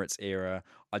during the Emirates era.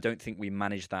 I don't think we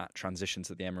managed that transition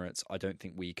to the Emirates. I don't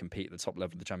think we compete at the top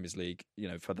level of the Champions League,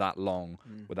 for that long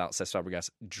without Cesc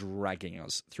Fabregas dragging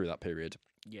us through that period.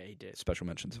 Yeah, he did. Special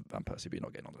mention to Van Persie, but you're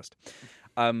not getting on the list.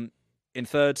 In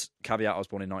 3rd, caveat, I was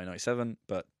born in 1997,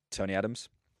 but Tony Adams.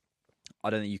 I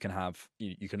don't think you can have.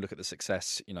 You can look at the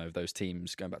success, of those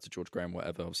teams going back to George Graham,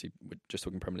 whatever. Obviously, we're just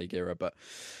talking Premier League era, but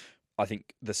I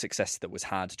think the success that was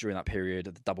had during that period,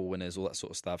 the double winners, all that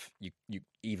sort of stuff. You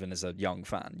even as a young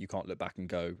fan, you can't look back and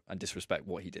go and disrespect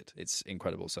what he did. It's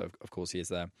incredible. So of course he is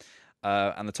there.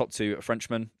 And the top 2 are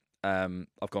Frenchmen.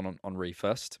 I've gone on Henry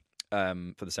first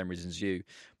for the same reasons as you,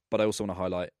 but I also want to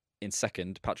highlight in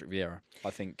 2nd Patrick Vieira.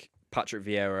 I think Patrick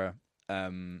Vieira.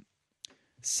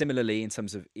 Similarly, in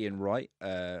terms of Ian Wright,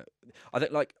 I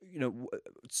think,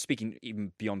 speaking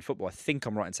even beyond football, I think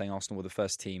I'm right in saying Arsenal were the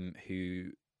first team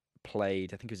who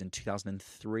played. I think it was in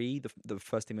 2003, the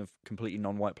first team of completely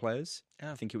non-white players.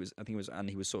 Yeah. I think it was, and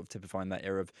he was sort of typifying that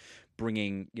era of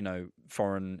bringing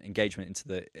foreign engagement into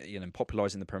the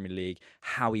popularising the Premier League,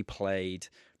 how he played,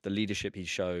 the leadership he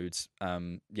showed.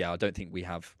 I don't think we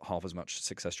have half as much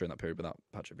success during that period without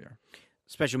Patrick Vieira.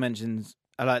 Special mentions.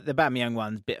 I like the Aubameyang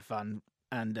one's bit of fun.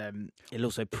 And he'll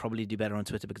also probably do better on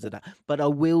Twitter because of that. But I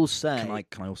will say...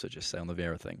 Can I also just say on the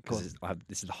Vieira thing? Because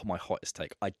this is my hottest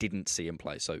take. I didn't see him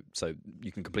play, so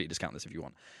you can completely discount this if you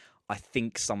want. I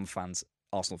think some fans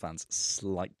Arsenal fans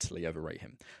slightly overrate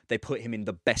him. They put him in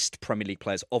the best Premier League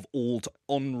players of all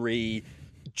Henry,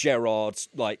 Gerrard,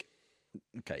 like,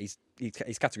 okay,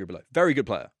 he's category below. Very good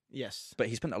player. Yes. But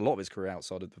he spent a lot of his career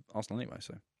outside of Arsenal anyway,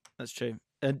 so. That's true.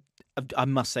 I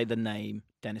must say the name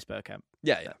Dennis Bergkamp.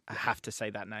 Yeah. I have to say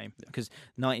that name because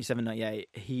 97, 98,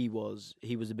 he was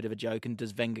a bit of a joke. And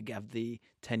does Wenger have the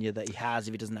tenure that he has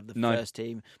if he doesn't have the first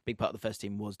team? Big part of the first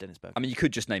team was Dennis Bergkamp. I mean, you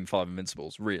could just name 5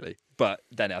 Invincibles, really, but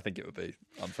then I think it would be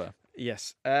unfair.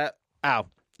 Yes.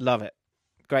 Love it.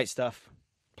 Great stuff.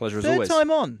 Pleasure as always. Third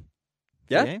time on.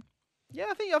 Yeah. Yeah. Yeah,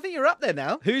 I think you're up there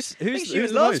now. Who's the the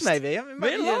last? most? Maybe. I mean,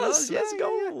 maybe Me and you're Lars. last. Let's Yeah,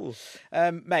 go.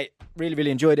 yeah. Mate, really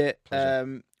enjoyed it.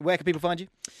 Where can people find you?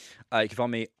 You can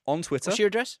find me on Twitter. What's your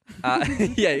address?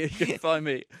 Yeah, you can find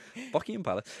me Buckingham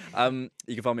Palace. You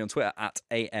can find me on Twitter at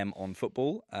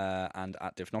AMOnFootball and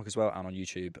at Diff Knock as well, and on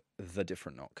YouTube, The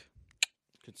Different Knock.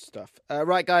 Good stuff.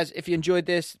 Right, guys, if you enjoyed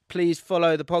this, please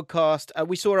follow the podcast.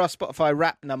 We saw our Spotify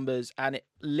rap numbers and it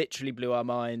literally blew our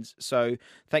minds. So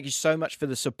thank you so much for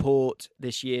the support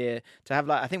this year. To have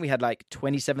I think we had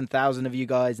 27,000 of you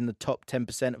guys in the top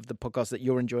 10% of the podcasts that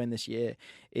you're enjoying this year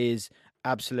is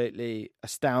absolutely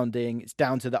astounding. It's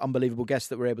down to the unbelievable guests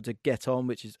that we're able to get on,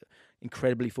 which is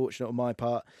incredibly fortunate on my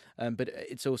part. But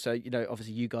it's also,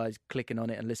 obviously you guys clicking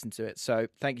on it and listening to it. So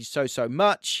thank you so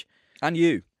much. And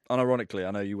you. Unironically,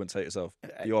 I know you wouldn't say it yourself.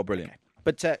 You are brilliant.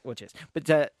 Okay.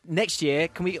 But next year,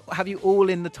 can we have you all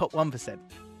in the top 1%?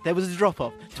 There was a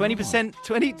drop-off. 20%,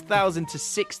 20,000 to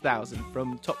 6,000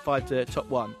 from top 5 to top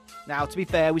 1. Now, to be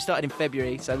fair, we started in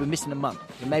February, so we're missing a month.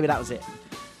 So maybe that was it.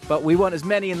 But we want as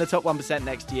many in the top 1%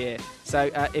 next year. So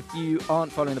if you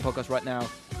aren't following the podcast right now,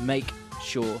 make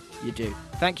sure you do.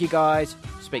 Thank you, guys.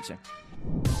 Speak soon.